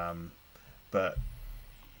 But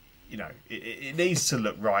it needs to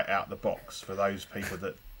look right out the box for those people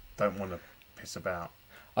that don't want to piss about.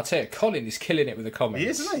 I'll tell you, Colin is killing it with the comments. He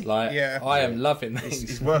is, isn't he? I am loving these.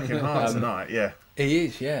 He's working hard tonight, yeah. He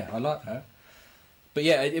is, yeah. I like that. But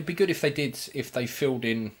yeah, it'd be good if they filled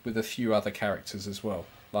in with a few other characters as well.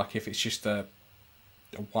 Like if it's just a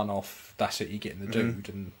one-off, that's it, you're getting the dude,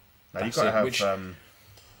 and no, you've got to have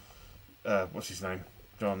what's his name?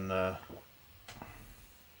 John.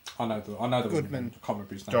 I know the Goodman. I can't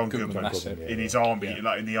remember his name. John Goodman. That's it. In his army,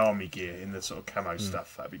 like in the army gear, in the sort of camo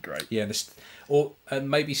stuff. That'd be great. Yeah, or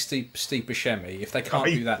maybe Steve Buscemi. If they can't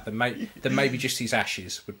do that, then maybe just his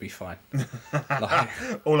ashes would be fine. Like,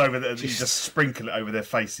 all over you just sprinkle it over their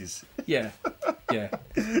faces. Yeah.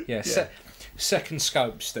 Second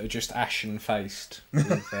scopes that are just ashen faced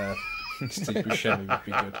with Steve Buscemi would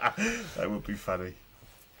be good. That would be funny.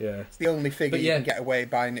 Yeah. It's the only figure you can get away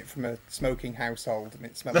buying it from a smoking household and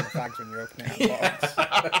it's smelling fags when you're opening it out of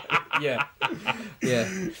box. Yeah.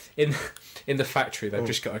 In the factory, they've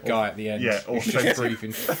just got a guy at the end. Yeah, who's just breathing.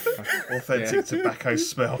 Authentic tobacco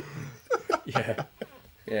smell. Yeah.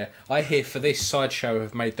 I hear for this Sideshow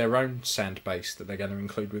have made their own sand base that they're going to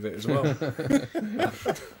include with it as well.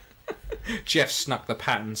 Jeff snuck the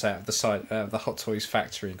patterns out of the Hot Toys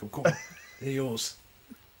factory and go on, they're yours.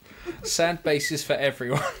 Sand bases for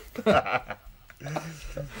everyone. Do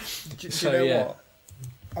you know what?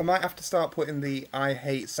 I might have to start putting the I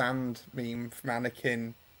hate sand meme from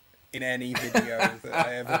Anakin in any video that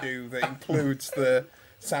I ever do that includes the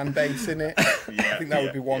sand base in it. I think that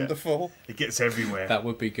would be wonderful. It gets everywhere. That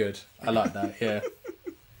would be good. I like that, yeah.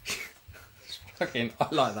 I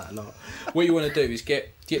like that a lot. What you want to do is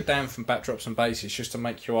get Dan from Backdrops and Bases just to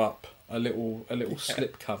make you up a little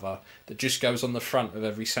slip cover that just goes on the front of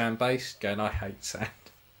every sand base going, I hate sand.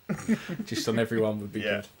 Just on everyone would be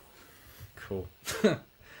good. Cool.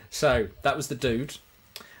 So that was the dude,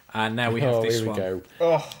 and now we have this one. Go.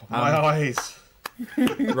 Oh, my eyes.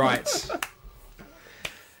 Right.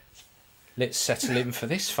 Let's settle in for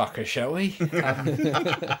this fucker, shall we?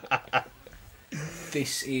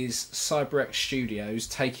 This is CyberX Studios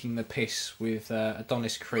taking the piss with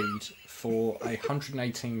Adonis Creed for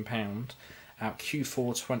 £118 out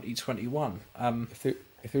Q4 2021.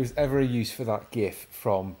 If there was ever a use for that GIF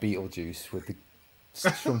from Beetlejuice with the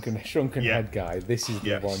shrunken head guy, this is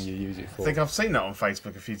the one you use it for. I think I've seen that on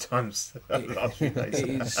Facebook a few times the last few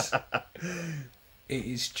days. It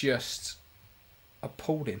is just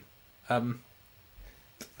appalling.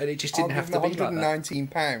 And it just didn't have to be like that.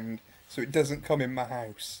 £119, so it doesn't come in my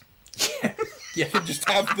house. Yeah. You just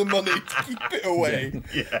have the money to keep it away.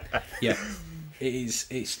 Yeah.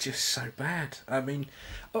 It's just so bad. I mean,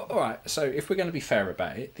 all right, so if we're going to be fair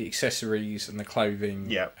about it, the accessories and the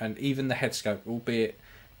clothing and even the head sculpt, albeit,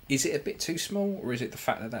 is it a bit too small, or is it the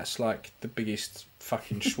fact that that's like the biggest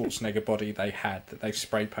fucking Schwarzenegger body they had that they've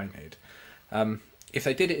spray painted? If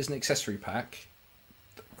they did it as an accessory pack,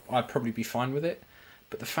 I'd probably be fine with it.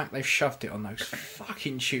 But the fact they've shoved it on those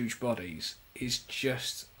fucking huge bodies is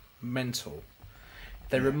just mental.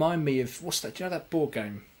 They remind me of, what's that? Do you know that board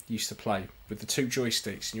game you used to play with the two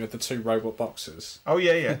joysticks and you had the two robot boxers? Oh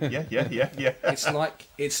yeah. It's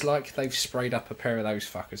like they've sprayed up a pair of those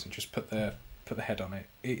fuckers and just put the head on it.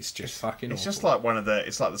 It's just fucking. It's awful. just like one of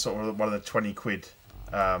the sort of one of the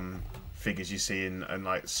 £20 figures you see in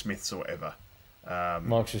like Smiths or whatever.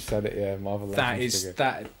 Mark just said it, yeah. Marvel Legends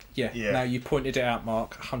figure. Yeah. Now you pointed it out,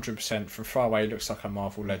 Mark. 100% from far away, it looks like a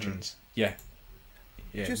Marvel Legends. Yeah,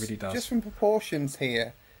 it really does. Just from proportions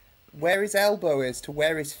here, where his elbow is to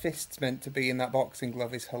where his fist's meant to be in that boxing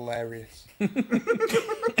glove is hilarious.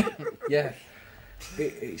 Yeah,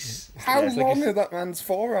 it's how long are that man's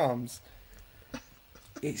forearms?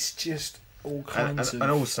 It's just all kinds of.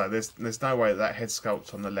 And also, there's no way that head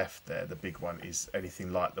sculpt on the left there, the big one, is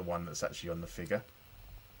anything like the one that's actually on the figure.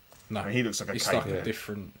 No, I mean, he looks like a it's cape. like a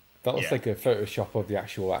different. That looks like a Photoshop of the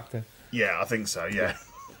actual actor. Yeah, I think so. Yeah.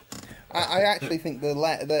 I actually think the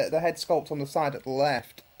head sculpt on the side at the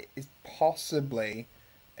left is possibly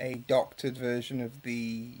a doctored version of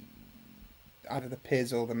either the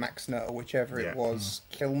Piz or the Max Nut or whichever it was,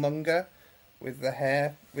 Killmonger, with the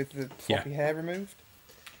floppy hair removed.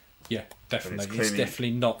 Yeah, definitely. It's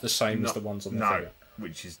definitely not the same as the ones on the figure.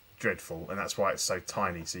 Which is dreadful, and that's why it's so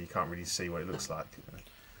tiny, so you can't really see what it looks like.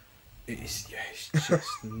 It's just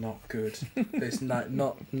not good. There's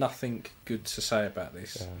nothing good to say about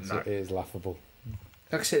this. Yeah, it is laughable.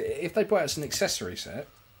 Like I said, if they bought it as an accessory set,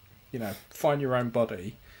 find your own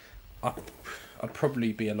body, I'd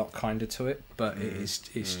probably be a lot kinder to it. But it's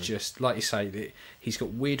just like you say, he's got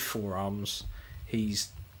weird forearms. It's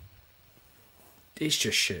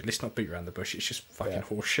just shit. Let's not beat around the bush. It's just fucking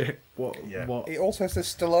horse shit. What? It also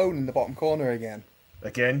says Stallone in the bottom corner again.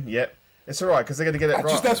 Again, yep. It's all right because they're going to get it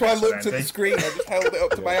right. That's why I looked at the screen. I just held it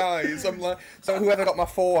up to my eyes. I'm like, so whoever got my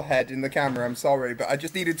forehead in the camera, I'm sorry, but I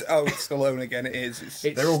just needed to. Oh, it's Stallone again. It is.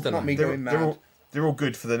 They're all not me going mad. They're all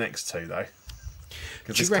good for the next two though,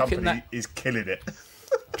 because this company is killing it.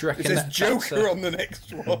 Do you reckon there's Joker on the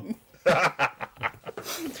next one?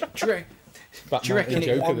 Do you reckon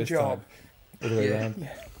Joker one this job? time? All the way around.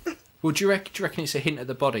 Well, do you reckon it's a hint of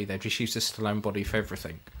the body? They've just used the Stallone body for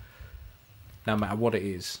everything. No matter what it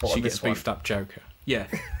is, she gets beefed up Joker. Yeah.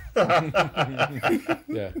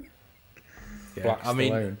 Yeah. Black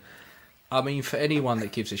Stallone. I mean, for anyone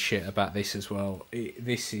that gives a shit about this as well,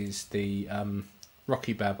 this is the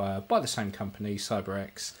Rocky Balboa by the same company,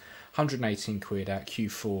 CyberX, £118 at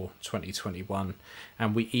Q4 2021,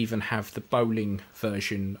 and we even have the bowling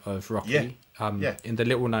version of Rocky. In the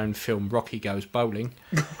little-known film Rocky Goes Bowling.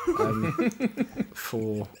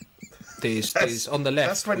 For there's on the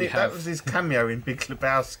left. That was his cameo in Big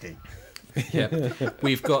Lebowski. Yeah,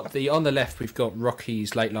 we've got on the left we've got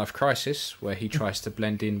Rocky's late life crisis where he tries to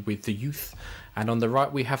blend in with the youth, and on the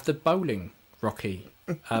right we have the bowling Rocky,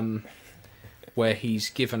 where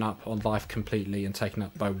he's given up on life completely and taken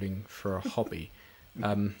up bowling for a hobby.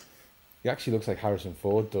 He actually looks like Harrison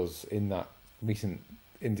Ford does in that recent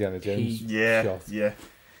Indiana Jones shot. Yeah.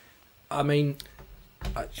 I mean,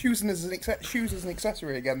 shoes as an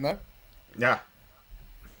accessory again, though. Yeah.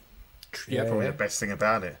 Yeah, probably the best thing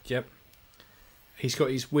about it. Yep. He's got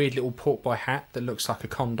his weird little pork pie hat that looks like a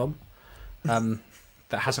condom, that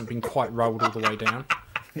hasn't been quite rolled all the way down.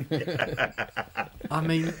 I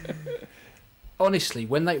mean, honestly,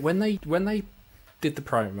 when they did the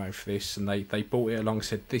promo for this and they brought it along and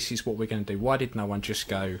said this is what we're going to do, why did no one just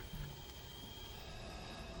go?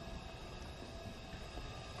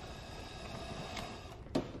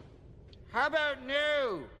 How about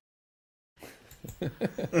new?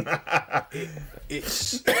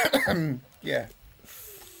 It's yeah.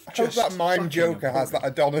 I hope that mime Joker has that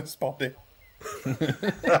Adonis body.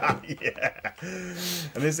 Yeah.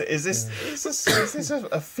 And is this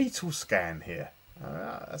a fetal scan here?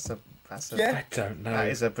 That's a I don't know. That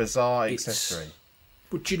is a bizarre accessory.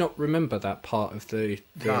 Would you not remember that part of the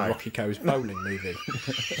No. Rocky Goes Bowling movie,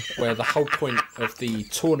 where the whole point of the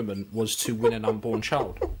tournament was to win an unborn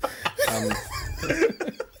child?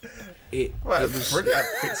 It was That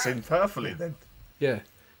fits in perfectly then. yeah.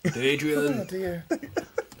 Oh Adrian, dear.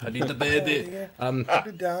 I need the baby.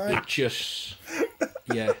 To die. It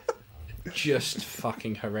just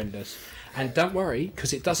fucking horrendous. And don't worry,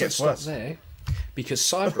 because it doesn't Gets stop worse. there. Because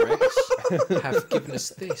CyberX have given us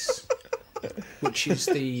this, which is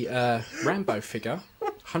the Rambo figure,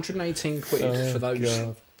 118 quid for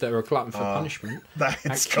those that are a glutton for punishment. That's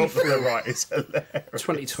Actually, got the right. It's hilarious.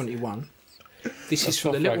 2021. This is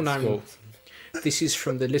from the Soft little wax known. sculpt. This is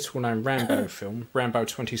from the little known Rambo film, Rambo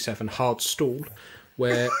 27 Hard Stall,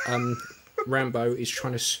 where Rambo is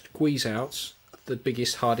trying to squeeze out the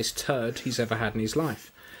biggest, hardest turd he's ever had in his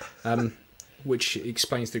life. Which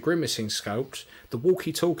explains the grimacing sculpt, the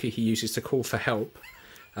walkie-talkie he uses to call for help,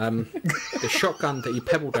 the shotgun that he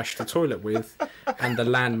pebble dashed the toilet with, and the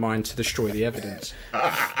landmine to destroy the evidence.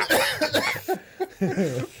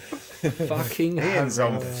 Fucking Ian's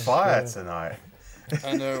on horrendous. fire tonight.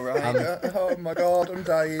 I know, right? Oh my god, I'm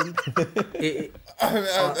dying.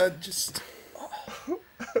 I just.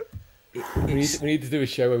 We need to do a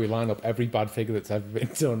show where we line up every bad figure that's ever been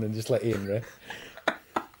done and just let Ian rip.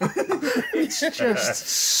 It's just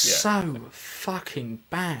so fucking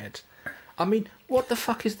bad. I mean, what the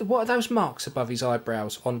fuck what are those marks above his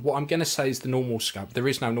eyebrows on what I'm going to say is the normal sculpt? There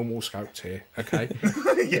is no normal sculpt here, okay?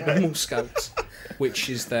 The normal sculpt, which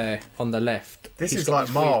is there on the left. This he's is got like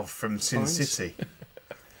these Marv weird from Sin lines. City.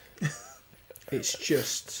 It's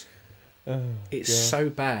just... it's so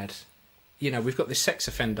bad. You know, we've got this sex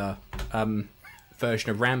offender version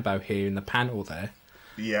of Rambo here in the panel there.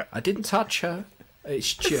 Yeah. I didn't touch her.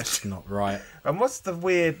 It's just not right. And what's the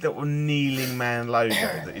weird little kneeling man logo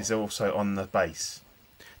that is also on the base?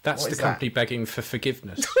 That's What the is company begging for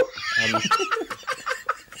forgiveness.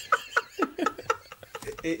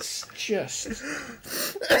 It's just...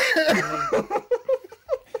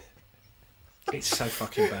 it's so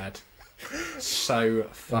fucking bad. So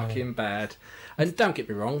fucking bad. And don't get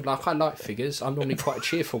me wrong, like, I like figures. I'm normally quite a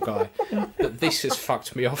cheerful guy. But this has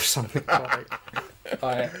fucked me off something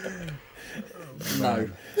like... No.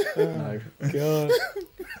 God.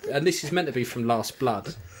 And this is meant to be from Last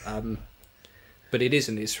Blood, but it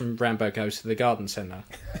isn't. It's from Rambo Goes to the Garden Centre.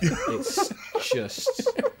 It's just...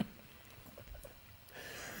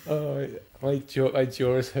 Oh, my jaw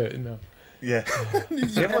is hurting now. Yeah.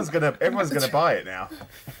 Everyone's gonna buy it now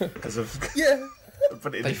because of. Yeah.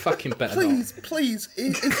 But They fucking better not. Please,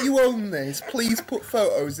 if you own this, please put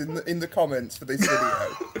photos in the comments for this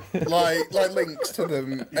video, like links to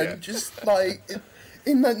them, and just like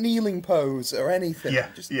in that kneeling pose or anything. Yeah,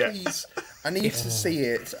 Just yeah. please, I need to see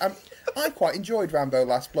it. I quite enjoyed Rambo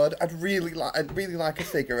Last Blood. I'd really like a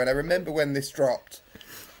figure, and I remember when this dropped,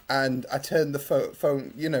 and I turned the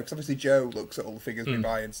phone, you know, because obviously Jo looks at all the figures we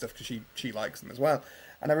buy and stuff because she likes them as well.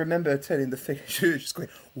 And I remember turning the figure, she was just going,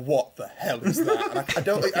 "What the hell is that?"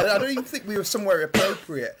 And I don't even think we were somewhere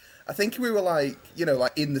appropriate. I think we were like, you know,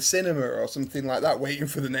 like in the cinema or something like that, waiting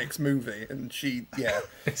for the next movie. And she, yeah,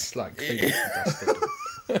 It's like clean dusted.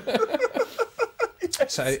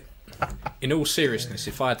 So, in all seriousness,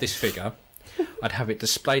 if I had this figure, I'd have it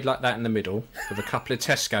displayed like that in the middle with a couple of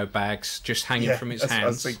Tesco bags just hanging from its that's what I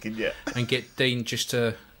was hands, thinking. Yeah. and get Dean just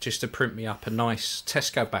to print me up a nice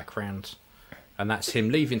Tesco background. And that's him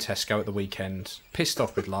leaving Tesco at the weekend, pissed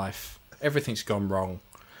off with life, everything's gone wrong,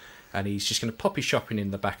 and he's just going to pop his shopping in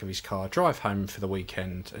the back of his car, drive home for the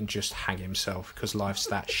weekend, and just hang himself, because life's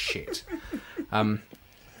that shit.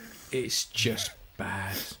 It's just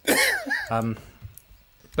bad.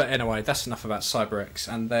 But anyway, that's enough about CyberX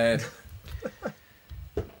and their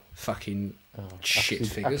fucking shit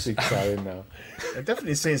figures. Actually crying now. I've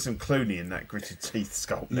definitely seen some Clooney in that gritted teeth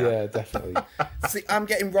sculpt now. Yeah, definitely. see, I'm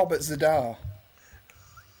getting Robert Zadar.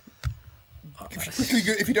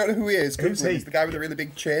 If you don't know who he is, Who's Google him. he? He's the guy with the really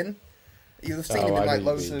big chin. You'll have seen him I in like know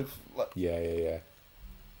loads you mean. of. Like, Yeah.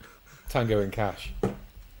 Tango and Cash.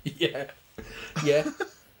 Yeah.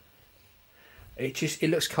 It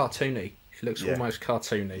looks cartoony. It looks Yeah. almost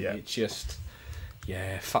cartoony. Yeah. It just,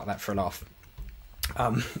 fuck that for a laugh.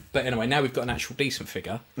 But anyway, now we've got an actual decent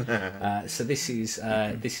figure. So this is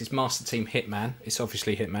Master Team Hitman. It's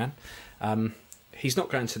obviously Hitman. He's not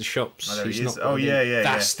going to the shops. Oh, there he He's is. not Oh, going yeah, in. yeah,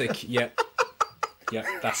 That's the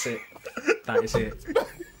that's it. That is it.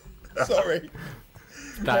 sorry.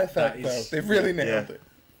 That Perfect, though. is They've really nailed it.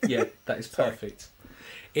 yeah. That is perfect.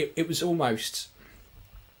 It was almost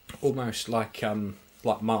like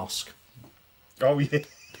Mask. Oh yeah.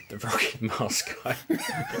 The Rocky Mask guy.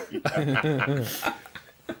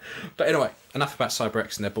 But anyway, enough about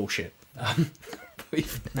CyberX and their bullshit.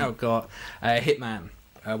 We've now got Hitman,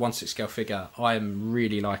 1/6 scale figure. I am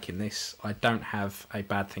really liking this. I don't have a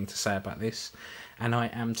bad thing to say about this, and I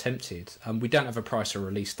am tempted. We don't have a price or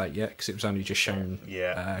release date yet because it was only just shown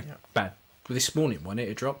bad this morning when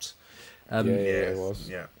it dropped. It was.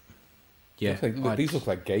 Yeah, These look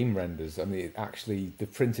like game renders. I mean, they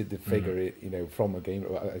printed the figure, from a game.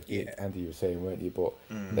 Andy, you were saying, weren't you? But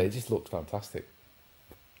they just looked fantastic.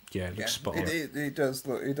 Yeah, it looks spot on. It does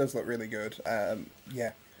look really good.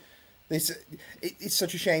 It's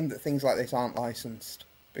such a shame that things like this aren't licensed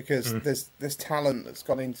because there's talent that's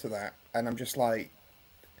gone into that, and I'm just like,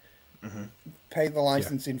 pay the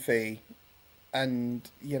licensing fee, and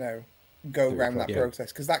go around that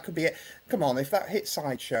process, because that could be it. Come on, if that hit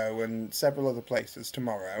Sideshow and several other places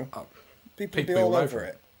tomorrow, people would be all over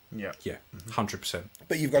it. Yeah, 100%.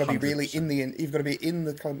 But you've got to be really you've got to be in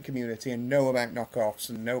the community and know about knockoffs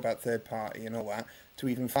and know about third party and all that to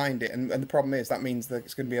even find it. And the problem is that means that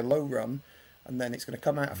it's going to be a low run, and then it's going to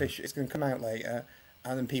come out it's going to come out later,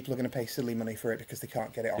 and then people are going to pay silly money for it because they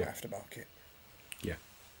can't get it on aftermarket. Yeah,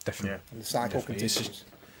 definitely. And the cycle continues.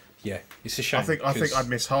 It's a shame. I think I'd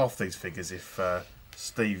miss half these figures if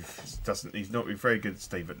Steve doesn't. He's not very good,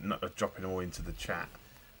 Steve, at not dropping them all into the chat.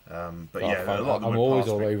 But a lot of them I'm always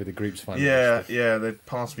all over the groups. They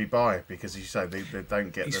pass me by because you say they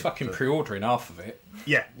don't get. He's fucking pre-ordering half of it.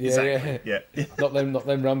 Yeah, exactly. Yeah. not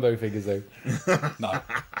them Rambo figures though. No.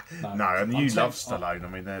 And you love Stallone. I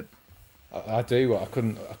mean, they're. I do. I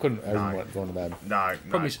couldn't own one of them. No.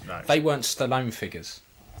 They weren't Stallone figures.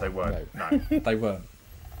 They weren't. No. They weren't.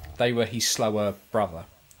 They were his slower brother,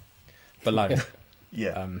 below.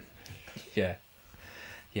 Yeah.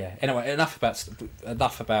 Anyway, enough about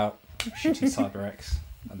shitty CyberX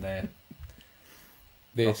and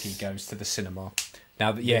Rocky goes to the cinema.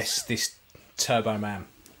 Now, this Turbo Man.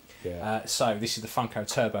 Yeah. So this is the Funko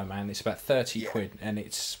Turbo Man. It's about 30 quid, and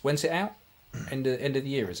when's it out? End of the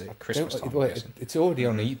year, is it? Christmas time. It's already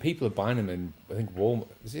on. People are buying them in, I think, Walmart.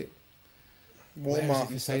 Is it? Walmart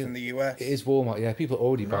and stuff in the US. It is Walmart. Yeah, people are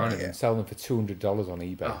already buying them and selling them for $200 on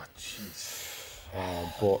eBay. Oh, jeez.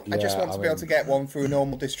 I just want to be able to get one through a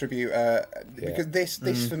normal distributor because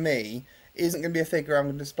this for me isn't going to be a figure I'm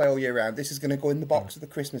going to display all year round. This is going to go in the box of the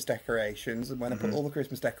Christmas decorations, and when I put all the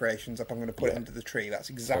Christmas decorations up, I'm going to put it under the tree. That's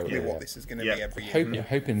exactly what this is going to be every year.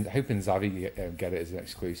 Hoping Zavvi get it as an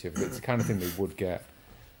exclusive. It's the kind of thing they would get,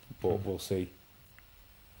 but we'll see.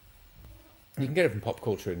 You can get it from Pop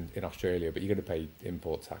Culture in Australia, but you're going to pay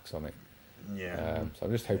import tax on it. Yeah. So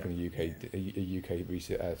I'm just hoping a UK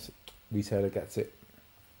retailer gets it.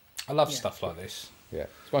 I love stuff like this. Yeah,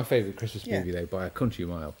 it's my favourite Christmas movie though, by a country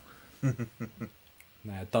mile.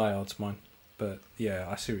 Die Hard's mine, but yeah,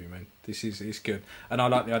 I see what you mean. It's good, and I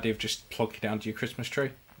like the idea of just plugging it under your Christmas tree.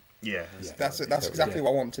 Yeah, that's exactly what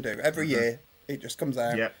I want to do. Every year, it just comes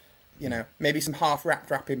out. Yeah. Maybe some half-wrapped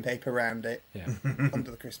wrapping paper around it under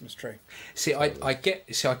the Christmas tree. See, I get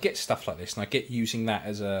stuff like this, and I get using that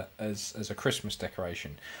as a Christmas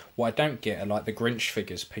decoration. What I don't get are like the Grinch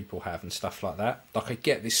figures people have and stuff like that. Like I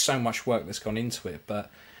get there's so much work that's gone into it, but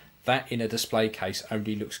that in a display case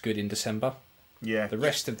only looks good in December. Yeah. The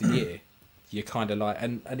rest of the year, you're kind of like,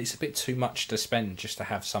 and it's a bit too much to spend just to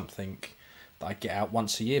have something that I get out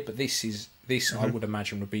once a year. But this I would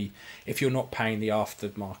imagine would be, if you're not paying the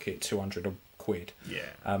aftermarket 200 quid,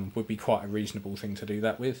 would be quite a reasonable thing to do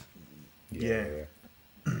that with. Yeah.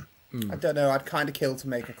 I don't know. I'd kind of kill to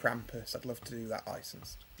make a Krampus. I'd love to do that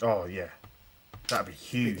licensed. Oh yeah, that'd be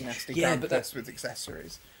huge. Big nasty Krampus with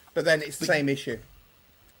accessories. But then it's the same issue.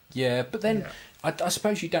 Yeah, but then I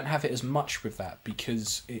suppose you don't have it as much with that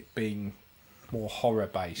because it being more horror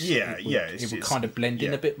based. It would kind of blend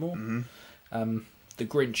in a bit more. The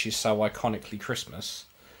Grinch is so iconically Christmas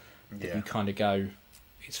that you kind of go,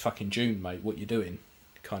 it's fucking June, mate, what you doing,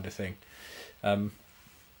 kind of thing.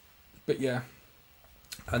 But yeah,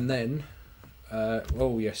 and then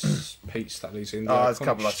Pete Stutley's in there's a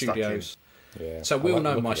couple of studios. Yeah. So we all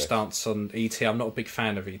know my stance on ET. I'm not a big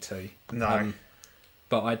fan of ET. No.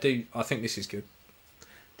 But I think this is good.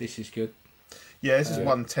 Yeah, this is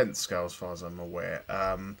 1/10 scale as far as I'm aware.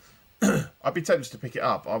 I'd be tempted to pick it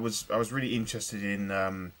up. I was really interested in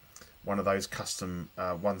one of those custom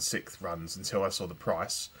 1/6 runs until I saw the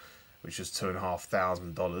price, which was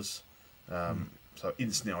 $2,500. So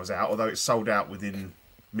instantly I was out. Although it's sold out within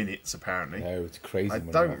minutes apparently. No, it's crazy. I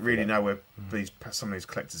don't really know where some of these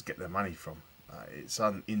collectors get their money from. It's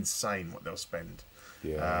insane what they'll spend.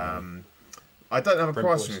 Yeah. I don't have a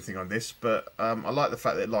price or anything on this, but I like the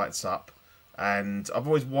fact that it lights up, and I've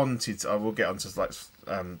always wanted. I will get onto like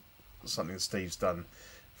something Steve's done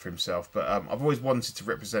for himself. But I've always wanted to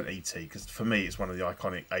represent E.T. because for me it's one of the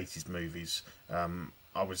iconic 80s movies.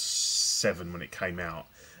 I was 7 when it came out,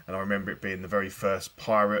 and I remember it being the very first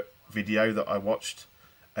pirate video that I watched,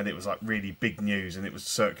 and it was like really big news, and it was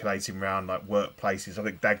circulating around like workplaces. I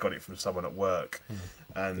think Dad got it from someone at work,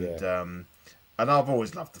 and I've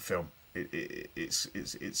always loved the film. It's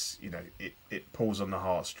it pulls on the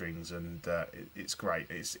heartstrings, and it's great.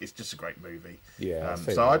 It's just a great movie. Yeah.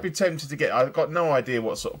 So I'd be tempted to get. I've got no idea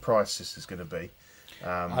what sort of price this is going to be.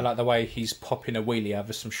 I like the way he's popping a wheelie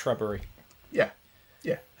over some shrubbery. Yeah.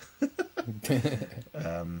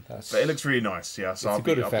 But it looks really nice. Yeah, so It's a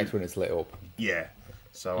good effect when it's lit up. Yeah.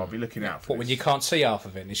 So I'll be looking out for What, when this. you can't see half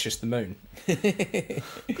of it and it's just the moon?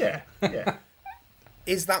 Yeah.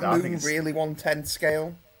 Is that No, I think moon it's- really 1/10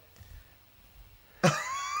 scale?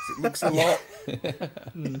 It looks a lot.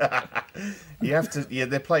 You have to. Yeah,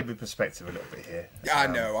 they're played with perspective a little bit here. I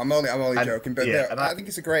know. I'm only and- joking, but yeah, no, and I think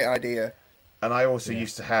it's a great idea. And I also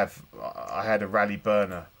used to have. I had a Rally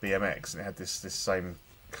Burner BMX, and it had this same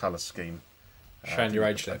colour scheme. Showing your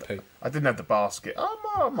age there, Pete. I didn't have the basket.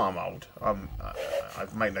 I'm old.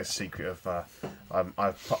 I've made no secret of.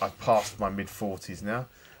 I've passed my mid-40s now.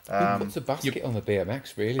 Who puts a basket on the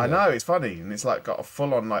BMX, really? I though? know, it's funny, and it's like got a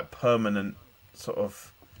full-on like permanent sort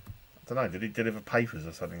of. I don't know. Did he deliver papers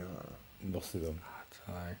or something? Must have done.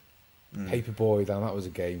 So, Paperboy, damn, that was a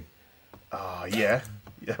game. Oh yeah,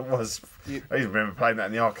 it was. I even remember playing that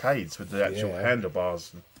in the arcades with the actual Yeah.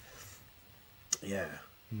 handlebars. Yeah.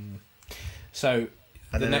 so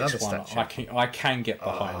And the then next another one statue. I can get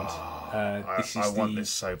behind. This is I want the this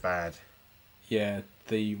so bad.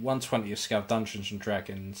 the 1/20th scale Dungeons and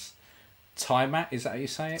Dragons Tiamat. Is that how you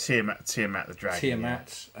say it? Tiamat the dragon.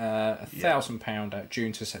 Tiamat, £1,000 out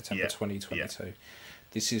June to September Yeah, 2022.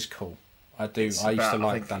 This is cool. I do. It's I used to about-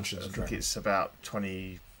 like think- Dungeons and I think Dragons. it's about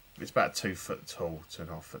 20. It's about 2 foot tall,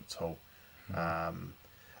 2.5 foot tall.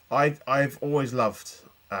 I've always loved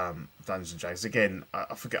Dungeons and Dragons. Again,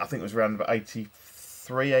 I forget. I think it was around about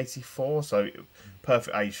 83, 84. So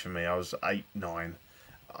perfect age for me. I was 8, 9.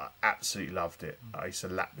 I absolutely loved it. I used to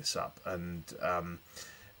lap this up, and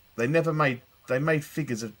they made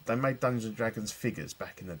figures of. They made Dungeons and Dragons figures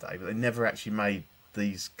back in the day, but they never actually made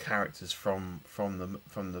these characters from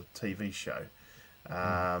the TV show.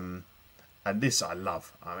 And this I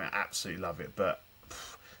love. I mean, I absolutely love it. But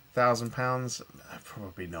 £1,000,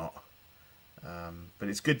 probably not. But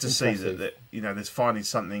it's good to see that there's finally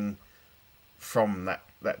something from that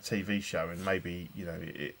TV show, and maybe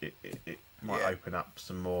it might open up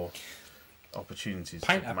some more opportunities.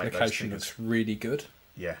 Paint to make those application figures. looks really good.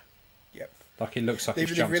 Yeah. Yep. Like it looks like They've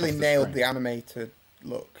it's jumped really off the nailed screen. the animated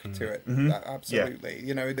look to it. Absolutely.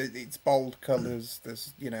 You know, it's bold colours.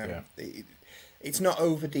 There's, it's not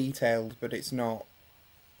over detailed, but it's not,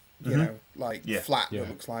 you know, like flat. Yeah. That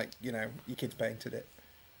looks like your kids painted it.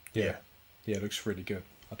 Yeah, it looks really good.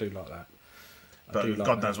 I do like that. But do like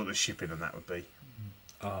God that. knows what the shipping on that would be.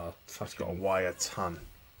 Oh, It's got to fucking weigh a ton.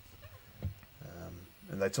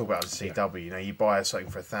 And they talk about on CW, you buy something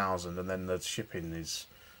for 1,000 and then the shipping is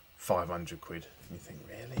 500 quid. And you think,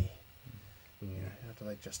 really? How do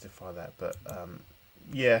they justify that? But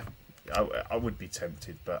I would be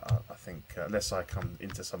tempted, but I think unless I come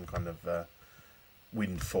into some kind of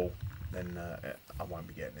windfall, then I won't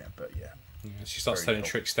be getting it. But yeah. She starts Very telling cool.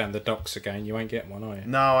 tricks down the docks again. You ain't getting one, are you?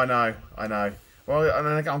 No, I know. Well,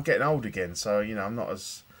 I'm getting old again, so I'm not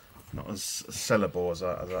as sellable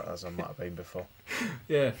as I might have been before.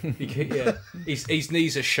 Yeah, yeah. His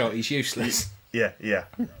knees are shot. He's useless. Yeah,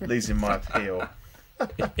 losing my appeal.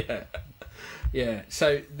 Yeah.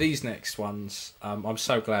 So these next ones, I'm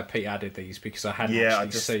so glad Pete added these because I hadn't Yeah, I actually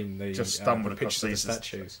just seen the stumbled the across pictures of the these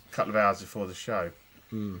statues. a couple of hours before the show,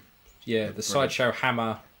 Yeah, the sideshow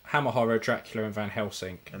Hammer Horror, Dracula, and Van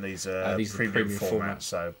Helsing. and these are These are the premium premium format, formats.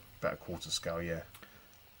 so about a quarter scale. Yeah,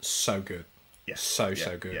 So good. yeah, So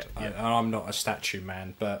yeah, good. Yeah, yeah. I'm not a statue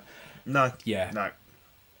man, but No, yeah, no,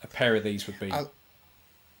 a pair of these would be.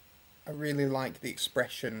 I really like the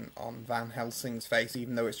expression on Van Helsing's face,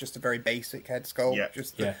 even though it's just a very basic head sculpt. Yeah.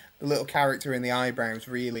 Just Yeah. the little character in the eyebrows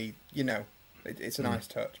really, it's a nice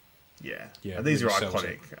touch. yeah. Yeah, And these really are sells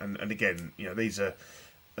iconic, and again, these are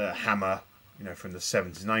Hammer, from the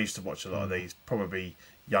 70s. And I used to watch a lot of these, probably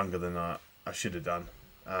younger than I should have done.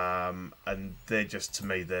 And they're just, to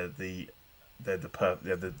me, they're the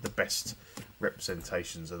best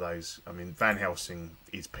representations of those. I mean, Van Helsing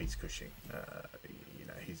is Peter Cushing.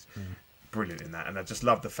 He's brilliant in that, and I just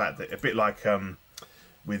love the fact that a bit like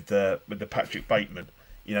with the Patrick Bateman.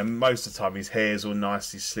 Most of the time his hair's all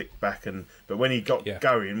nicely slicked back, but when he got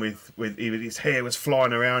going with his hair was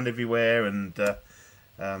flying around everywhere, and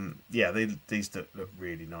yeah, these look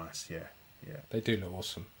really nice. Yeah, yeah. They do look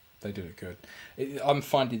awesome. They do look good. I'm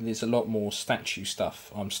finding there's a lot more statue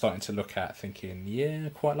stuff I'm starting to look at, thinking, yeah,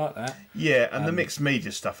 quite like that. Yeah, and the mixed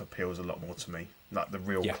media stuff appeals a lot more to me, like the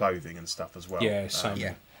real clothing and stuff as well. Yeah, same.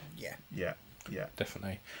 Yeah.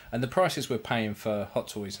 Definitely. And the prices we're paying for Hot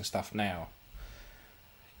Toys and stuff now,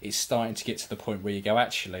 it's starting to get to the point where you go,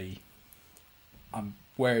 actually,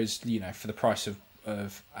 whereas, for the price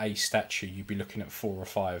of a statue, you'd be looking at 4 or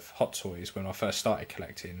 5 Hot Toys when I first started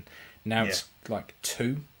collecting. Now it's like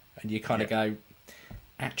 2, and you kind of go,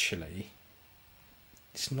 actually,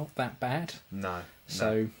 it's not that bad. No.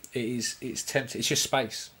 So it's tempting. It's just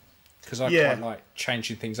space. Because I quite like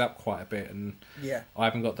changing things up quite a bit, and I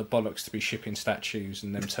haven't got the bollocks to be shipping statues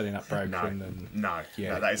and them turning up broken. No,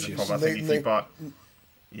 that is the problem. I think if you buy,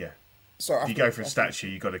 if you go for a statue,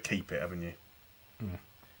 you've got to keep it, haven't you? Mm.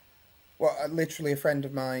 Well, literally, a friend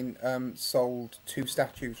of mine sold 2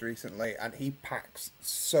 statues recently, and he packs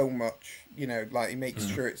so much. Like he makes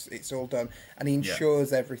sure it's all done, and he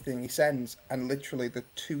insures everything he sends. And literally, the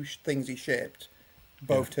 2 things he shipped,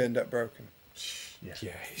 both turned up broken.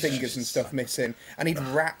 Yeah, fingers and stuff missing, and he'd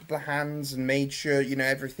wrapped the hands and made sure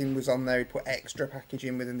everything was on there. He'd put extra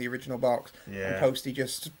packaging within the original box, and Posty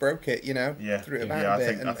just broke it, threw it about a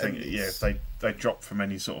bit. I think if they drop from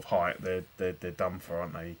any sort of height, they're done for,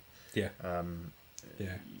 aren't they? Yeah. I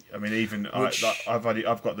mean, even I've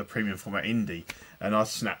got the premium format Indie, and I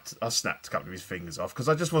snapped a couple of his fingers off because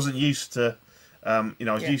I just wasn't used to, I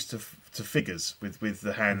was used to figures with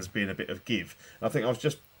the hands being a bit of give. And I think I was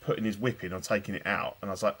just putting his whip in or taking it out, and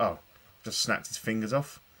I was like, oh, just snapped his fingers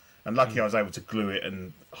off. And lucky I was able to glue it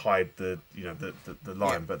and hide the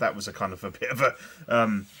line, but that was a kind of a bit of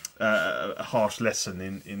a harsh lesson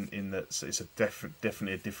in that it's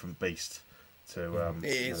definitely a different beast to the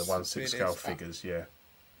 1/6 scale figures.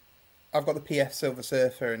 I've got the PS Silver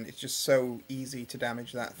Surfer, and it's just so easy to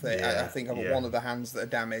damage that thing. I think I've got one of the hands that are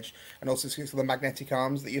damaged, and also because of the magnetic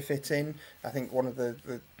arms that you fit in, I think one of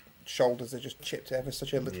the shoulders are just chipped ever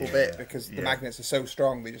such a little bit because the magnets are so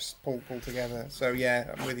strong they just pull together. So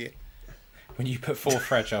I'm with you. When you put 4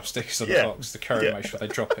 fragile stickers on the box, the courier makes sure they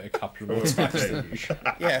drop it a couple of more times.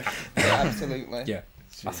 Absolutely. Yeah,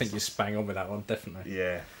 I think you're bang on with that one, definitely.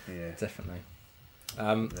 Yeah. Definitely.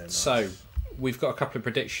 So we've got a couple of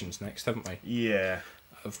predictions next, haven't we? Yeah.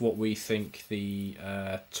 Of what we think the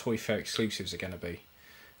Toy Fair exclusives are going to be.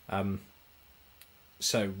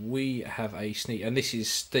 So we have a sneak, and this is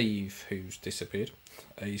Steve who's disappeared.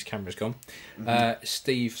 His camera's gone.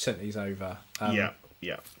 Steve sent these over. Yeah.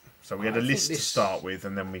 So we had a list to start with,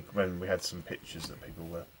 and then we had some pictures that people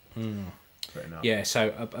were putting up. Yeah,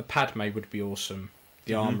 so a Padme would be awesome.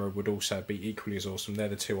 The armour would also be equally as awesome. They're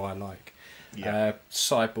the 2 I like. Yeah.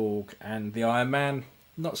 Cyborg and the Iron Man,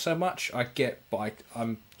 not so much. I get, but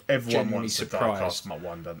I'm everyone genuinely wants surprised. The Dark Asmot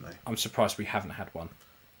one, don't they? I'm surprised we haven't had one.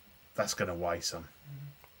 That's going to weigh some.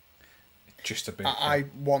 Just a bit. I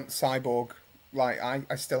want Cyborg. Like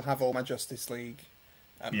I still have all my Justice League.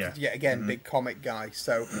 Big comic guy.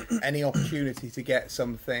 So any opportunity to get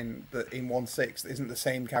something that in 1/6 isn't the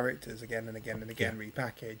same characters again and again and again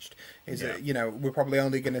repackaged we're probably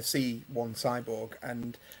only going to see one Cyborg,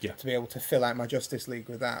 and to be able to fill out my Justice League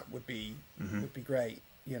with that would be great.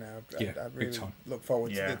 I really look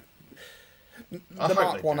forward to the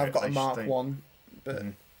Mark 1. I've got a Mark 1, but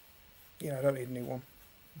I don't need a new one.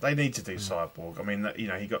 They need to do Cyborg. I mean, he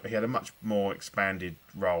had a much more expanded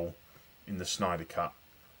role in the Snyder Cut.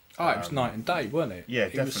 Oh, it was night and day, wasn't it? Yeah,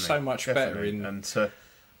 definitely. It was so much better and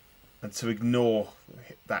to ignore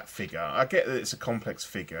that figure. I get that it's a complex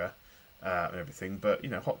figure and everything, but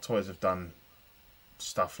Hot Toys have done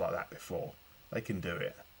stuff like that before. They can do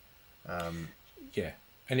it. And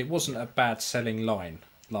it wasn't a bad selling line.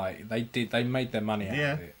 Like they made their money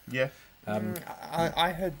out of it. Yeah.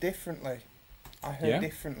 I heard differently.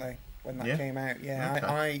 Differently when that came out.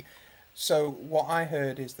 Okay. So what I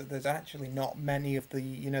heard is that there's actually not many of the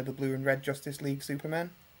the blue and red Justice League Supermen,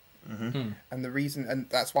 and the reason, and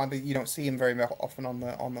that's why you don't see him very often on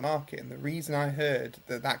the market. And the reason I heard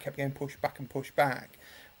that kept getting pushed back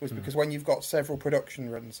was because when you've got several production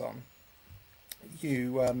runs on,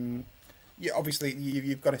 you obviously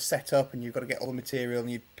you've got to set up and you've got to get all the material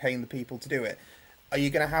and you're paying the people to do it. Are you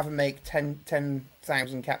going to have them make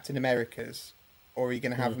 10,000 Captain Americas, or are you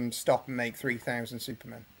going to have them stop and make 3,000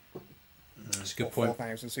 Supermen? That's a good point.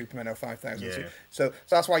 4,000 Supermen or 5,000. So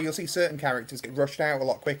that's why you'll see certain characters get rushed out a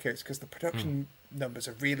lot quicker. It's because the production numbers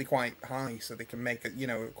are really quite high, so they can make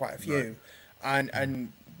quite a few. Right.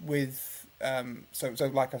 And with so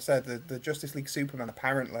like I said, the Justice League Superman,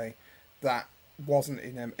 apparently that wasn't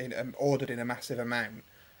ordered in a massive amount.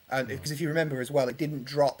 And because if you remember as well, it didn't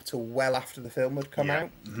drop till well after the film had come out,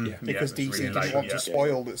 Yeah. because it was DC really didn't late, want yeah. to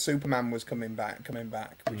spoil that Superman was coming back,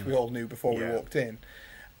 which we all knew before we walked in.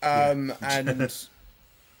 And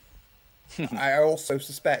I also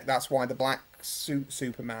suspect that's why the black suit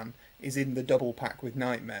Superman is in the double pack with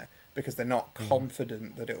Nightmare, because they're not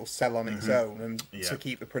confident that it'll sell on its own, and to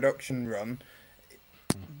keep the production run,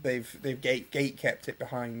 they've gate kept it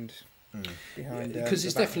behind. Because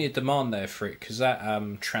there's definitely a demand there for it, because that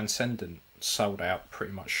Transcendent sold out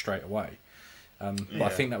pretty much straight away. But I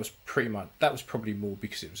think that was probably more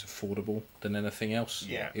because it was affordable than anything else.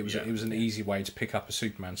 It was an easy way to pick up a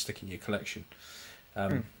Superman, stick in your collection.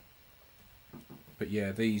 But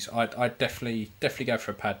yeah, these I'd definitely go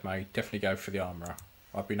for a Padme, definitely go for the Armourer.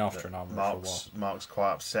 I've been after an Armourer for a while. Mark's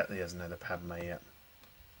quite upset that he hasn't had a Padme yet.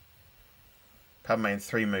 Padme in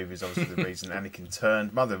 3 movies, obviously the reason Anakin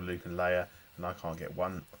turned, mother of Luke and Leia, and I can't get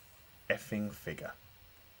one effing figure.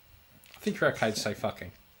 I think you're okay to say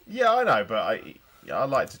fucking. Yeah, I know, but I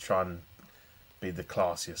like to try and be the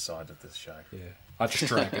classier side of this show. Yeah, I just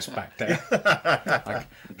drag us back down.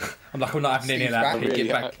 I'm not having any of that.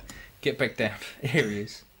 Steve's Get back down. Here he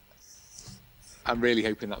is. I'm really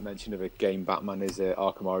hoping that mention of a game Batman is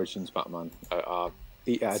Arkham Origins Batman.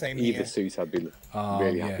 Same Either here. suit I'd be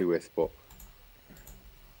really happy with, but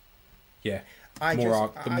Yeah, I the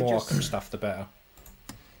more just- Arkham stuff, the better.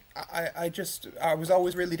 I was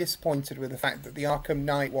always really disappointed with the fact that the Arkham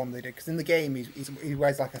Knight one they did, because in the game he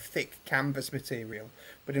wears like a thick canvas material,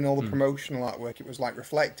 but in all the promotional artwork it was like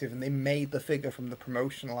reflective, and they made the figure from the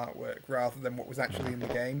promotional artwork rather than what was actually in the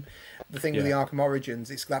game. The thing with the Arkham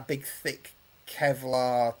Origins, it's that big thick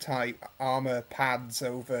Kevlar type armor pads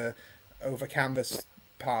over canvas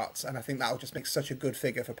parts, and I think that'll just make such a good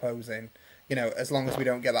figure for posing. You know, as long as we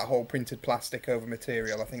don't get that whole printed plastic over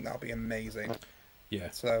material, I think that'll be amazing. Yeah.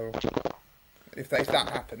 So if that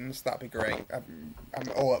happens, that'd be great. I'm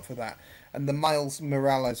all up for that. And the Miles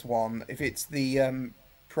Morales one, if it's the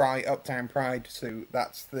Uptown Pride suit,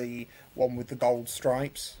 that's the one with the gold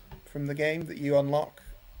stripes from the game that you unlock.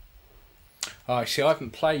 Actually, I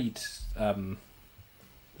haven't played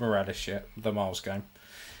Morales yet, the Miles game.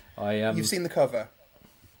 You've seen the cover.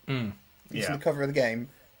 You've seen the cover of the game.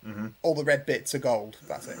 All the red bits are gold.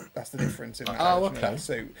 That's it. That's the difference in that, version of that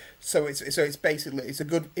suit. So it's basically a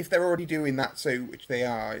good, if they're already doing that suit, which they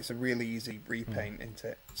are, it's a really easy repaint, isn't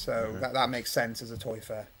it? So that makes sense as a toy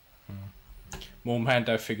fair. More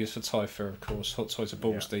Mando figures for Typha, of course. Hot Toys are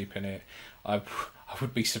balls deep in it. I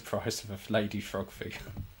would be surprised if a Lady Frog figure.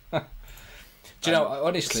 Do you know,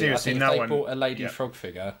 honestly, seriously, I think no if they one- bought a Lady Frog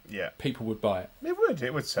figure, people would buy it.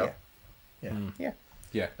 It would sell.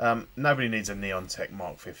 Yeah. Nobody needs a Neon Tech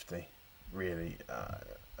Mark 50, really.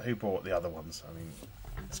 Who bought the other ones? I mean,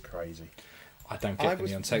 it's crazy. I don't get the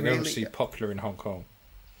Neon Tech. They're obviously popular in Hong Kong.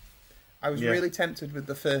 I was really tempted with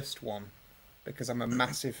the first one because I'm a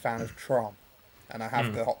massive fan of Tron, and I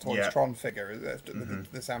have the Hot Toys Tron figure,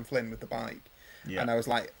 the Sam Flynn with the bike. And I was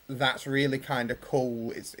like, that's really kind of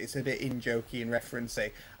cool. It's a bit in-jokey and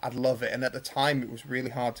referencey. I'd love it. And at the time, it was really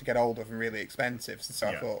hard to get hold of and really expensive. So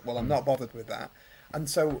I thought, well, I'm not bothered with that. And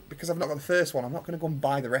so, because I've not got the first one, I'm not going to go and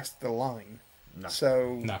buy the rest of the line. No.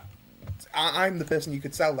 So I'm the person you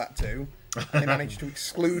could sell that to. They managed to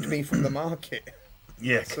exclude me from the market.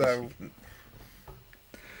 Yeah. So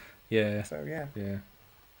yeah.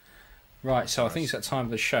 Right, so I think it's that time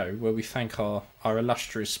of the show where we thank our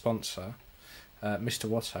illustrious sponsor, Mr.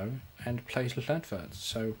 Watto, and plays little adverts.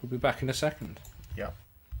 So we'll be back in a second. Yeah.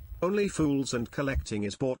 Only Fools and Collecting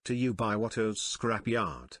is brought to you by Watto's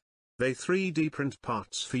Scrapyard. They 3D print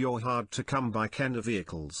parts for your hard-to-come-by Kenner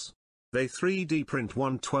vehicles. They 3D print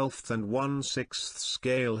 1/12 and 1/6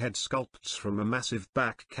 scale head sculpts from a massive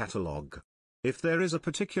back catalogue. If there is a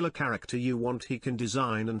particular character you want, he can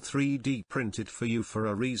design and 3D print it for you for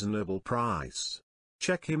a reasonable price.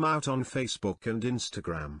 Check him out on Facebook and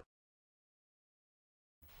Instagram.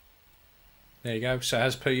 There you go. So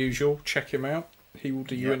as per usual, check him out. He will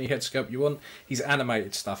do you any head sculpt you want. His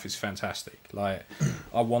animated stuff is fantastic. Like,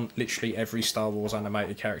 I want literally every Star Wars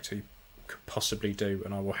animated character you could possibly do,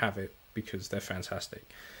 and I will have it because they're fantastic.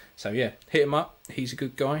 So yeah, hit him up. He's a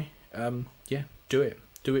good guy. Do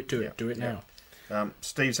it now.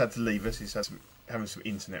 Steve's had to leave us. He's having some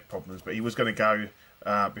internet problems, but he was going to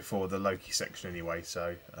go before the Loki section anyway.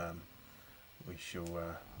 So we shall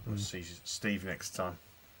we'll see Steve next time.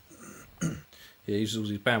 Yeah, he uses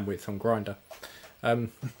his bandwidth on Grindr.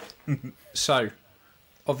 So,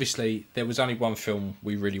 obviously, there was only one film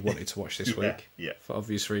we really wanted to watch this week, for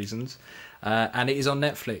obvious reasons, and it is on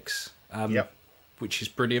Netflix, which is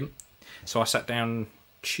brilliant. So I sat down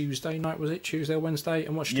Tuesday night, was it? Tuesday or Wednesday?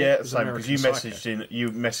 And watched it. Yeah, It was same, because you American messaged you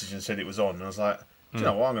messaged and said it was on, and I was like, do you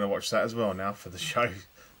know what? I'm going to watch that as well now for the show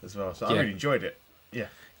as well. So I really enjoyed it. Yeah.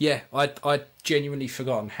 Yeah, I'd genuinely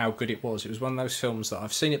forgotten how good it was. It was one of those films that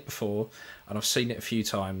I've seen it before, and I've seen it a few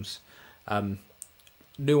times.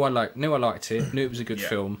 Knew I liked it, knew it was a good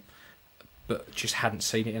film, but just hadn't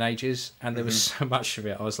seen it in ages. And there was so much of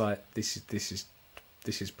it. I was like, this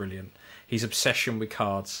is brilliant. His obsession with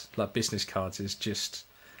cards, like business cards, is just.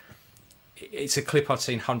 It's a clip I've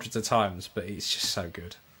seen hundreds of times, but it's just so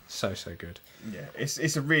good, so good. Yeah,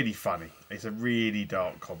 it's a really funny. It's a really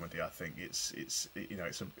dark comedy. I think it's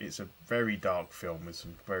a very dark film with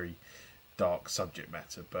some very dark subject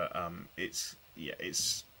matter, but I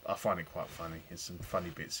find it quite funny. There's some funny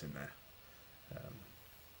bits in there,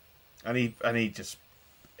 and he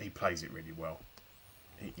plays it really well.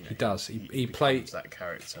 He does. He plays that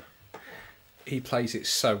character. He plays it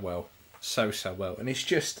so well, so well, and it's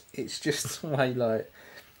just the way, like,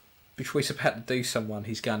 before he's about to do someone,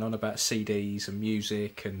 he's going on about CDs and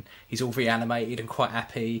music, and he's all very animated and quite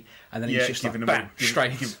happy, and then he's just like, bam,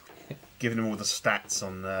 straight. Giving him all the stats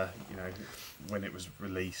on when it was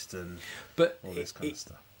released and all this kind of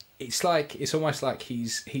stuff. It's almost like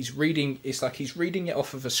he's reading. It's like he's reading it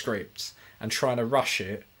off of a script and trying to rush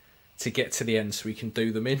it to get to the end so he can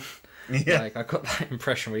do them in. Yeah. Like, I got that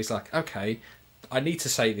impression where he's like, okay, I need to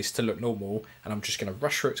say this to look normal, and I'm just going to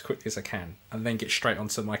rush through it as quickly as I can, and then get straight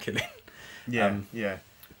onto my killing. Yeah,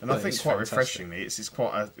 and I think quite refreshingly, it's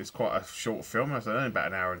quite a short film. It's only about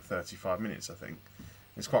an hour and 35 minutes. I think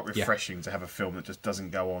it's quite refreshing to have a film that just doesn't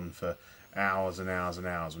go on for hours and hours and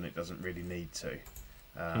hours when it doesn't really need to.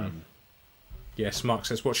 Yes, Mark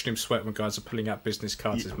says watching him sweat when guys are pulling out business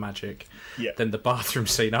cards is magic. Yeah. Then the bathroom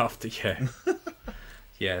scene after,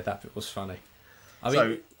 yeah, that bit was funny. I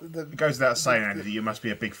mean, it goes without saying, Andy, that you must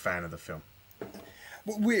be a big fan of the film.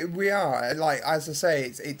 We are, like, as I say,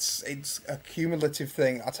 it's a cumulative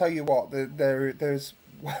thing. I'll tell you what, there's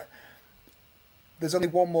only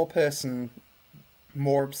one more person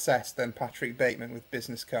more obsessed than Patrick Bateman with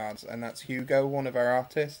business cards, and that's Hugo, one of our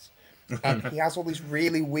artists. And he has all these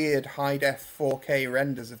really weird high-def 4K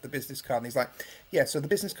renders of the business card, and he's like, yeah, so the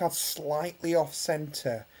business card's slightly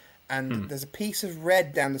off-centre, and there's a piece of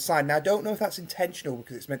red down the side. Now, I don't know if that's intentional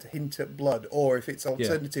because it's meant to hint at blood, or if it's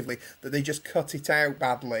alternatively that they just cut it out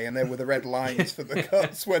badly and there were the red lines for the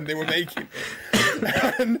cuts when they were making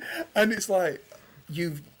it. And it's like,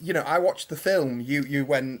 I watched the film. You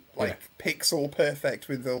went like pixel perfect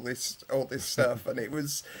with all this stuff, and it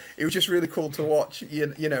was just really cool to watch.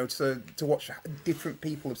 To watch different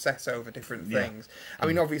people obsess over different things. I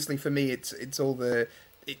mean, obviously for me, it's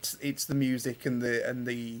the music and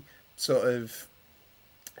the sort of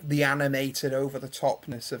the animated over the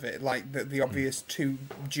topness of it, like the obvious two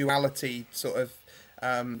duality sort of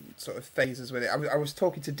phases with it. I was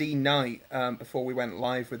talking to Dean Knight before we went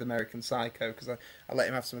live with American Psycho, because I let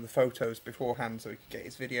him have some of the photos beforehand so he could get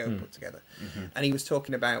his video put together. And he was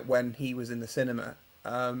talking about when he was in the cinema,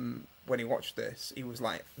 when he watched this, he was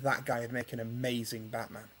like, that guy would make an amazing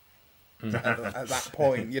Batman. At that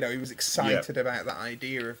point, he was excited about that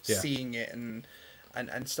idea of seeing it and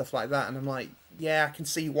stuff like that. And I'm like, yeah, I can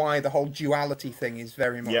see why the whole duality thing is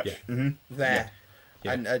very much there.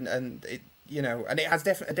 Yeah. And it, and it has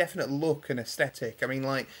a definite look and aesthetic. I mean,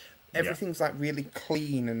 like, everything's like really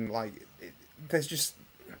clean, and like there's just,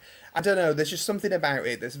 I don't know, there's just something about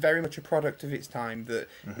it that's very much a product of its time that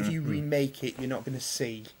if you remake it, you're not going to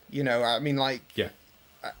see. I mean, like,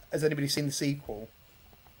 has anybody seen the sequel?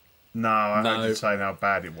 No, I heard you saying how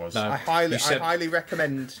bad it was. No. I highly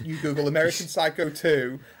recommend you Google American Psycho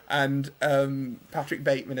 2 and Patrick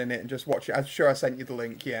Bateman in it and just watch it. I'm sure I sent you the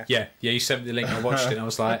link. Yeah, you sent me the link. I watched it and I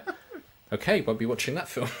was like, okay, won't be watching that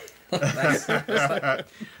film. that's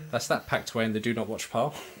that packed away in the do not watch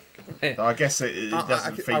pile. I guess it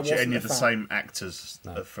doesn't feature any of the same actors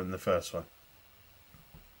from the first one.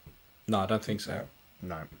 No, I don't think so.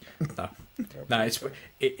 No.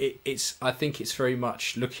 It's. I think it's very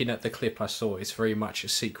much, looking at the clip I saw, it's very much a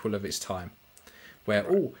sequel of its time. Where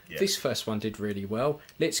this first one did really well.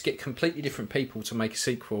 Let's get completely different people to make a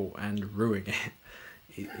sequel and ruin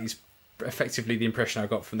it. Is effectively the impression I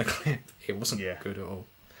got from the clip. It wasn't good at all.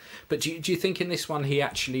 But do you think in this one he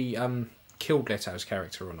actually killed Leto's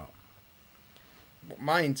character or not?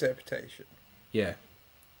 My interpretation. Yeah.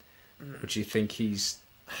 Or do you think he's...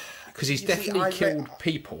 Because he's definitely killed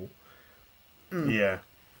people. Yeah.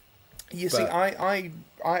 You see, I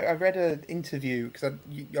read an interview, because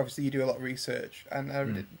obviously you do a lot of research, and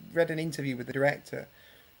I read an interview with the director,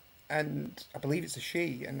 and I believe it's a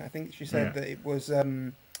she, and I think she said that it was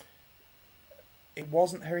it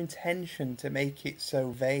wasn't her intention to make it so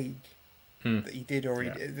vague that he did or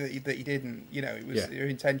that he didn't. You know, it was her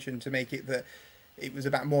intention to make it that it was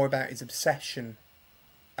more about his obsession.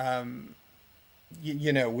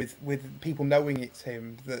 You know, with people knowing it's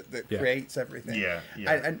him that creates everything.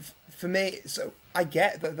 And for me, so I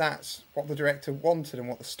get that that's what the director wanted and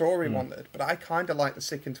what the story wanted, but I kind of like the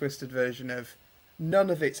sick and twisted version of none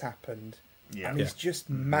of it's happened. And he's just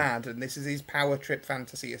mad, and this is his power trip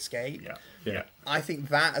fantasy escape. I think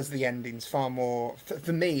that as the ending's far more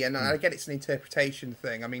for me, and I get it's an interpretation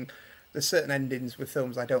thing. I mean, there's certain endings with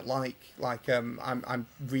films I don't like I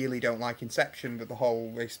really don't like Inception, with the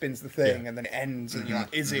whole he spins the thing and then it ends, and you're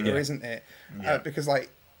like, is it or isn't it? Because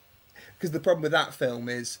the problem with that film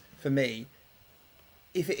is, for me,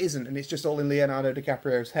 if it isn't and it's just all in Leonardo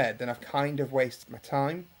DiCaprio's head, then I've kind of wasted my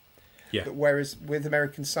time. But whereas with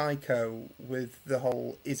American Psycho, with the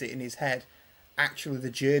whole is it in his head, actually the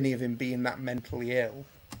journey of him being that mentally ill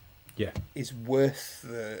is worth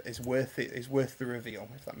the reveal,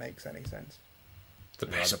 if that makes any sense. The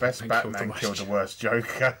best Batman killed the worst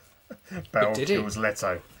Joker. Bale kills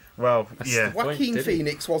Leto. Well, Joaquin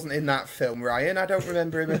Phoenix wasn't in that film, Ryan. I don't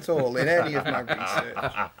remember him at all in any of my research.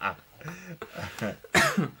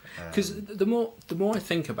 Because the more I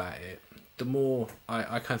think about it, the more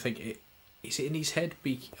I kind of think, is it in his head?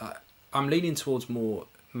 I'm leaning towards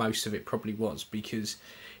most of it probably was, because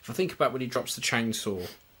if I think about when he drops the chainsaw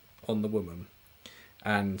on the woman,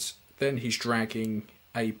 and then he's dragging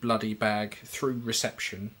a bloody bag through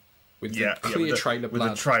reception with the clear trail of blood.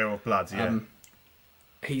 With a trail of blood,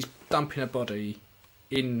 he's dumping a body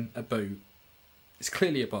in a boot. It's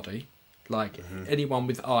clearly a body. Like, anyone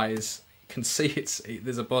with eyes can see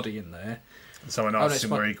there's a body in there. Someone asked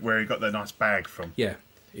him where he got the nice bag from. Yeah,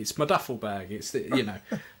 it's my duffel bag. It's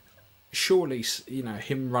surely,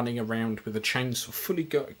 him running around with a chainsaw, fully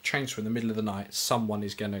got a chainsaw in the middle of the night, someone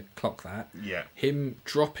is going to clock that. Yeah. Him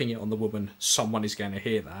dropping it on the woman, someone is going to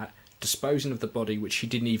hear that. Disposing of the body, which he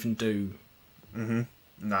didn't even do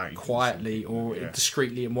quietly or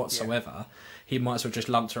discreetly and whatsoever. He might as well just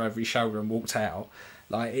lumped her over his shoulder and walked out.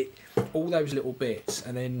 All those little bits,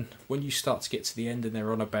 and then when you start to get to the end and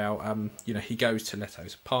they're on about, he goes to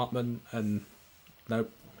Leto's apartment and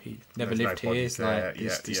nope, he never lived here.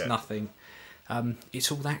 There's nothing.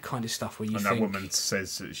 It's all that kind of stuff where you think. And that woman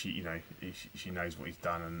says that she knows what he's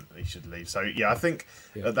done and he should leave. So I think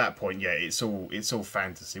at that point, it's all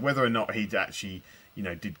fantasy. Whether or not he'd actually,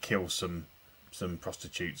 did kill some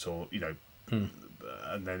prostitutes or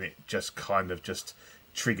and then it just kind of just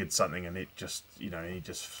triggered something, and it just he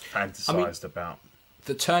just fantasized about.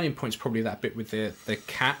 The turning point's probably that bit with the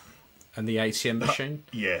cat and the ATM machine.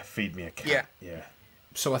 Feed me a cat. Yeah.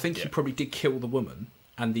 So I think he probably did kill the woman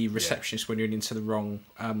and the receptionist when you're into the wrong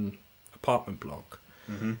apartment block,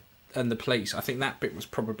 and the police. I think that bit was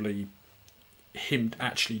probably him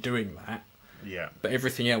actually doing that. Yeah. But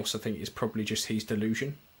everything else, I think, is probably just his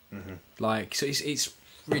delusion. So it's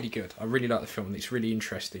really good. I really like the film, and it's really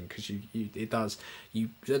interesting because it does. You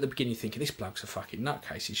at the beginning, you're thinking this bloke's a fucking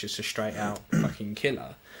nutcase. He's just a straight out fucking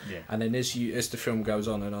killer. Yeah. And then as the film goes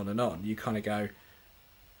on and on and on, you kind of go,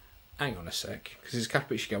 hang on a sec, because there's a couple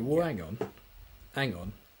bits you go, well, hang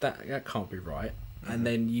on, that can't be right. And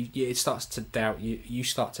then it starts to doubt you. You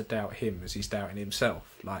start to doubt him as he's doubting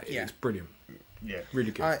himself. It's brilliant. Yeah,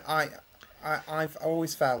 really good. I've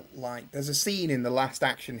always felt like there's a scene in The Last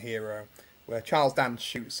Action Hero where Charles Dance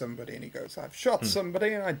shoots somebody and he goes, I've shot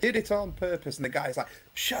somebody and I did it on purpose, and the guy's like,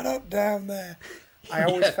 shut up down there. I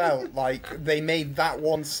always felt like they made that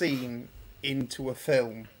one scene into a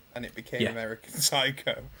film and it became American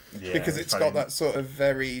Psycho, because it's got that sort of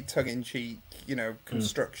very tongue-in-cheek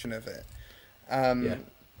construction of it. And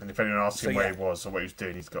if anyone asks him where he was or what he was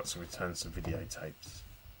doing, he's got some returns some videotapes.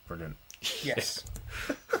 Brilliant. Yes.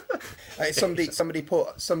 Somebody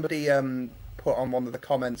put on one of the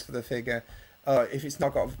comments for the figure, if it's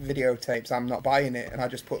not got videotapes, I'm not buying it. And I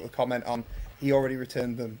just put the comment on, he already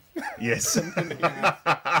returned them. Yes.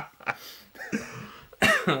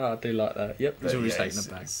 I do like that. Yep, he's always taking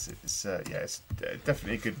them back. It's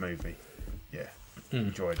definitely a good movie. Yeah,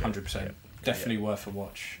 enjoyed it. 100%. Definitely worth a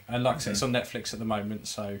watch. And like I said, it's on Netflix at the moment,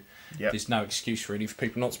 so there's no excuse really for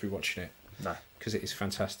people not to be watching it. No, because it is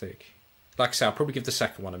fantastic. Like I say, I'll probably give the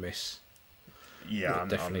second one a miss. Yeah, I'm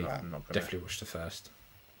definitely not gonna... definitely watch the first.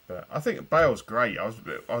 But I think Bale's great. I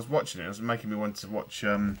was watching it. It was making me want to watch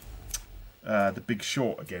The Big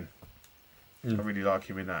Short again. I really like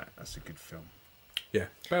him in that. That's a good film. Yeah,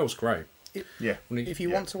 Bale's great. If you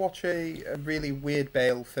want to watch a really weird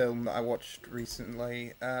Bale film that I watched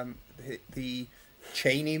recently, the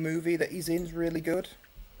Cheney movie that he's in is really good.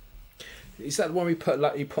 Is that the one he put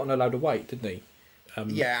on a load of weight, didn't he?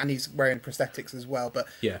 Yeah, and he's wearing prosthetics as well. But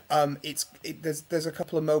Yeah. There's a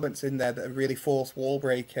couple of moments in there that are really fourth wall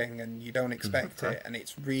breaking, and you don't expect Okay. it, and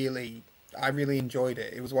it's really, I really enjoyed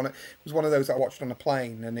it. It was one of those I watched on a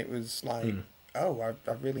plane, and it was like, oh,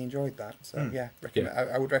 I really enjoyed that. So yeah, recommend,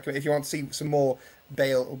 I would recommend if you want to see some more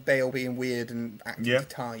Bale being weird and acting to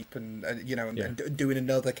type, and and doing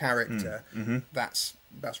another character. That's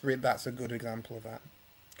a good example of that.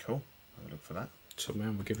 Cool. I'll look for that. So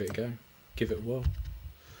man, we'll give it a go. Give it a whirl.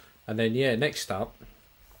 And then next up,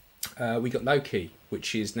 we got Loki,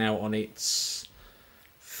 which is now on its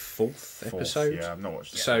fourth episode. Yeah, I've not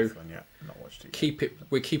watched the So fourth one yet. Not watched it yet.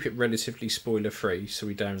 We keep it relatively spoiler free, so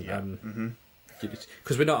we don't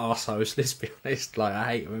because we're not arseholes. Let's be honest. Like, I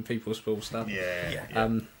hate when people spoil stuff. Yeah.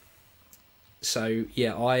 So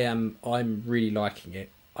yeah, I'm really liking it.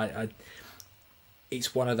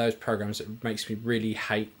 It's one of those programs that makes me really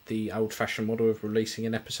hate the old-fashioned model of releasing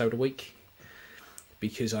an episode a week,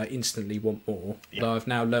 because I instantly want more. Yeah. But I've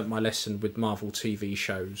now learnt my lesson with Marvel TV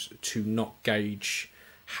shows to not gauge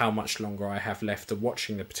how much longer I have left of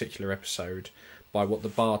watching the particular episode by what the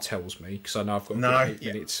bar tells me, because I know I've got 8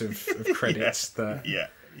 minutes of credits that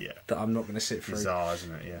I'm not going to sit through. Bizarre,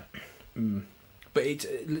 isn't it? Yeah. But it's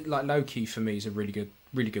like Loki for me is a really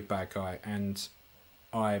good bad guy, and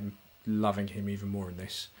I'm loving him even more in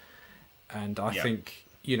this. And I think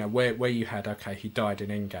where you had he died in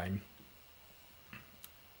Endgame.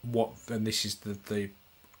 And this is the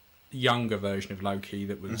younger version of Loki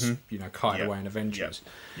that was kited away in Avengers.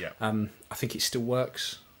 I think it still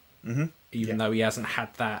works, even though he hasn't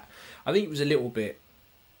had that. I think it was a little bit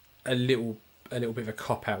of a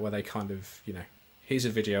cop out where they kind of here's a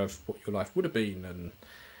video of what your life would have been, and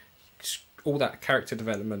all that character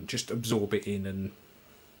development, just absorb it in and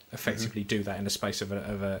effectively do that in the space of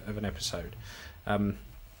an episode.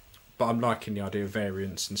 But I'm liking the idea of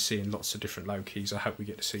variants and seeing lots of different Lokis. I hope we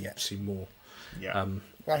get to see more. Yeah.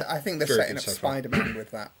 Well, I think they're Very setting good up so far. Spider-Man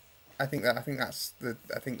with that. I think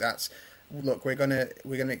that's look. We're gonna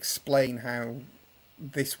explain how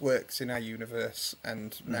this works in our universe,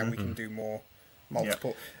 and now we can do more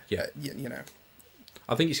multiple. Yeah.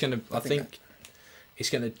 I think it's gonna. I think it's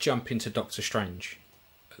gonna jump into Doctor Strange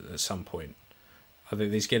at some point. I think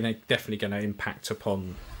there's definitely going to impact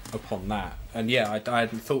upon that. And I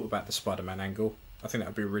hadn't thought about the Spider-Man angle. I think that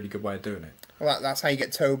would be a really good way of doing it. Well, that's how you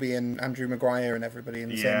get Toby and Andrew Maguire and everybody in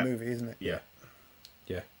the same movie, isn't it? Yeah.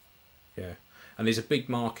 And there's a big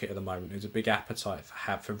market at the moment. There's a big appetite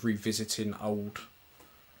for revisiting old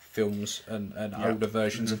films and older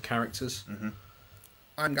versions of characters.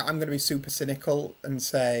 I'm going to be super cynical and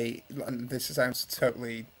say, and this sounds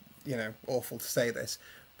totally, awful to say this,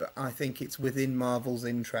 but I think it's within Marvel's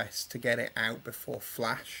interest to get it out before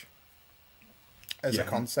Flash as a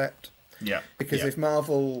concept. Yeah. Because if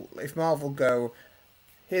Marvel go,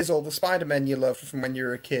 here's all the Spider-Men you loved from when you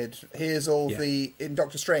were a kid. Here's all in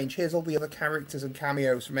Doctor Strange, here's all the other characters and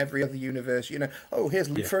cameos from every other universe. Here's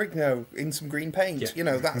Lou Ferrigno in some green paint.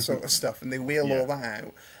 That sort of stuff, and they wheel all that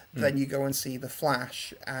out. Then you go and see the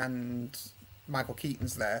Flash, and Michael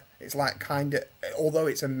Keaton's there. It's like kind of, although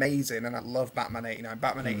it's amazing, and I love Batman 89.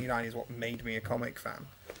 Batman 89 is what made me a comic fan.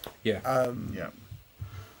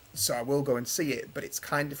 So I will go and see it, but it's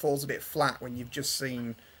kind of falls a bit flat when you've just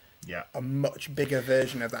seen a much bigger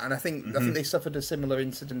version of that. And I think they suffered a similar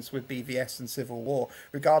incidence with BVS and Civil War.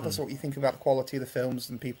 Regardless of what you think about the quality of the films,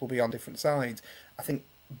 and people be on different sides, I think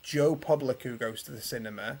Joe Public, who goes to the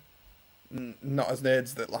cinema, not as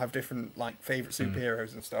nerds that have different favourite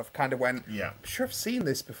superheroes and stuff, kind of went, I'm sure I've seen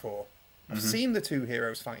this before. I've seen the two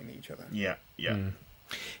heroes fighting each other.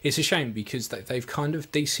 It's a shame because they've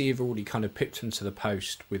DC have already kind of pipped them to the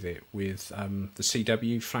post with it, with the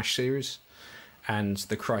CW Flash series and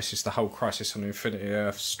the whole Crisis on Infinite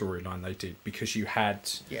Earth storyline they did, because you had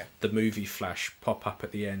the movie Flash pop up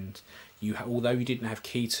at the end. Although you didn't have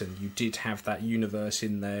Keaton, you did have that universe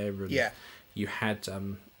in there, and you had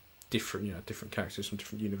different characters from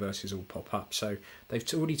different universes all pop up. So they've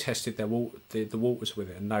already tested the waters with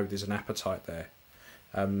it, and know there's an appetite there.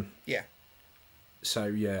 So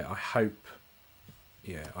I hope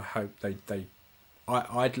they.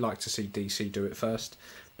 I'd like to see DC do it first,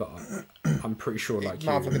 but I'm pretty sure Marvel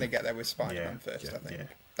are going to get there with Spider-Man first. I think.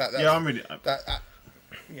 I'm really.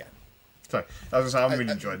 Sorry, I'm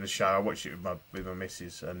really enjoying the show. I watched it with my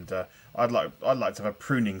missus, and I'd like to have a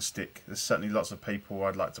pruning stick. There's certainly lots of people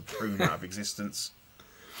I'd like to prune out of existence.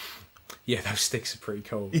 Yeah, those sticks are pretty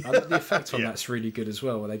cool. The effect on that's really good as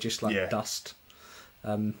well, where they just dust.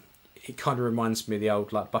 It kind of reminds me of the old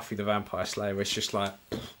Buffy the Vampire Slayer, where it's just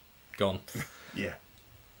gone. Yeah.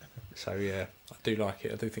 So I do like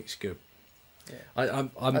it. I do think it's good. I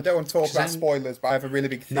don't want to talk about Xan- spoilers, but I have a really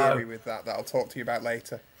big theory No. with that I'll talk to you about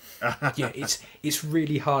later. Yeah, it's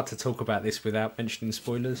really hard to talk about this without mentioning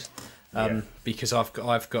spoilers, because I've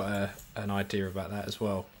got an idea about that as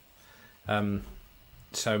well.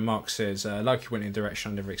 So Mark says Loki went in a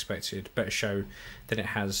direction I never expected. Better show than it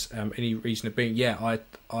has any reason to be. Yeah,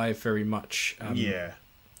 I very much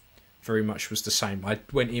very much was the same. I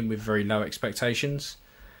went in with very low expectations,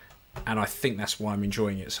 and I think that's why I'm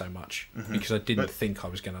enjoying it so much, because I didn't think I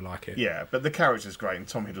was going to like it. Yeah, but the character's great, and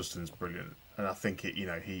Tom Hiddleston's brilliant, and I think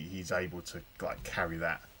he's able to like carry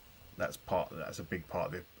that. That's a big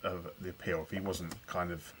part of the appeal. If he wasn't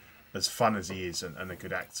kind of as fun as he is and a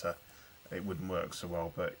good actor, it wouldn't work so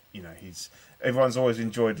well. But everyone's always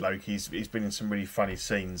enjoyed Loki. He's been in some really funny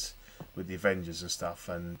scenes with the Avengers and stuff,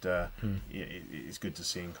 and it's good to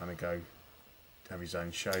see him kind of go have his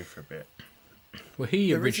own show for a bit. Well,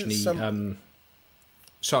 he originally.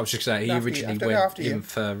 So I was just saying, he originally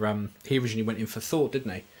went in for Thor,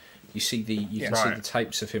 didn't he? You see can see the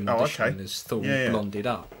tapes of him auditioning as Thor, blonded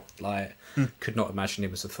up. Like, could not imagine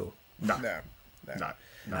him as a Thor. No.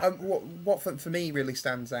 What for me really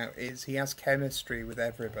stands out is he has chemistry with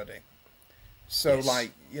everybody. So,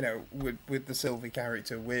 with the Sylvie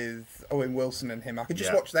character, with Owen Wilson and him, I could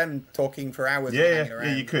just watch them talking for hours. Hanging around.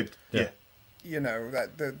 Yeah, you could. Yeah.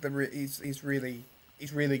 He's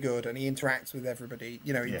really good, and he interacts with everybody.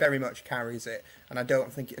 He very much carries it, and I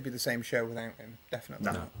don't think it'd be the same show without him.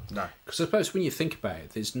 Definitely. No. Because I suppose when you think about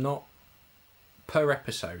it, there's not per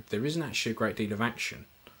episode. There isn't actually a great deal of action.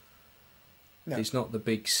 No. It's not the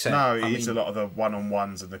big set. No, it's a lot of the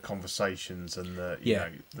one-on-ones and the conversations and the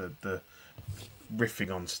the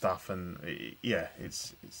riffing on stuff, and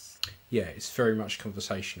it's very much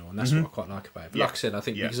conversational, and that's what I quite like about it. But like I said, I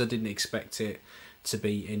think because I didn't expect it to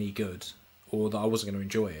be any good, or that I wasn't going to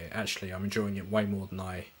enjoy it. Actually, I'm enjoying it way more than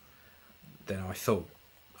I thought,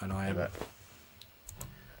 and I am.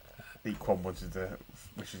 Equan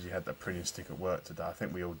wishes you had that pruning stick at work today. I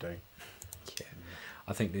think we all do. Yeah,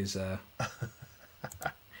 I think there's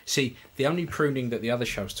See, the only pruning that the other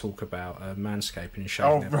shows talk about are manscaping and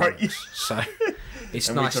shaving their products. So it's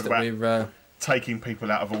nice that we're taking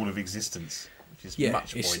people out of all of existence, which is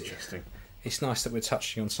much more interesting. It's nice that we're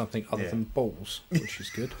touching on something other than balls, which is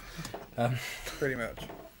good. Pretty much.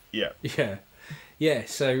 Yeah.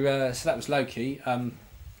 So that was Loki.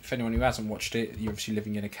 If anyone who hasn't watched it, you're obviously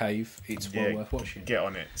living in a cave. It's well worth watching. Get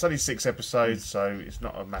on it. It's only 6 episodes, so it's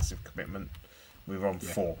not a massive commitment. We're on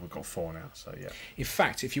 4. We've got 4 now, so yeah. In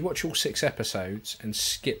fact, if you watch all 6 episodes and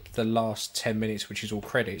skip the last 10 minutes, which is all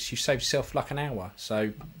credits, you save yourself like an hour.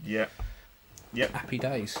 So yeah. Happy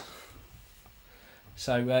days.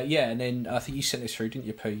 So and then I think you sent this through, didn't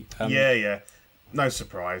you, Pete? Yeah. No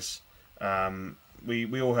surprise.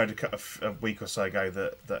 We all heard a week or so ago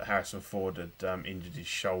that Harrison Ford had injured his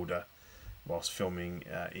shoulder whilst filming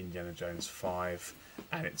Indiana Jones 5,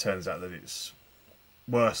 and it turns out that it's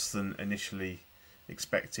worse than initially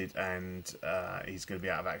expected, and he's going to be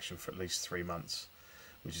out of action for at least 3 months,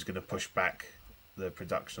 which is going to push back the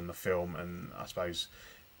production on the film, and I suppose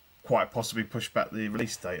quite possibly push back the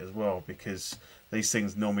release date as well, because these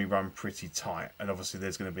things normally run pretty tight, and obviously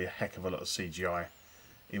there's going to be a heck of a lot of CGI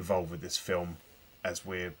involved with this film, as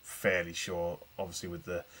we're fairly sure, obviously with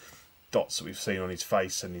the dots that we've seen on his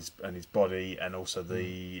face and his body, and also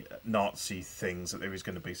the Nazi things, that there is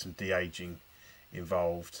going to be some de-aging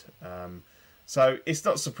involved. So it's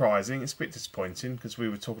not surprising. It's a bit disappointing, because we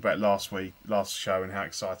were talking about last show, and how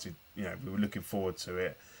excited we were looking forward to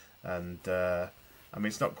it. And I mean,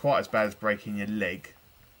 it's not quite as bad as breaking your leg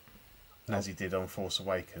as he did on Force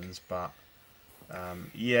Awakens, but and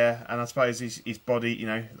I suppose his body,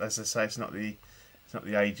 as I say, it's not the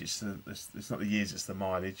age, it's not the years, it's the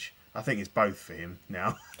mileage. I think it's both for him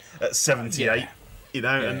now at 78,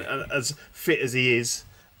 and as fit as he is.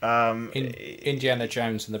 Indiana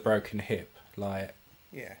Jones and the broken hip, like.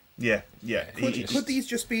 Yeah. Could these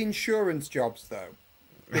just be insurance jobs though?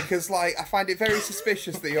 Because I find it very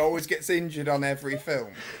suspicious that he always gets injured on every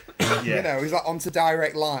film. He's like onto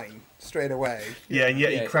Direct Line straight away. Yeah, and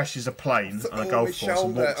yet he crashes a plane on a golf course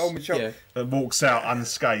and walks out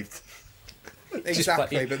unscathed.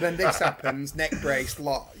 Exactly, but then this happens, neck brace,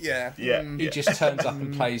 He just turns up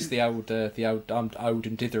and plays the old and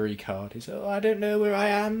dithery card. He's I don't know where I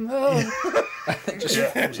am. Just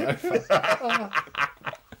falls over.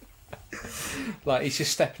 Like he's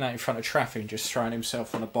just stepping out in front of traffic and just throwing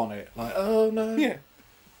himself on a bonnet. Like, oh no,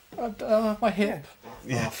 my hip.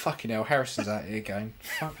 Oh fucking hell, Harrison's out here again.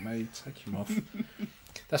 Fuck me, take him off.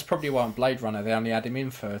 That's probably why on Blade Runner they only had him in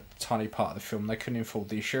for a tiny part of the film. They couldn't afford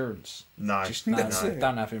the assurance. No, Just no, That's it.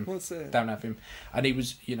 don't have him. What's it? Don't have him. And he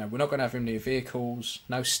was, we're not going to have him near vehicles,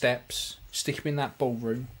 no steps. Stick him in that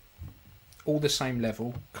ballroom, all the same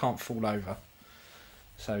level, can't fall over.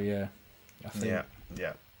 So yeah, I think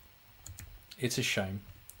Yeah. it's a shame.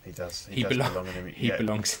 He does. He does belongs. belong in him. He Yeah,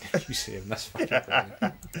 belongs in the museum. That's fucking brilliant.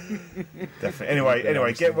 definitely.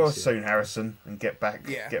 Anyway, get well belongs in soon, Harrison, and get back.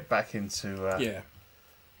 Yeah. Get back into. Yeah,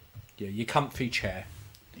 your comfy chair.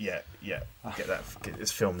 Yeah. Get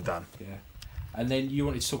this film done. Yeah. And then you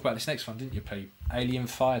wanted to talk about this next one, didn't you, Pete? Alien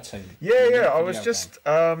Fireteam. Yeah. I was just.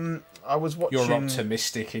 I was watching. You're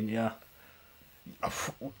optimistic, aren't you?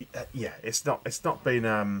 Yeah, it's not been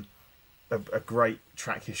a great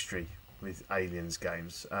track history with Aliens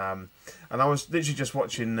games, and I was literally just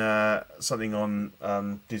watching something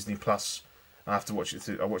on Disney Plus. I have to watch it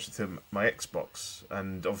through. I watched it through my Xbox,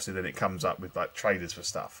 and obviously then it comes up with like trailers for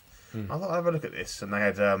stuff. I thought I'll have a look at this, and they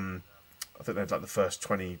had I think they had like the first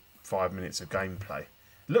 25 minutes of gameplay.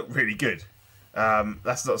 It looked really good.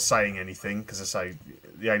 That's not saying anything because I say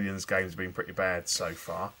the Aliens games have been pretty bad so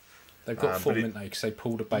far. They've got form, haven't they? Because they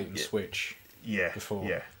pulled a bait and switch. Yeah, before.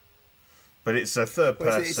 Yeah. But it's a third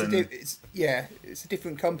person. It's a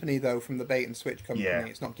different company though from the bait and switch company. Yeah.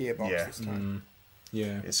 It's not Gearbox this time.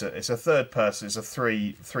 Yeah. It's a third person. It's a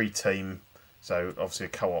three team. So obviously a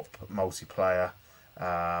co-op multiplayer,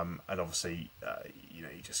 and obviously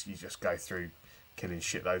you just go through killing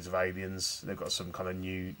shitloads of aliens. They've got some kind of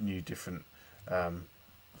new different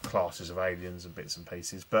classes of aliens and bits and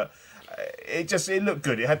pieces. But it looked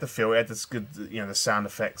good. It had the feel. It had this good the sound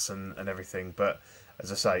effects and everything. But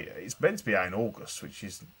as I say, it's meant to be out in August, which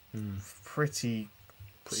is pretty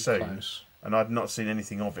soon. Close. And I'd not seen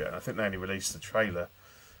anything of it. And I think they only released the trailer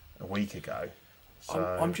a week ago.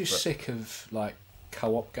 So, I'm just sick of like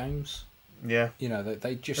co-op games. Yeah.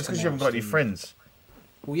 They just. That's because you haven't got any friends.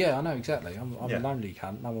 Well, yeah, I know exactly. I'm a lonely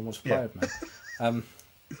cunt. No one wants to play with me.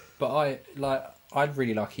 But I'd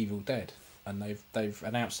really like Evil Dead, and they've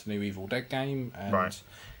announced a new Evil Dead game, and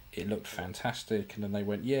it looked fantastic. And then they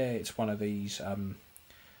went, it's one of these.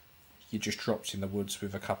 You're just dropped in the woods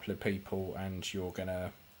with a couple of people, and you're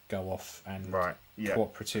gonna go off and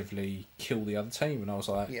cooperatively kill the other team. And I was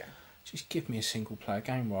like, just give me a single player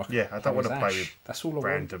game where I can I don't want to play with that's all I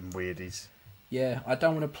random weirdies. Yeah, I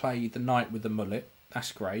don't want to play the knight with the mullet.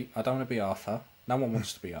 That's great. I don't want to be Arthur. No one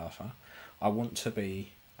wants to be Arthur. I want to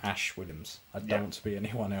be Ash Williams. I don't want to be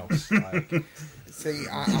anyone else. See,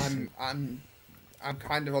 I'm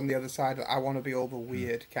kind of on the other side. I want to be all the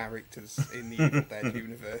weird characters in the Evil Dead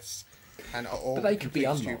universe, and all but they could be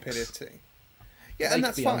stupidity. Yeah, and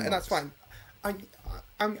that's fine. And that's fine. I'm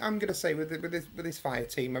going to say with this fire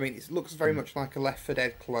team. I mean, it looks very much like a Left 4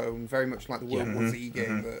 Dead clone, very much like the World War Z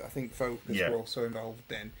game that I think Focus were also involved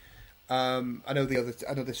in. I know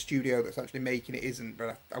the studio that's actually making it isn't,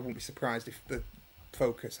 but I wouldn't be surprised if the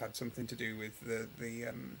Focus had something to do with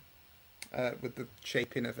the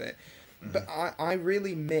shaping of it. But I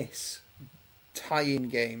really miss tie-in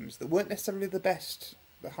games that weren't necessarily the best,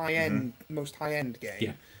 most high-end game.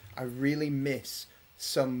 Yeah. I really miss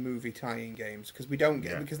some movie tie-in games because we don't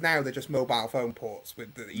get because now they're just mobile phone ports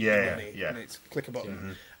with the money and it's click a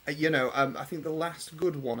button. I think the last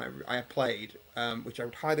good one I played, which I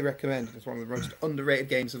would highly recommend, it's one of the most underrated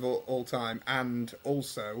games of all time, and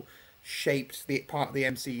also shaped the part of the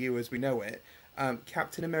MCU as we know it.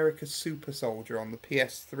 Captain America Super Soldier on the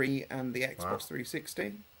PS3 and the Xbox 360.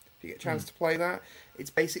 If you get a chance to play that, it's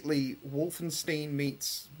basically Wolfenstein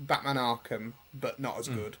meets Batman Arkham, but not as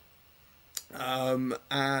good.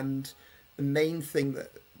 And the main thing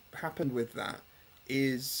that happened with that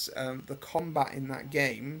is the combat in that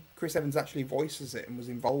game. Chris Evans actually voices it and was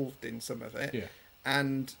involved in some of it. Yeah.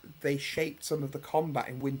 And they shaped some of the combat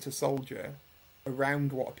in Winter Soldier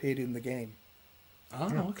around what appeared in the game. Oh,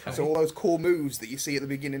 okay. So all those cool moves that you see at the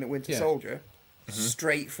beginning of Winter Soldier,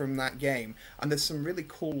 straight from that game. And there's some really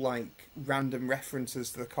cool, like, random references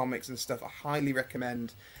to the comics and stuff. I highly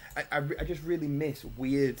recommend. I just really miss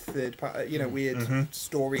weird weird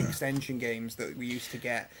story extension games that we used to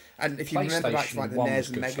get. And if you remember back to like the NES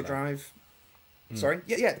and Mega Drive. Sorry,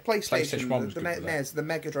 the PlayStation 1 was the NES, the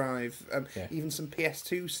Mega Drive, even some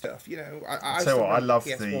PS2 stuff. I love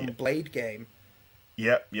the PS1 Blade game.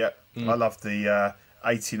 Yep. I love the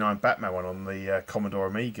 89 Batman one on the Commodore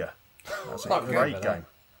Amiga. That's a great game.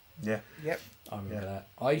 Yeah. Yep. I remember that.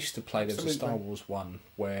 I used to play, there was a Star Wars one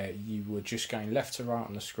where you were just going left to right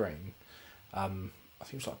on the screen. I think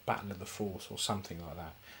it was like Battle of the Force or something like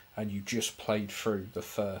that. And you just played through the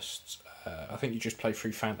first, I think you just played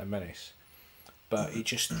through Phantom Menace. But it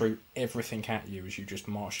just threw everything at you as you just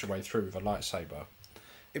marched your way through with a lightsaber.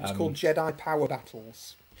 It was called Jedi Power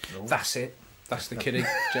Battles. That's it. That's the kiddie.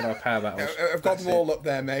 Jedi Power Battles. I've got them all up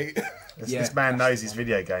there, mate. This man knows his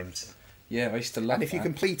video games. Yeah, I used to love And if you that.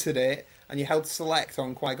 completed it and you held select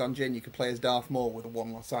on Qui-Gon Jinn, you could play as Darth Maul with a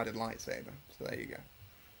one-sided lightsaber. So there you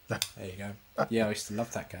go. There you go. Yeah, I used to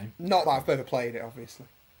love that game. Not that I've ever played it, obviously.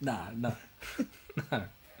 No. No.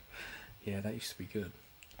 Yeah, that used to be good.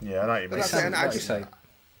 Yeah, I know what you But mean. that's it, and Like you say,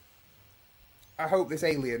 I hope this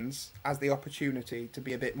Aliens has the opportunity to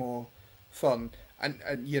be a bit more fun and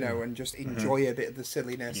you know, and just enjoy a bit of the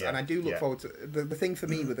silliness. Yeah, And I do look yeah. forward to the thing for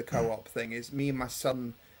me with the co-op thing is me and my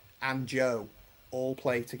son and Joe all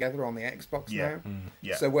play together on the Xbox Yeah. now.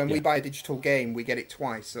 Yeah. So when we Yeah. buy a digital game, we get it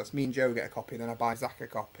twice. So that's me and Joe get a copy, then I buy Zach a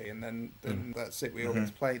copy, and then that's it. We all get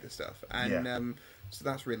to play the stuff, and Yeah. so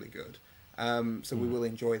that's really good. So we will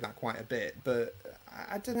enjoy that quite a bit. But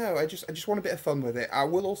I don't know. I just want a bit of fun with it. I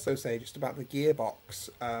will also say just about the Gearbox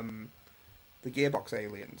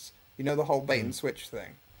Aliens. You know, the whole bait and switch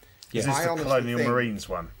thing. Is Yeah. this I the honestly Colonial think- Marines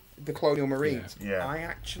one? The Colonial Marines. Yeah. I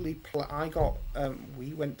actually I got.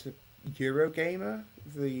 We went to Eurogamer,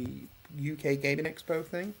 the UK Gaming Expo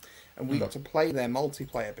thing, and we got to play their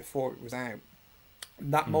multiplayer before it was out.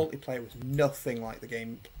 And that multiplayer was nothing like the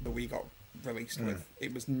game that we got released with.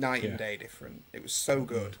 It was night and day different. It was so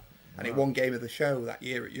good, and it won Game of the Show that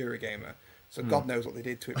year at Eurogamer. So God knows what they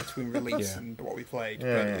did to it between release and what we played,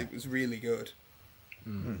 Yeah, but yeah. it was really good.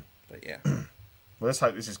 But yeah, Well, let's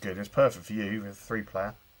hope this is good. It's perfect for you with a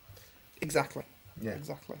 3-player. exactly. Yeah.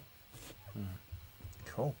 Exactly.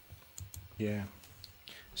 Cool. yeah.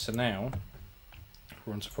 So now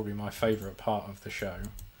we're on to probably my favourite part of the show,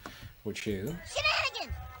 which is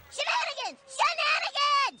Shenanigans! Shenanigans!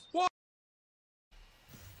 Shenanigans!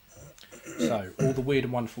 so all the weird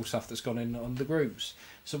and wonderful stuff that's gone in on the groups.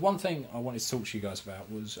 So one thing I wanted to talk to you guys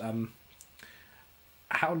about was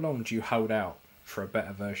how long do you hold out for a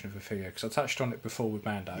better version of a figure? Because I touched on it before with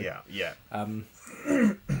Mando. Yeah. And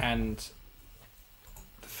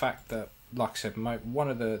the fact that, like I said, one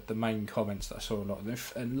of the main comments that I saw a lot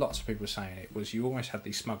of, and lots of people were saying it, was you almost had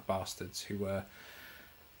these smug bastards who were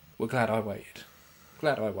glad I waited.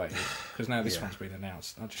 Glad I waited, because now this one's been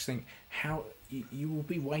announced. I just think, how you will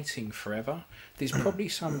be waiting forever. There's probably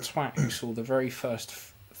some twat who saw the very first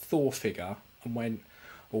Thor figure and went,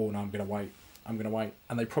 oh no, I'm going to wait,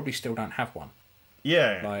 and they probably still don't have one.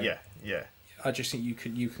 Yeah. Like- Yeah. I just think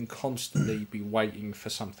you can constantly be waiting for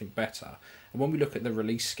something better. And when we look at the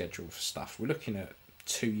release schedule for stuff, we're looking at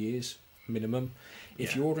 2 years minimum.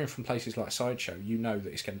 If you're ordering from places like Sideshow, you know that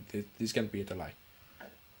there's going to be a delay,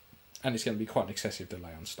 and it's going to be quite an excessive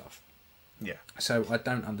delay on stuff. Yeah. So I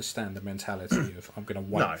don't understand the mentality of I'm going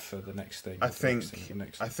to wait No. for the next thing. I think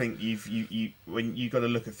when you got to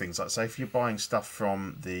look at things like, say, if you're buying stuff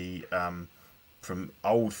from the from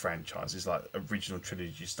old franchises like original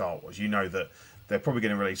trilogy Star Wars, you know that they're probably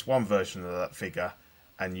going to release one version of that figure,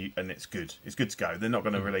 and it's good. It's good to go. They're not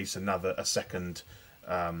going to release a second.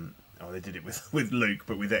 They did it with Luke,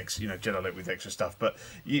 but with Jedi Luke with extra stuff. But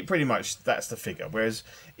pretty much that's the figure. Whereas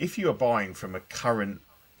if you are buying from a current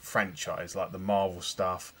franchise like the Marvel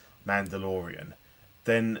stuff, Mandalorian,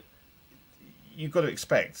 then you've got to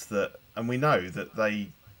expect that, and we know that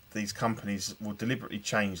these companies will deliberately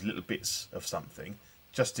change little bits of something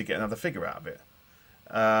just to get another figure out of it.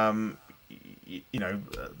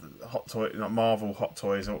 Hot toy, like Marvel Hot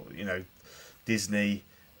Toys, or Disney.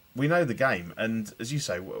 We know the game, and as you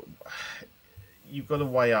say, you've got to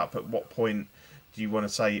weigh up at what point do you want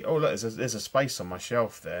to say, oh look, there's a space on my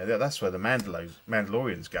shelf there. That's where the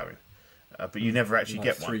Mandalorian's going, but you never actually Like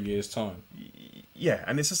get 3 one. years time. Yeah,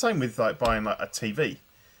 and it's the same with like buying like a TV.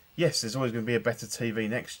 Yes, there's always going to be a better TV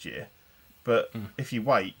next year, but if you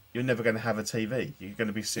wait, you're never going to have a TV. You're going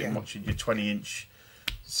to be sitting watching your 20-inch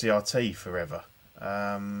CRT forever.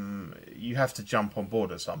 You have to jump on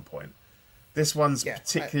board at some point. This one's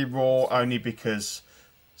particularly raw only because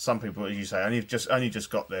some people, as you say, only just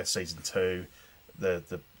got their season 2, the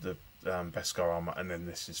Beskar armor, and then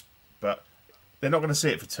this is. But they're not going to see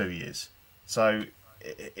it for 2 years. So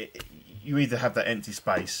you either have that empty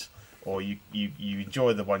space, or you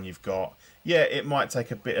enjoy the one you've got. Yeah, it might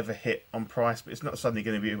take a bit of a hit on price, but it's not suddenly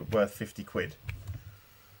going to be worth £50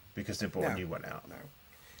 because they brought a new one out. No.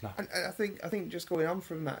 And I think just going on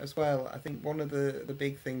from that as well, I think one of the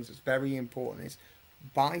big things that's very important is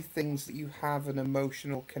buy things that you have an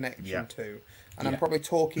emotional connection to. And I'm probably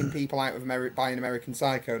talking people out of buying American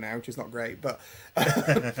Psycho now, which is not great, but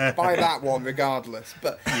buy that one regardless.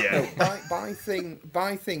 But buy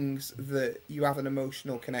things that you have an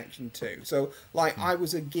emotional connection to. So, like, I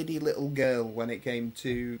was a giddy little girl when it came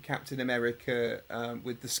to Captain America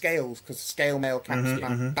with the scales, because scale mail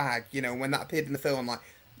Captain bag. When that appeared in the film, I'm like,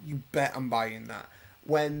 you bet I'm buying that.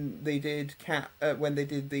 When they did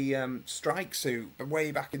the strike suit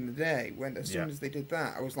way back in the day, as soon as they did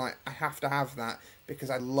that, I was like, I have to have that because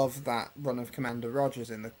I love that run of Commander Rogers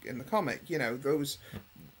in the comic. You know, those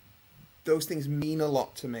things mean a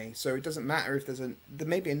lot to me. So it doesn't matter if there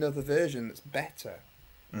may be another version that's better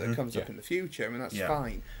that comes up in the future. I mean, that's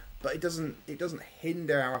fine. But it doesn't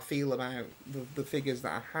hinder how I feel about the figures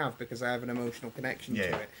that I have because I have an emotional connection to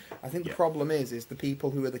it. I think the problem is the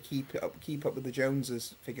people who are the keep up with the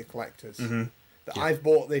Joneses figure collectors. That I've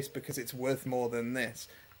bought this because it's worth more than this.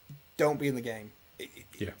 Don't be in the game.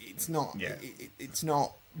 It's not. It's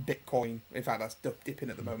not Bitcoin. In fact, that's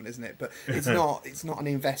dipping at the moment, isn't it? But it's not. It's not an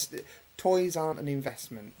invest. Toys aren't an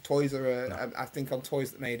investment. Toys are. I think on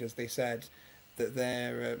Toys That Made Us, they said that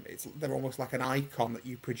they're almost like an icon that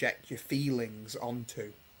you project your feelings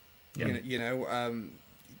onto.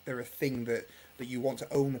 They're a thing that you want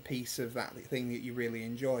to own a piece of that thing that you really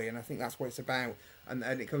enjoy, and I think that's what it's about. And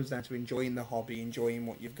it comes down to enjoying the hobby, enjoying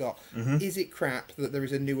what you've got. Is it crap that there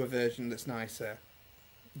is a newer version that's nicer?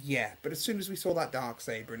 Yeah, but as soon as we saw that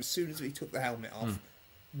Darksaber, and as soon as we took the helmet off,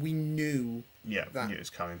 we knew it was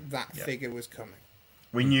coming. That figure was coming.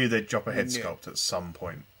 We knew they'd drop a head sculpt at some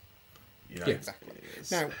point. You know, exactly.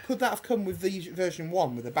 Now, could that have come with the version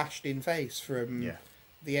 1 with a bashed-in face from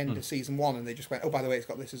the end of season 1, and they just went, "Oh, by the way, it's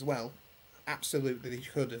got this as well"? Absolutely, they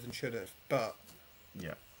could have and should have. But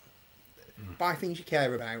buy things you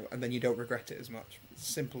care about, and then you don't regret it as much. It's as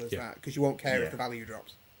simple as that, because you won't care if the value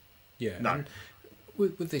drops. Yeah. No.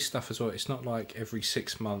 With this stuff as well, it's not like every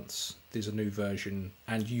 6 months there's a new version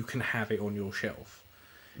and you can have it on your shelf.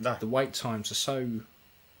 No. The wait times are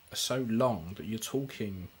so long that you're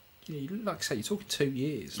talking. Like I say, you're talking 2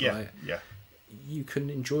 years. You can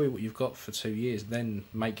enjoy what you've got for 2 years, then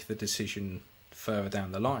make the decision further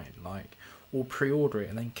down the line, or pre-order it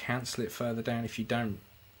and then cancel it further down if you don't.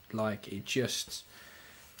 It just.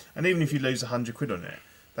 And even if you lose £100 on it,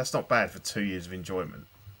 that's not bad for 2 years of enjoyment.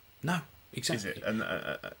 No, exactly. Is it? And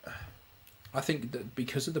I think that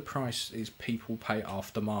because of the price is people pay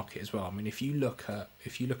aftermarket as well. I mean, if you look at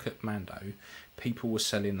Mando, people were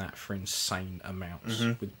selling that for insane amounts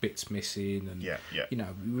with bits missing, and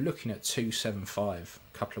we were looking at 275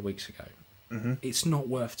 a couple of weeks ago. It's not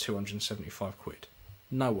worth 275 quid.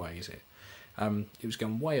 No way is it. It was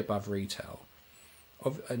going way above retail,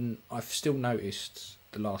 and I've still noticed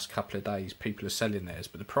the last couple of days people are selling theirs,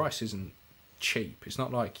 but the price isn't cheap. It's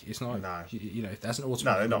not like it hasn't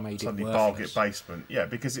automatically made it worthless. Bargain basement,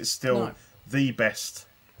 because it's still the best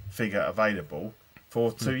figure available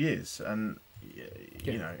for 2 years, and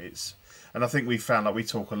it's. And I think we found we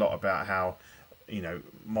talk a lot about how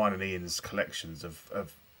mine and Ian's collections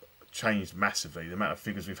have changed massively. The amount of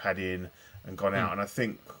figures we've had in and gone out, and I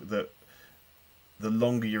think that the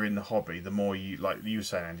longer you're in the hobby, the more you, like you were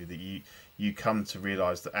saying, Andy, that you come to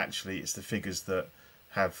realise that actually it's the figures that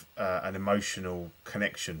have an emotional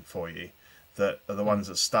connection for you that are the ones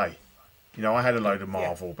that stay. I had a load of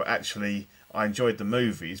Marvel, but actually I enjoyed the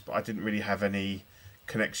movies, but I didn't really have any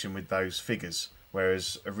connection with those figures.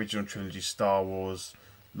 Whereas original trilogy, Star Wars,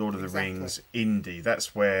 Lord of the Rings, Indy,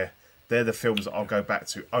 that's where they're the films that I'll go back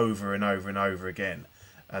to over and over and over again,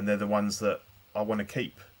 and they're the ones that I want to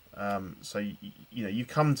keep. So you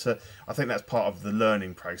come to. I think that's part of the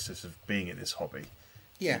learning process of being in this hobby.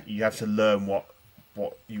 Yeah, you have to learn what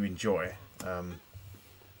you enjoy.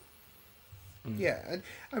 Yeah, and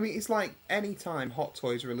I mean it's like any time Hot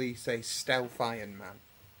Toys release a Stealth Iron Man,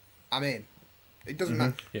 I'm in. It doesn't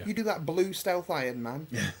matter. Yeah. You do that blue Stealth Iron Man,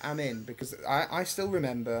 I'm in, because I still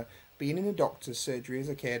remember being in a doctor's surgery as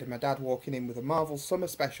a kid and my dad walking in with a Marvel Summer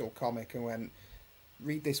Special comic and went,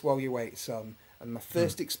 "Read this while you wait, son." And my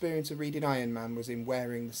first experience of reading Iron Man was in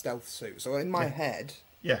wearing the stealth suit. So in my head,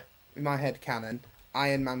 in my head canon,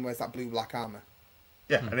 Iron Man wears that blue black armour.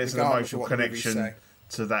 Yeah, and it's an emotional connection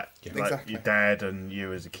to that, like your dad and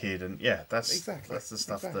you as a kid, and that's the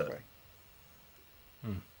stuff that.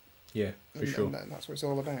 Yeah, for sure. And that's what it's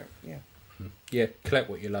all about. Yeah. Yeah, collect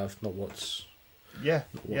what you love, not what's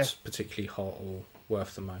particularly hot or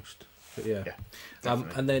worth the most. But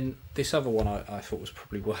and then this other one I thought was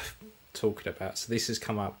probably worth talking about. So this has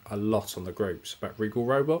come up a lot on the groups about Regal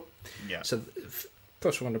Robot. Yeah. So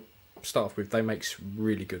first, I want to start off with they make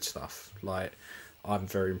really good stuff. Like I'm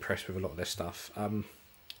very impressed with a lot of their stuff.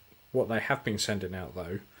 What they have been sending out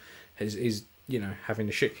though is having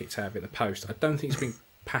the shit kicked out of it in the post. I don't think it's been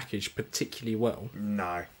packaged particularly well.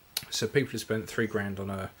 No. So people have spent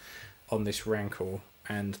 $3,000 on this Rancor,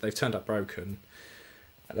 and they've turned up broken.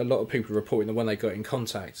 And a lot of people are reporting that when they got in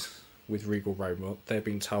contact with Regal Robot, they're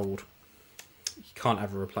being told, you can't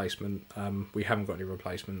have a replacement. We haven't got any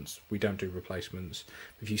replacements. We don't do replacements.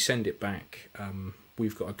 If you send it back,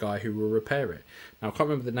 we've got a guy who will repair it. Now I can't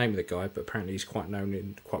remember the name of the guy, but apparently he's quite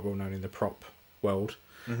well known in the prop world,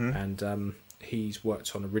 and he's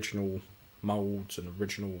worked on original molds and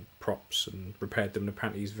original props and repaired them. And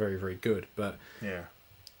apparently he's very, very good. But yeah,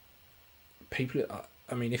 people,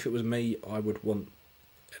 I mean, if it was me, I would want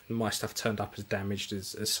my stuff turned up as damaged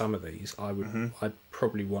as some of these. I'd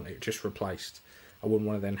probably want it just replaced. I wouldn't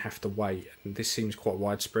want to then have to wait. And this seems quite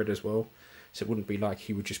widespread as well. So it wouldn't be like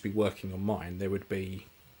he would just be working on mine. There would be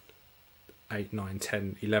 8, 9,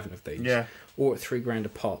 10, 11 of these. Yeah. All at $3,000 a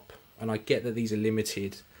pop. And I get that these are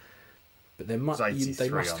limited, but they must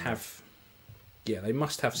have. Yeah, they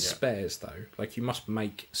must have spares though. Like you must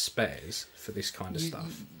make spares for this kind of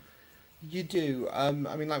stuff. You do. I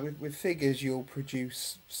mean, like with figures, you'll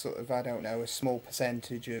produce sort of, I don't know, a small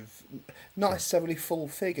percentage of, not necessarily full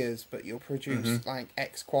figures, but you'll produce like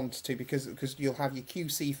X quantity because you'll have your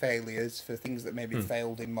QC failures for things that maybe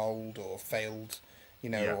failed in mould or failed,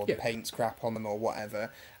 or the paint's crap on them or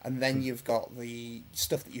whatever. And then you've got the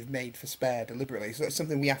stuff that you've made for spare deliberately. So it's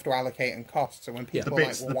something we have to allocate and cost. So when people the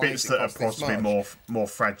bits, are like, well, the bits that are possibly more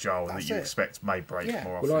fragile That's that you it. expect may break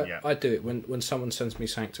more often. Well, I do it when someone sends me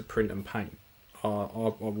something to print and paint. I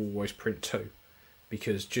will always print two,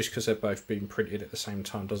 because just because they're both being printed at the same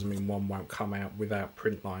time doesn't mean one won't come out without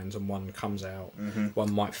print lines and one comes out.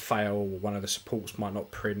 One might fail, or one of the supports might not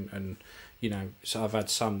print, and so I've had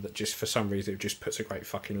some that just for some reason it just puts a great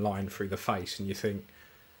fucking line through the face, and you think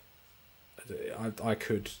I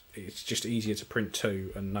could. It's just easier to print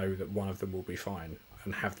two and know that one of them will be fine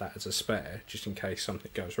and have that as a spare just in case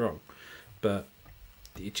something goes wrong. But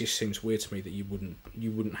it just seems weird to me that you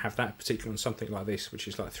wouldn't have that, particularly on something like this, which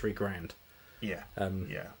is like $3,000. Yeah.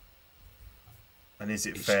 Yeah. And is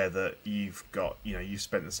it fair that you've got, you've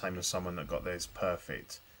spent the same as someone that got theirs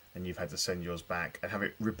perfect, and you've had to send yours back and have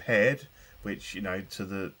it repaired, which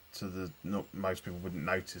not most people wouldn't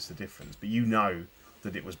notice the difference, but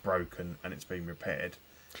that it was broken and it's been repaired,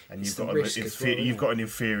 and you've got an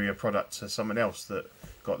inferior product to someone else that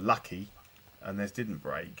got lucky and theirs didn't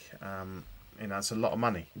break. It's a lot of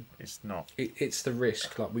money. It's not. It's the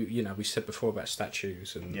risk. Like we said before about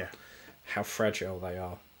statues and how fragile they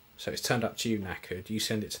are. So it's turned up to you knackered. You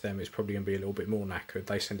send it to them, it's probably going to be a little bit more knackered.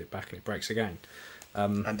 They send it back and it breaks again.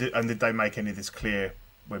 And did they make any of this clear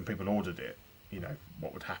when people ordered it?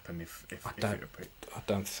 What would happen if I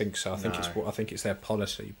don't think so. I think it's their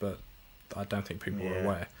policy, but I don't think people are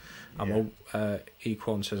aware.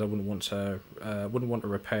 Equan says I wouldn't want a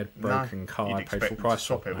repaired broken car. I paid full price to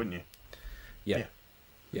swap it, wouldn't you? Yeah.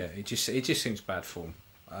 It just seems bad form.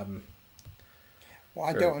 What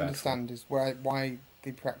I don't understand is why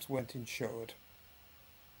they perhaps weren't insured.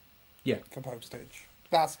 Yeah. For postage.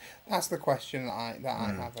 That's the question that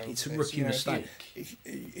I have over it's a this. rookie mistake.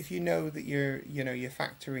 If you know that you're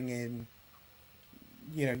factoring in,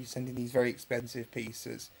 you're sending these very expensive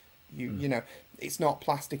pieces. It's not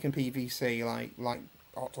plastic and PVC like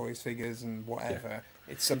Hot Toys figures and whatever. Yeah.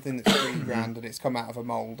 It's something that's $3,000 and it's come out of a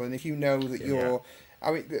mold. And if you know that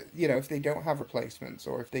if they don't have replacements,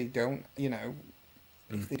 or if they don't,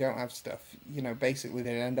 if they don't have stuff, basically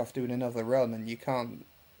they end up doing another run, and you can't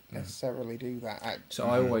necessarily do that. I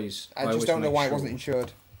just don't know why it wasn't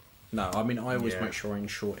insured. No, I mean, I always make sure I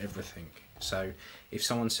insure everything. So if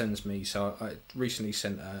someone sends me, I recently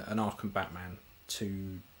sent an Arkham Batman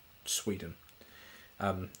to Sweden.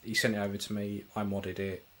 He sent it over to me, I modded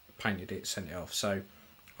it, painted it, sent it off. So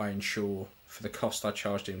I insure for the cost I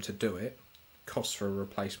charged him to do it, cost for a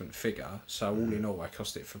replacement figure. So all in all, I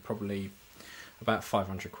cost it for probably about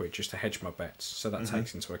 £500 just to hedge my bets. So that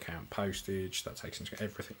takes into account postage, that takes into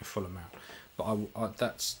everything, the full amount. But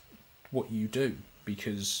that's what you do,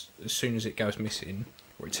 because as soon as it goes missing,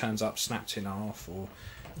 or it turns up snapped in half, or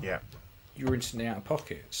you're instantly out of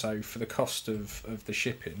pocket. So for the cost of the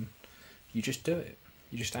shipping, you just do it.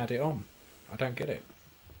 You just add it on. I don't get it.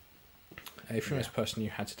 If you're this person, you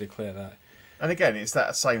had to declare that. And again, it's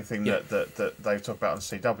that same thing that they talk about on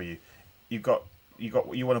CW. You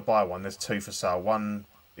want to buy one. There's two for sale. One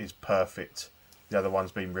is perfect. The other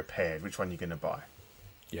one's been repaired. Which one are you going to buy?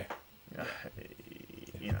 Yeah.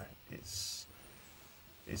 It's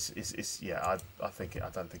I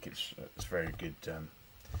don't think it's very good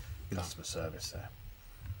customer service there.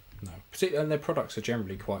 No, and their products are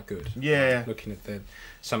generally quite good. Yeah. Looking at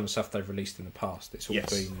some of the stuff they've released in the past, it's all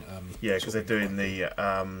been because they're doing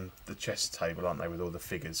the chess table, aren't they, with all the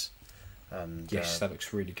figures? And yes, that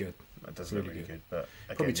looks really good. It does look really good, but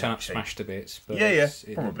again, probably turn up smashed a bit. But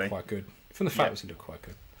it probably quite good. From the photos, it looked quite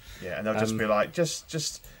good. Yeah, and they'll just be like,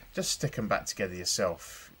 just stick them back together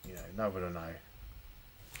yourself. Nobody will know.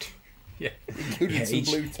 including some each,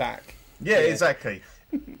 blue tack. Yeah, exactly.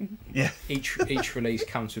 Yeah, each release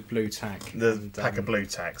comes with blue tack. the pack of blue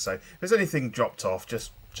tack. So if there's anything dropped off,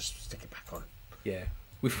 just stick it back on. Yeah,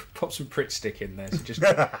 we've popped some Pritt stick in there, so just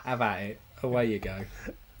have at it. Away you go.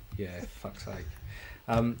 Yeah, fuck's sake.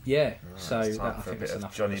 Yeah, so It's that, time I for a think bit that's of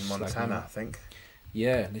enough. Johnny of us slagging Montana, I off. think.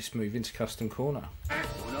 Yeah, let's move into Custom Corner.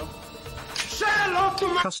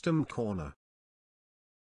 Custom Corner.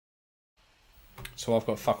 So I've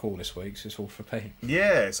got fuck all this week, so it's all for Pete.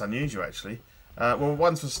 Yeah, it's unusual actually. Well,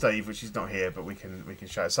 one's for Steve, which is not here, but we can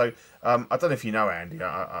show it. So I don't know if you know Andy.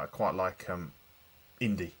 I quite like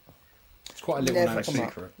indie It's quite a little Never known come up.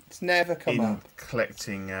 secret. It's never come in up.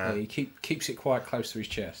 collecting Yeah, he keeps it quite close to his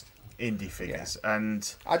chest. indie figures,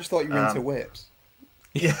 and I just thought you were into whips.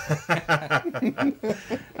 That's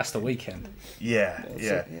the weekend. yeah. That's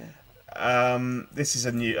it, yeah. This is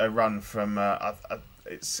a run from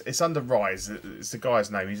it's under Rise. It's the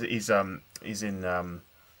guy's name. He's in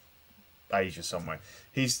Asia somewhere.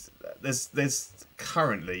 There's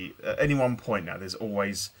currently at any one point now. There's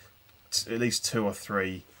always at least 2 or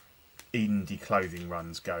 3 indie clothing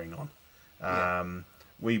runs going on.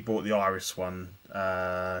 We bought the Iris one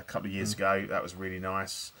a couple of years ago. That was really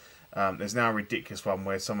nice. There's now a ridiculous one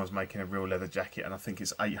where someone's making a real leather jacket, and I think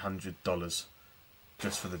it's $800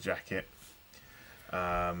 just for the jacket.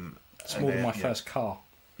 It's more than my first car.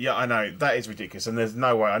 Yeah, I know, that is ridiculous, and there's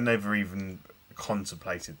no way. I never even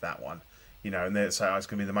contemplated that one, and they say it's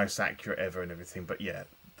going to be the most accurate ever and everything. But yeah,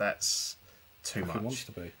 that's too much. It wants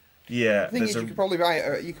to be. Yeah, The thing is, you could probably buy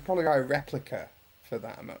a replica for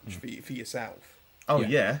that much for yourself. Oh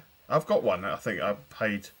yeah, I've got one. I think I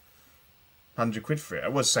paid £100 for it.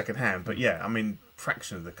 It was second hand, but yeah, I mean,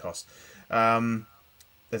 fraction of the cost.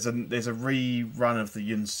 There's a rerun of the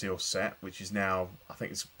Yunsteel set, which is now, I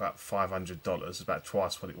think it's about $500, about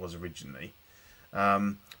twice what it was originally.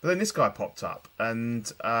 But then this guy popped up, and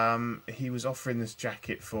he was offering this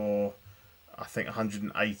jacket for, I think,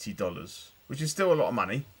 $180, which is still a lot of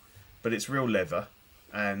money, but it's real leather,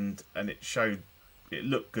 and it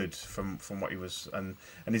looked good from what he was, and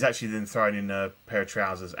he's actually then thrown in a pair of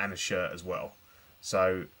trousers and a shirt as well.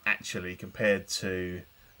 So actually, compared to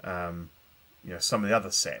some of the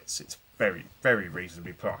other sets, it's very, very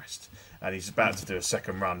reasonably priced, and he's about to do a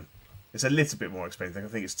second run. It's a little bit more expensive. I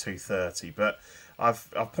think it's $230, but I've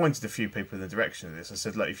pointed a few people in the direction of this. I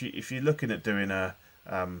said, look, if you're looking at doing a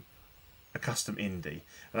custom indie,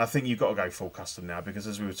 and I think you've got to go full custom now, because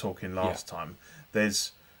as we were talking last time,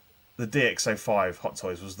 there's the DX05 Hot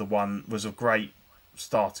Toys was a great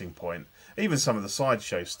starting point. Even some of the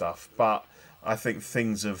sideshow stuff, but I think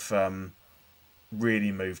things have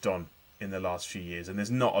really moved on in the last few years, and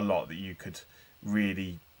there's not a lot that you could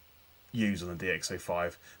really use on the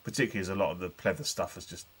DX05, particularly as a lot of the pleather stuff has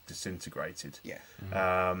just disintegrated. Yeah.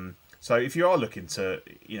 So if you are looking to,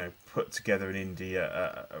 put together an indie at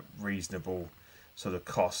a reasonable sort of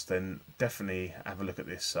cost, then definitely have a look at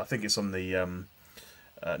this. I think it's on the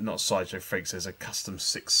not Sideshow Freaks. There's a custom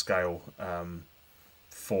 6 scale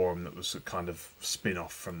forum that was a kind of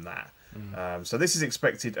spin-off from that. So this is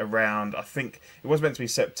expected around, I think it was meant to be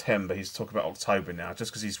September. He's talking about October now,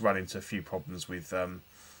 just because he's run into a few problems with. I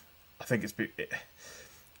think it's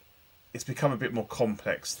become a bit more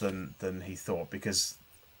complex than he thought, because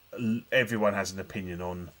everyone has an opinion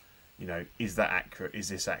on, is that accurate? Is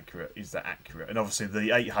this accurate? Is that accurate? And obviously the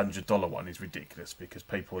 $800 one is ridiculous, because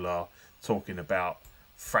people are talking about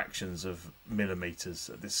fractions of millimeters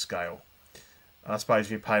at this scale. I suppose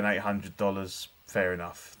if you're paying $800, fair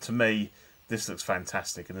enough. To me, this looks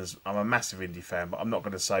fantastic, and I'm a massive indie fan, but I'm not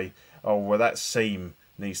going to say, oh, well, that seam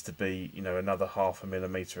needs to be, another 0.5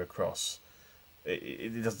 millimeter across.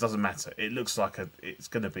 It doesn't matter. It looks like it's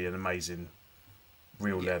going to be an amazing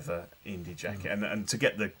real leather indie jacket, and to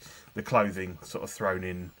get the clothing sort of thrown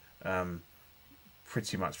in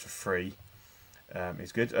pretty much for free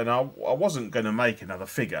is good. And I wasn't going to make another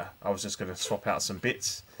figure. I was just going to swap out some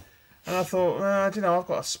bits. And I thought, I've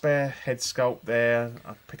got a spare head sculpt there.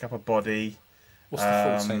 I'll pick up a body. What's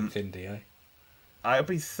the 14th indie, eh? It'll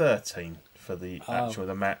be 13 for the actual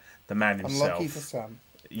the man himself. Unlucky for some.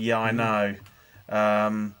 Yeah, I know.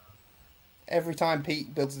 Every time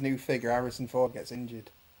Pete builds a new figure, Harrison Ford gets injured.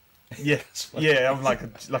 Yeah, I'm like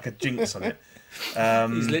a jinx on it.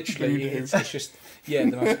 He's literally, it's just the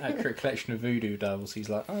most accurate collection of voodoo dolls. He's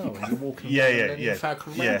like, oh, you're walking around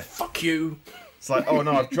Falcon Red. Fuck you. It's like, oh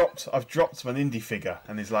no, I've dropped an indie figure,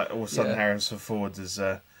 and he's like, all of a sudden Harrison Ford is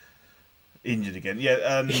injured again.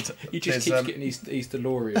 Yeah, and he just keeps getting his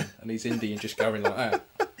DeLorean and he's indie and just going like that.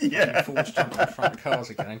 Yeah, Ford's jumping in front of cars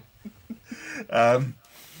again.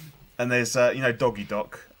 And there's Doggy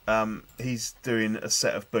Doc, he's doing a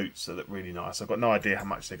set of boots that look really nice. I've got no idea how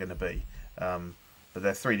much they're going to be, but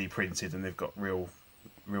they're 3D printed and they've got real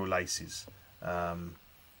laces.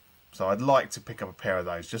 So I'd like to pick up a pair of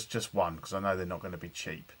those, just one, because I know they're not going to be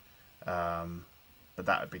cheap. But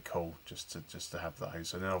that would be cool just to have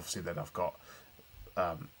those. And then obviously I've got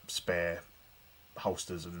spare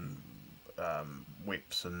holsters and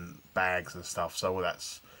whips and bags and stuff. So all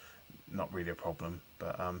that's not really a problem.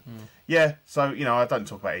 But yeah. So I don't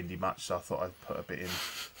talk about indie much, so I thought I'd put a bit in.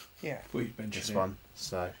 Yeah. We mentioned this it. one.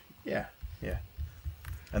 So yeah.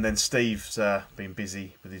 And then Steve's been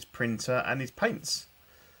busy with his printer and his paints.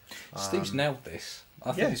 Steve's nailed this.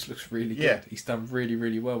 I think this looks really good. Yeah. He's done really,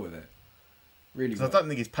 really well with it. Really well. I don't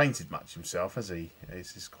think he's painted much himself, has he?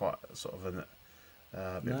 He's quite sort of a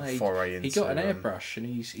bit of a foray into... He got an airbrush and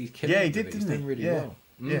he's killing he it. did, He's didn't doing he? really Yeah.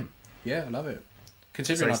 well. Yeah, I love it.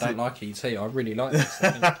 Considering So I don't like ET, I really like this.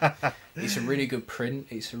 I think it's a really good print.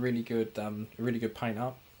 It's a really good paint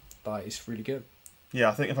up. Like, it's really good. Yeah,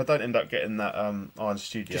 I think if I don't end up getting that Iron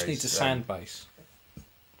Studios... Just needs a sand base.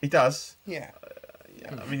 He does. Yeah.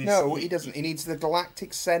 I mean, No, he doesn't. He needs the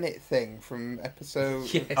Galactic Senate thing from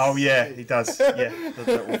episode... Yes. Oh, yeah, he does. Yeah, the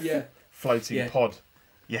little floating pod.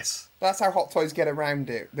 Yes. That's how Hot Toys get around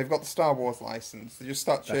it. They've got the Star Wars license. They just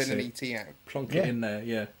start That's churning it. ET out. Plonk it in there,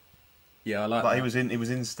 yeah. Yeah, I like Like that. he was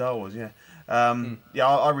in Star Wars, yeah. Yeah,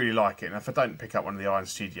 I really like it. And if I don't pick up one of the Iron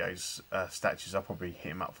Studios statues, I'll probably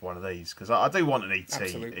hit him up for one of these because I do want an ET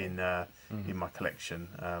Absolutely. in my collection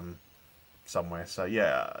somewhere. So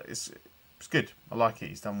yeah, it's good. I like it.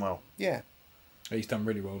 He's done well. Yeah. He's done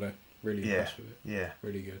really well there. Really impressed with it. Yeah.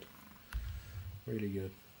 Really good. Really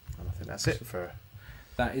good. And I think that's it for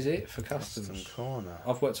That is it for customs. Custom Corner.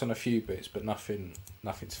 I've worked on a few bits, but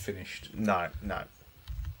nothing's finished. No.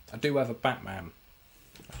 I do have a Batman,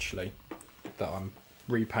 actually, that I'm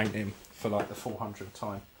repainting for like the 400th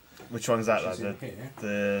time. Which one's that? Which is Like in here.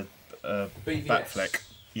 the BVS. Batfleck.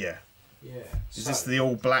 Yeah. Yeah. Is this the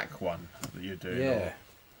all black one that you're doing? Yeah. or-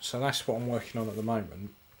 So that's what I'm working on at the moment.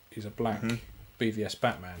 Is a black BVS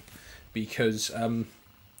Batman, because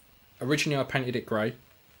originally I painted it grey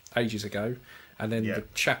ages ago, and then the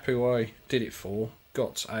chap who I did it for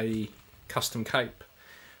got a custom cape,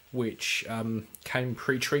 which came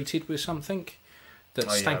pre-treated with something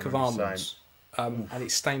that stank of almonds, and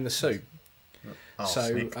it stained the suit.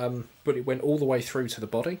 Arsenic. But it went all the way through to the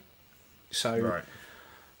body. So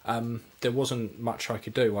there wasn't much I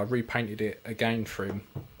could do. I repainted it again for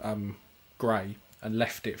him, grey, and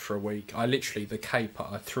left it for a week. The cape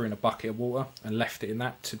I threw in a bucket of water and left it in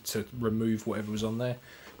that to remove whatever was on there.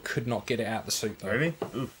 Could not get it out the suit though. Really?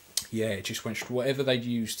 Ooh. Yeah, it just went whatever they'd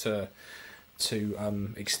used to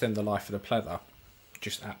extend the life of the pleather,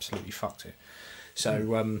 just absolutely fucked it.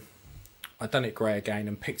 So I done it grey again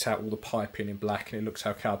and picked out all the piping in black, and it looks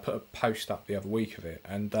okay. I put a post up the other week of it,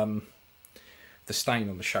 and the stain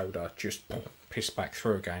on the shoulder just pissed back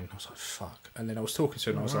through again. I was like, fuck. And then I was talking to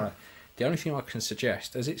him and I was like, the only thing I can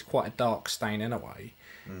suggest, as it's quite a dark stain anyway,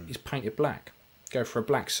 is paint it black. Go for a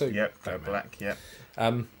black suit. Yep, go black, yep.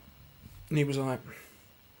 And he was like,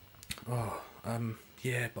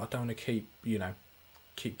 yeah, but I don't want to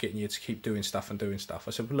keep getting you to keep doing stuff.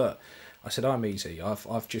 I said, well, look, I'm easy.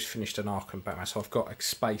 I've just finished an Arkham Batman, so I've got a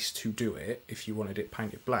space to do it if you wanted it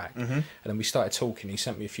painted black. And then we started talking. He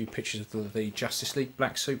sent me a few pictures of the Justice League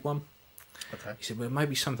black suit one. Okay. He said, well,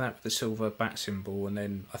 maybe something with the silver bat symbol, and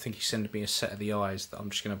then I think he sent me a set of the eyes that I'm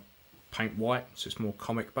just going to paint white, so it's more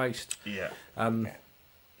comic based. Yeah.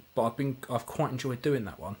 But I've quite enjoyed doing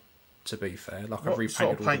that one. To be fair, like What I've repainted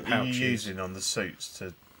sort of all paint the are pouches. you using on the suits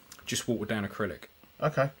to? Just watered down acrylic.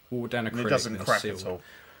 Okay. Watered down And acrylic. it doesn't and crack sealed. at all.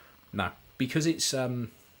 No, because it's a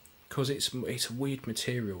weird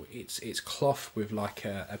material. It's cloth with like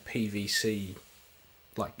a PVC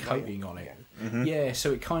like coating on it. Yeah,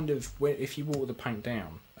 so it kind of if you water the paint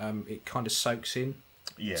down, it kind of soaks in.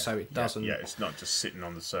 Yeah. So it doesn't. Yeah, it's not just sitting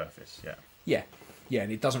on the surface. Yeah. Yeah,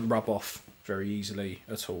 and it doesn't rub off very easily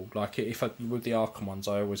at all. Like with the Arkham ones,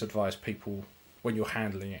 I always advise people when you're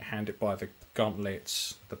handling it, hand it by the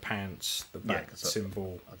gauntlets, the pants, the back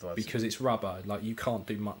symbol, because it's rubber. Like you can't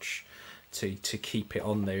do much to keep it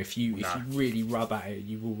on there. If you really rub at it,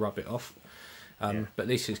 you will rub it off. But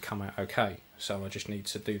this has come out okay, so I just need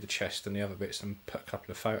to do the chest and the other bits and put a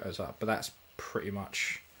couple of photos up. But that's pretty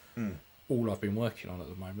much all I've been working on at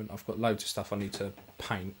the moment. I've got loads of stuff I need to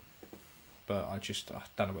paint, but I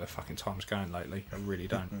don't know where the fucking time's going lately. I really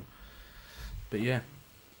don't. But yeah,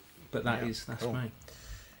 that's cool. me.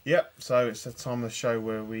 Yep. So it's the time of the show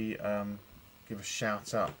where we give a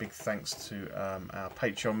shout out, big thanks to our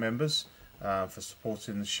Patreon members for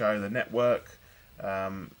supporting the show, the network.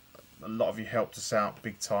 a lot of you helped us out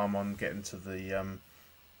big time on getting to the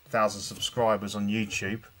 1,000 subscribers on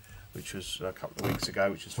YouTube, which was a couple of weeks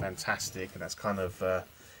ago, which was fantastic, and that's kind of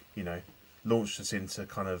launched us into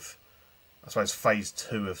kind of, I suppose, phase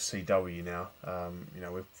 2 of CW now.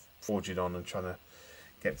 We're forging on and trying to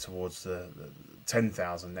get towards the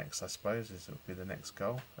 10,000 next, I suppose, will be the next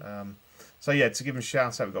goal. So yeah, to give them a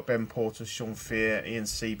shout out, we've got Ben Porter, Sean Fear, Ian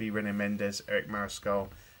Seaby, René Mendes, Eric Mariscal,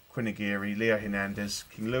 Quinn Aguirre, Leo Hernandez,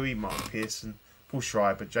 King Louis, Mark Pearson, Paul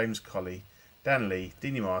Schreiber, James Colley, Dan Lee,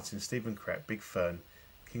 Dini Martin, Stephen Krepp, Big Fern,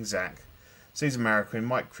 King Zach, Caesar Mariquin,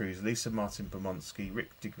 Mike Cruz, Lisa Martin Bomonsky,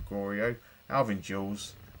 Rick DiGregorio, Alvin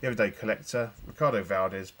Jules, The Everyday Collector, Ricardo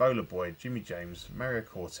Valdez, Bowler Boyd, Jimmy James, Mario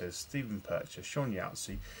Cortez, Stephen Percher, Sean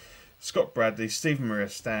Yahtzee, Scott Bradley, Stephen Maria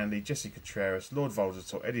Stanley, Jesse Contreras, Lord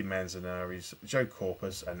Voldemort, Eddie Manzanares, Joe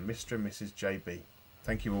Corpus, and Mr. and Mrs. JB.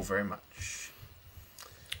 Thank you all very much.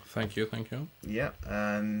 Thank you. Yeah,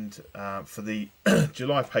 and for the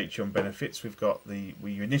July Patreon benefits, we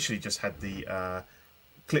initially just had the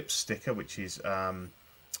Clips sticker, which is on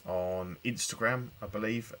Instagram, I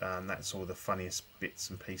believe, and that's all the funniest bits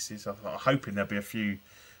and pieces. I'm hoping there'll be a few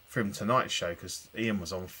from tonight's show, because Ian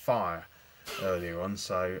was on fire earlier on,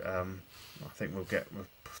 so I think we'll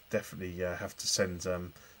definitely have to send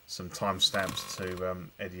some timestamps to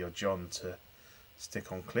Eddie or John to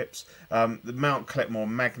stick on clips. The Mount Cletmore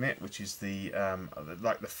Magnet, which is the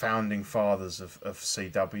founding fathers of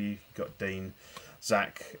CW. You've got Dean,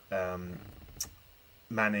 Zach,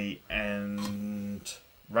 Manny, and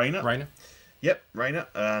Rainer. Yep, Rainer.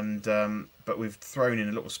 And but we've thrown in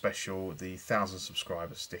a little special, the 1,000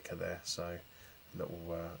 subscriber sticker there, so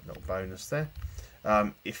little bonus there.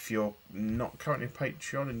 If you're not currently a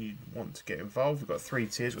Patreon and you want to get involved, we've got 3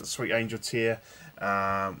 tiers. We've got the Sweet Angel tier,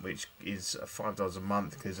 which is $5 a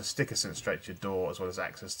month. There's a sticker sent straight to your door, as well as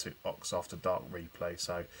access to Ox After Dark replay.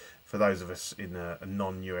 So for those of us in a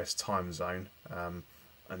non-US time zone,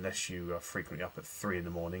 unless you are frequently up at 3 in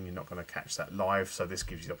the morning, you're not going to catch that live. So this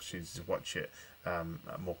gives you the opportunity to watch it at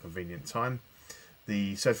a more convenient time.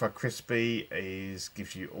 The Certified Crispy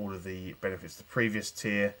gives you all of the benefits of the previous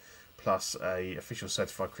tier, plus a official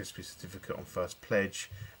Certified Crispy certificate on first pledge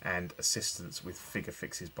and assistance with figure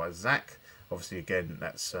fixes by Zach. Obviously, again,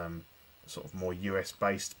 that's sort of more US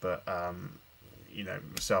based, but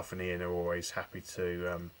myself and Ian are always happy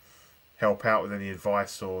to help out with any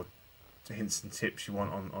advice or hints and tips you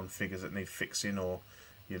want on figures that need fixing, or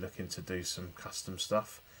you're looking to do some custom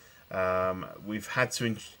stuff. We've had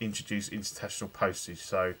to introduce international postage,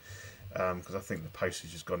 so because I think the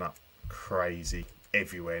postage has gone up crazy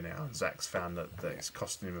everywhere now, and Zach's found that it's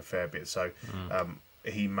costing him a fair bit. So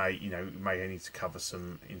he may need to cover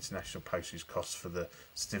some international postage costs for the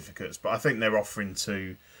certificates. But I think they're offering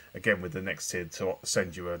to, again with the next tier, to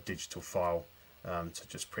send you a digital file to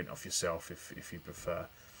just print off yourself if you prefer.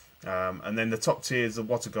 And then the top tier is the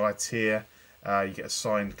What a Guy tier. You get a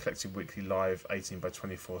signed Collected Weekly Live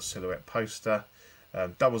 18x24 silhouette poster.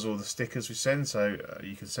 Doubles all the stickers we send, so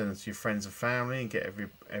you can send them to your friends and family and get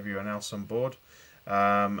everyone else on board.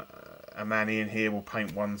 A man in here will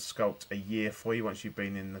paint one sculpt a year for you once you've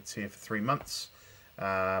been in the tier for 3 months.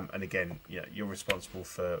 And again, you're responsible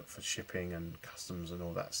for shipping and customs and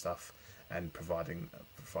all that stuff, and providing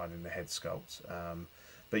the head sculpt.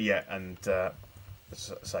 But yeah, and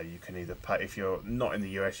so you can either pay, if you're not in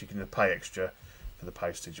the US, you can either pay extra for the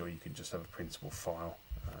postage, or you can just have a printable file,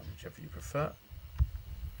 whichever you prefer.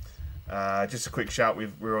 Just a quick shout,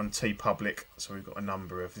 we're on TeePublic, so we've got a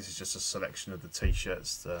number of, this is just a selection of the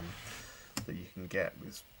t-shirts that you can get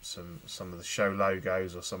with some of the show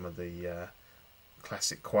logos, or some of the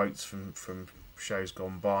classic quotes from shows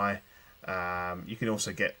gone by. You can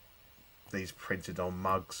also get these printed on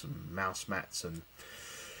mugs and mouse mats and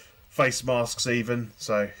face masks even.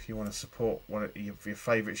 So if you want to support one of your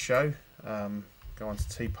favourite show, go on to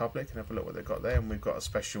TeePublic and have a look what they've got there. And we've got a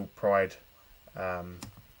special Pride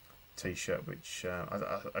t-shirt, which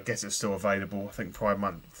I guess it's still available. I think Pride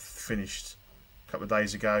Month finished a couple of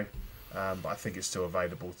days ago, but I think it's still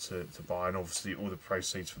available to buy. And obviously all the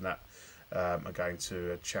proceeds from that are going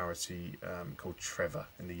to a charity called Trevor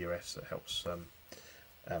in the US that helps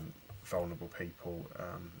vulnerable people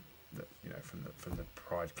from the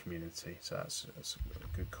Pride community. So that's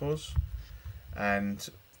a good cause. And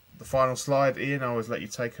the final slide, Ian, I always let you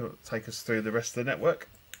take us through the rest of the network.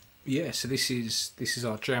 Yeah, so this is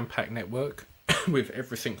our jam-packed network with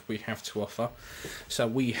everything we have to offer. So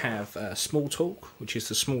we have Small Talk, which is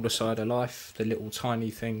the smaller side of life, the little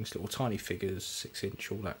tiny things, little tiny figures,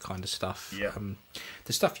 6-inch, all that kind of stuff. Yeah.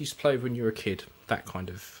 The stuff you used to play when you were a kid, that kind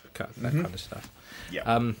of stuff.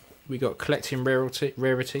 Yeah. we got collecting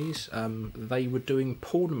rarities. They were doing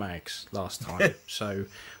porn mags last time, so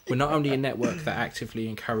we're not only a network that actively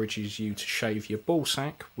encourages you to shave your ball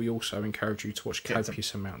sack, we also encourage you to watch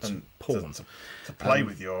copious amounts of porn. To play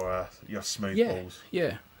with your smooth balls.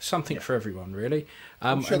 Yeah, something for everyone, really.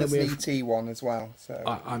 I'm sure and then there's we an have, ET one as well. So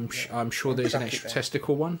I'm sure there's an track it extra down.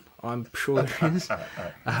 testicle one. I'm sure there is.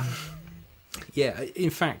 Yeah, in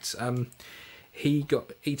fact, ET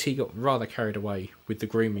got rather carried away with the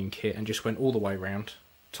grooming kit and just went all the way round,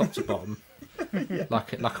 top to bottom,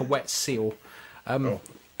 like a wet seal. And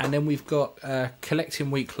then we've got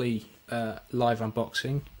Collecting Weekly live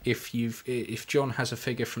unboxing. If John has a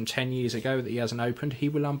figure from 10 years ago that he hasn't opened, he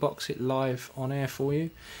will unbox it live on air for you.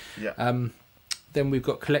 Yeah. Then we've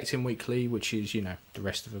got Collecting Weekly, which is, the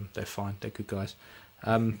rest of them. They're fine. They're good guys.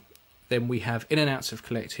 Then we have In and Outs of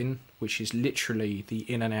Collecting, which is literally the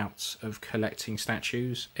in and outs of collecting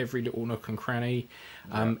statues. Every little nook and cranny.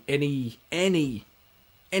 Any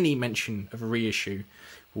mention of a reissue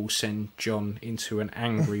will send John into an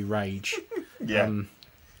angry rage. Yeah.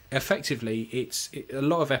 Effectively, it's a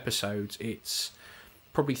lot of episodes. It's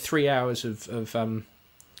probably 3 hours of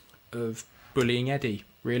bullying Eddie,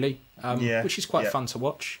 really, which is quite fun to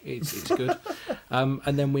watch. It's good.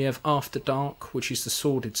 And then we have After Dark, which is the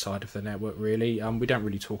sordid side of the network, really. We don't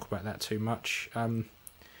really talk about that too much.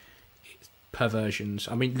 Perversions.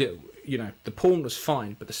 I mean, the porn was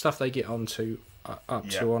fine, but the stuff they get onto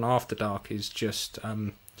to on After Dark is just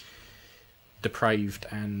depraved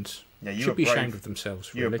and should be ashamed of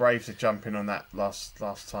themselves. Really. You were brave to jump in on that last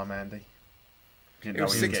time, Andy. It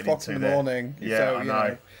was 6 o'clock in the morning. Yeah, so, I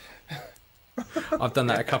know. I've done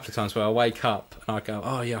that a couple of times where I wake up and I go,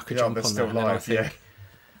 oh yeah, I could jump on still that. And live, then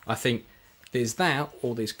I think there's that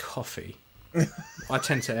or there's coffee. I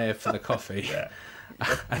tend to err for the coffee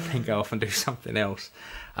and then go off and do something else.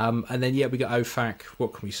 And then we got OFAC.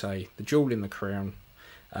 What can we say? The Jewel in the Crown.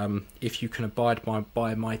 If you can abide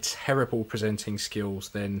by my terrible presenting skills,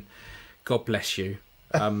 then God bless you.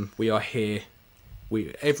 We are here.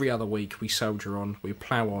 Every other week we soldier on. We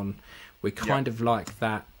plough on. We're kind of like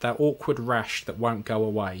that awkward rash that won't go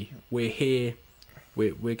away. We're here.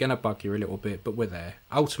 We're going to bug you a little bit, but we're there.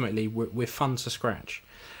 Ultimately, we're fun to scratch.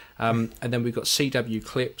 And then we've got CW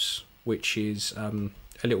Clips, which is a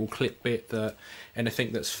little clip bit that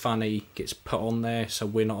anything that's funny gets put on there, so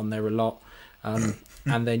we're not on there a lot.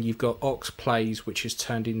 And then you've got Ox Plays, which has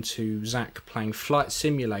turned into Zach playing Flight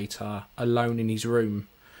Simulator alone in his room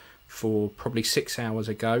for probably 6 hours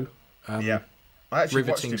ago. I actually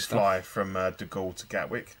watched riveting him stuff. fly from De Gaulle to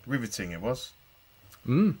Gatwick. Riveting it was.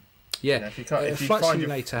 Yeah, if you Flight find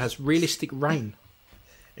Simulator has realistic rain.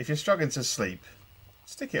 If you're struggling to sleep,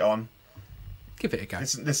 stick it on. Give it a go.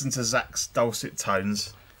 Listen to Zach's dulcet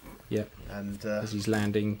tones. Yeah, and as he's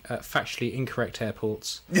landing at factually incorrect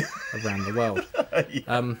airports around the world.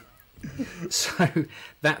 So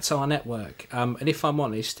that's our network. And if I'm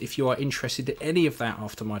honest, if you are interested in any of that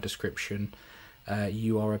after my description,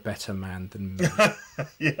 you are a better man than me.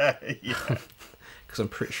 yeah. Because I'm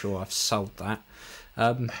pretty sure I've sold that.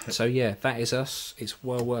 So yeah, that is us. It's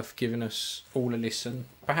well worth giving us all a listen.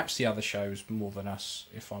 Perhaps the other shows more than us,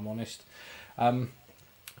 if I'm honest.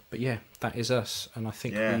 But yeah, that is us, and I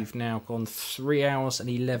think we've now gone 3 hours and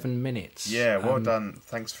 11 minutes. Yeah, well done.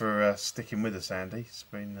 Thanks for sticking with us, Andy. It's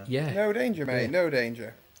been no danger, mate. No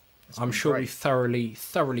danger. I'm sure we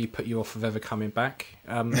thoroughly put you off of ever coming back.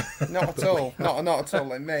 Not at all. Not at all.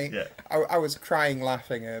 Like me, I was crying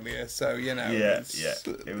laughing earlier, so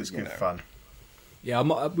it was good fun. Yeah,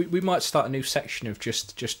 we might start a new section of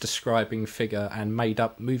just describing figure and made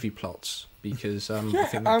up movie plots, because I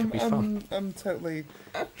think that could be fun. I'm totally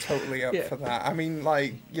up for that. I mean,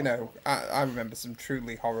 I remember some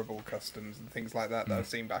truly horrible customs and things like that I've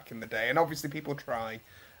seen back in the day, and obviously people try,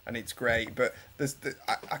 and it's great. But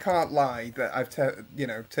I can't lie that I've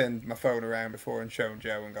turned my phone around before and shown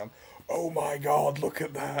Joe and gone, oh my God, look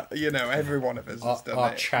at that. Every one of us has done it.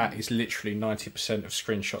 Our chat is literally 90% of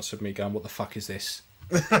screenshots of me going, what the fuck is this?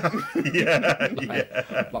 What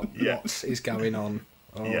is going on?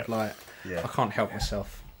 I can't help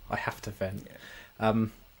myself. I have to vent.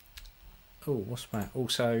 What's that?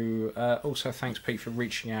 Also, thanks, Pete, for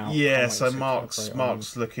reaching out. Yeah, so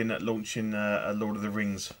Mark's looking at launching a Lord of the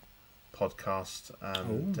Rings podcast.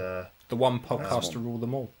 And, the one podcast to rule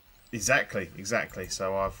them all. Exactly.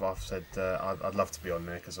 So I've said I'd love to be on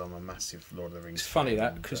there because I'm a massive Lord of the Rings. It's funny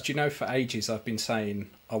that because for ages I've been saying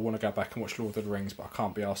I want to go back and watch Lord of the Rings, but I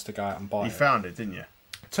can't be asked to go out and buy it. You found it, didn't you?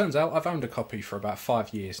 Turns out I've owned a copy for about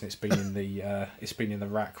 5 years, and it's been in the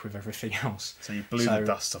rack with everything else. So you blew the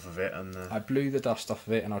dust off of it, and I blew the dust off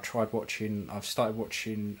of it, and I've started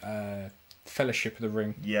watching Fellowship of the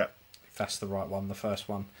Ring. Yeah. If that's the right one, the first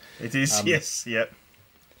one. It is, yes, yep.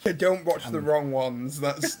 Don't watch the wrong ones.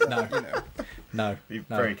 That's No. No.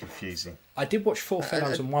 Very confusing. I did watch Four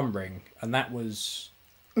Fellows and One Ring, and that was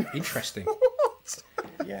interesting.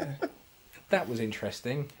 Yeah. That was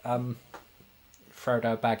interesting.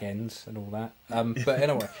 Frodo Baggins and all that. But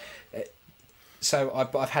anyway, so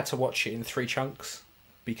I've had to watch it in 3 chunks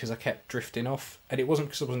because I kept drifting off, and it wasn't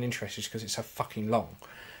because I wasn't interested, it's because it's so fucking long.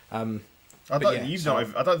 I don't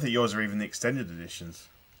think yours are even the extended editions.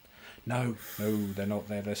 No, they're not.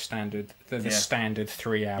 They're the standard. They're the standard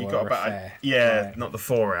 3-hour You got about affair. not the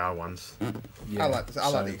 4-hour ones. Yeah, I like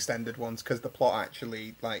the extended ones because the plot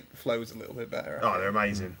actually flows a little bit better. Oh, they're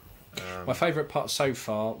amazing. My favourite part so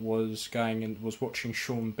far was watching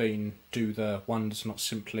Sean Bean do the Wonders Not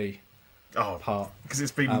Simply part, because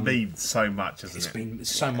it's been memed so much, hasn't it? Been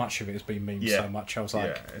so much of it has been memed so much. I was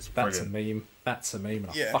like, that's a meme. That's a meme, and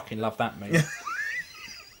I fucking love that meme.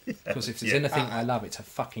 Because if there's anything I love, it's a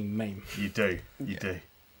fucking meme. You do.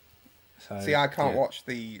 So, see, I can't watch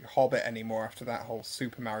The Hobbit anymore after that whole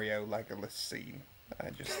Super Mario Legolas scene.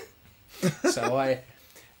 So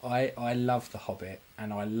I love The Hobbit,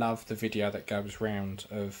 and I love the video that goes round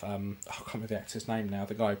of I can't remember the actor's name now.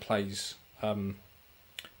 The guy who plays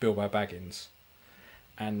Bilbo Baggins,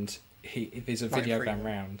 and there's a video going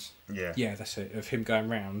round. Yeah, that's it, of him going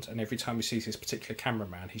round, and every time he sees this particular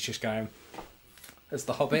cameraman, he's just going as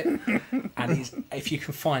the Hobbit. And if you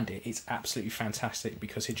can find it, it's absolutely fantastic,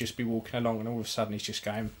 because he'd just be walking along and all of a sudden he's just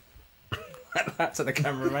going that to the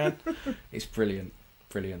cameraman. It's brilliant.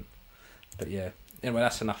 But yeah, anyway,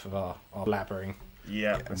 that's enough of our blabbering.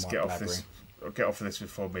 Yeah, let's get off this. I'll get off of this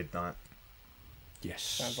before midnight.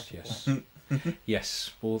 Yes.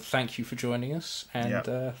 Yes. Well, thank you for joining us, and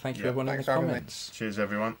thank you everyone in the comments. Cheers,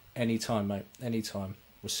 everyone. Anytime, mate. Anytime.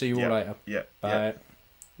 We'll see you all later. Yeah. Bye.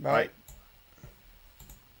 Bye.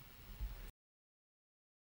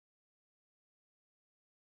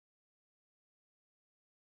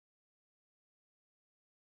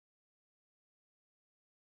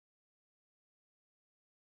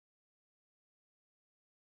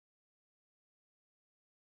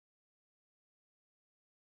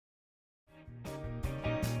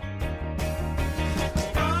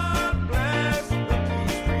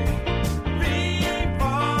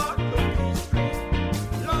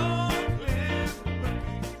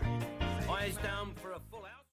 Eyes down for a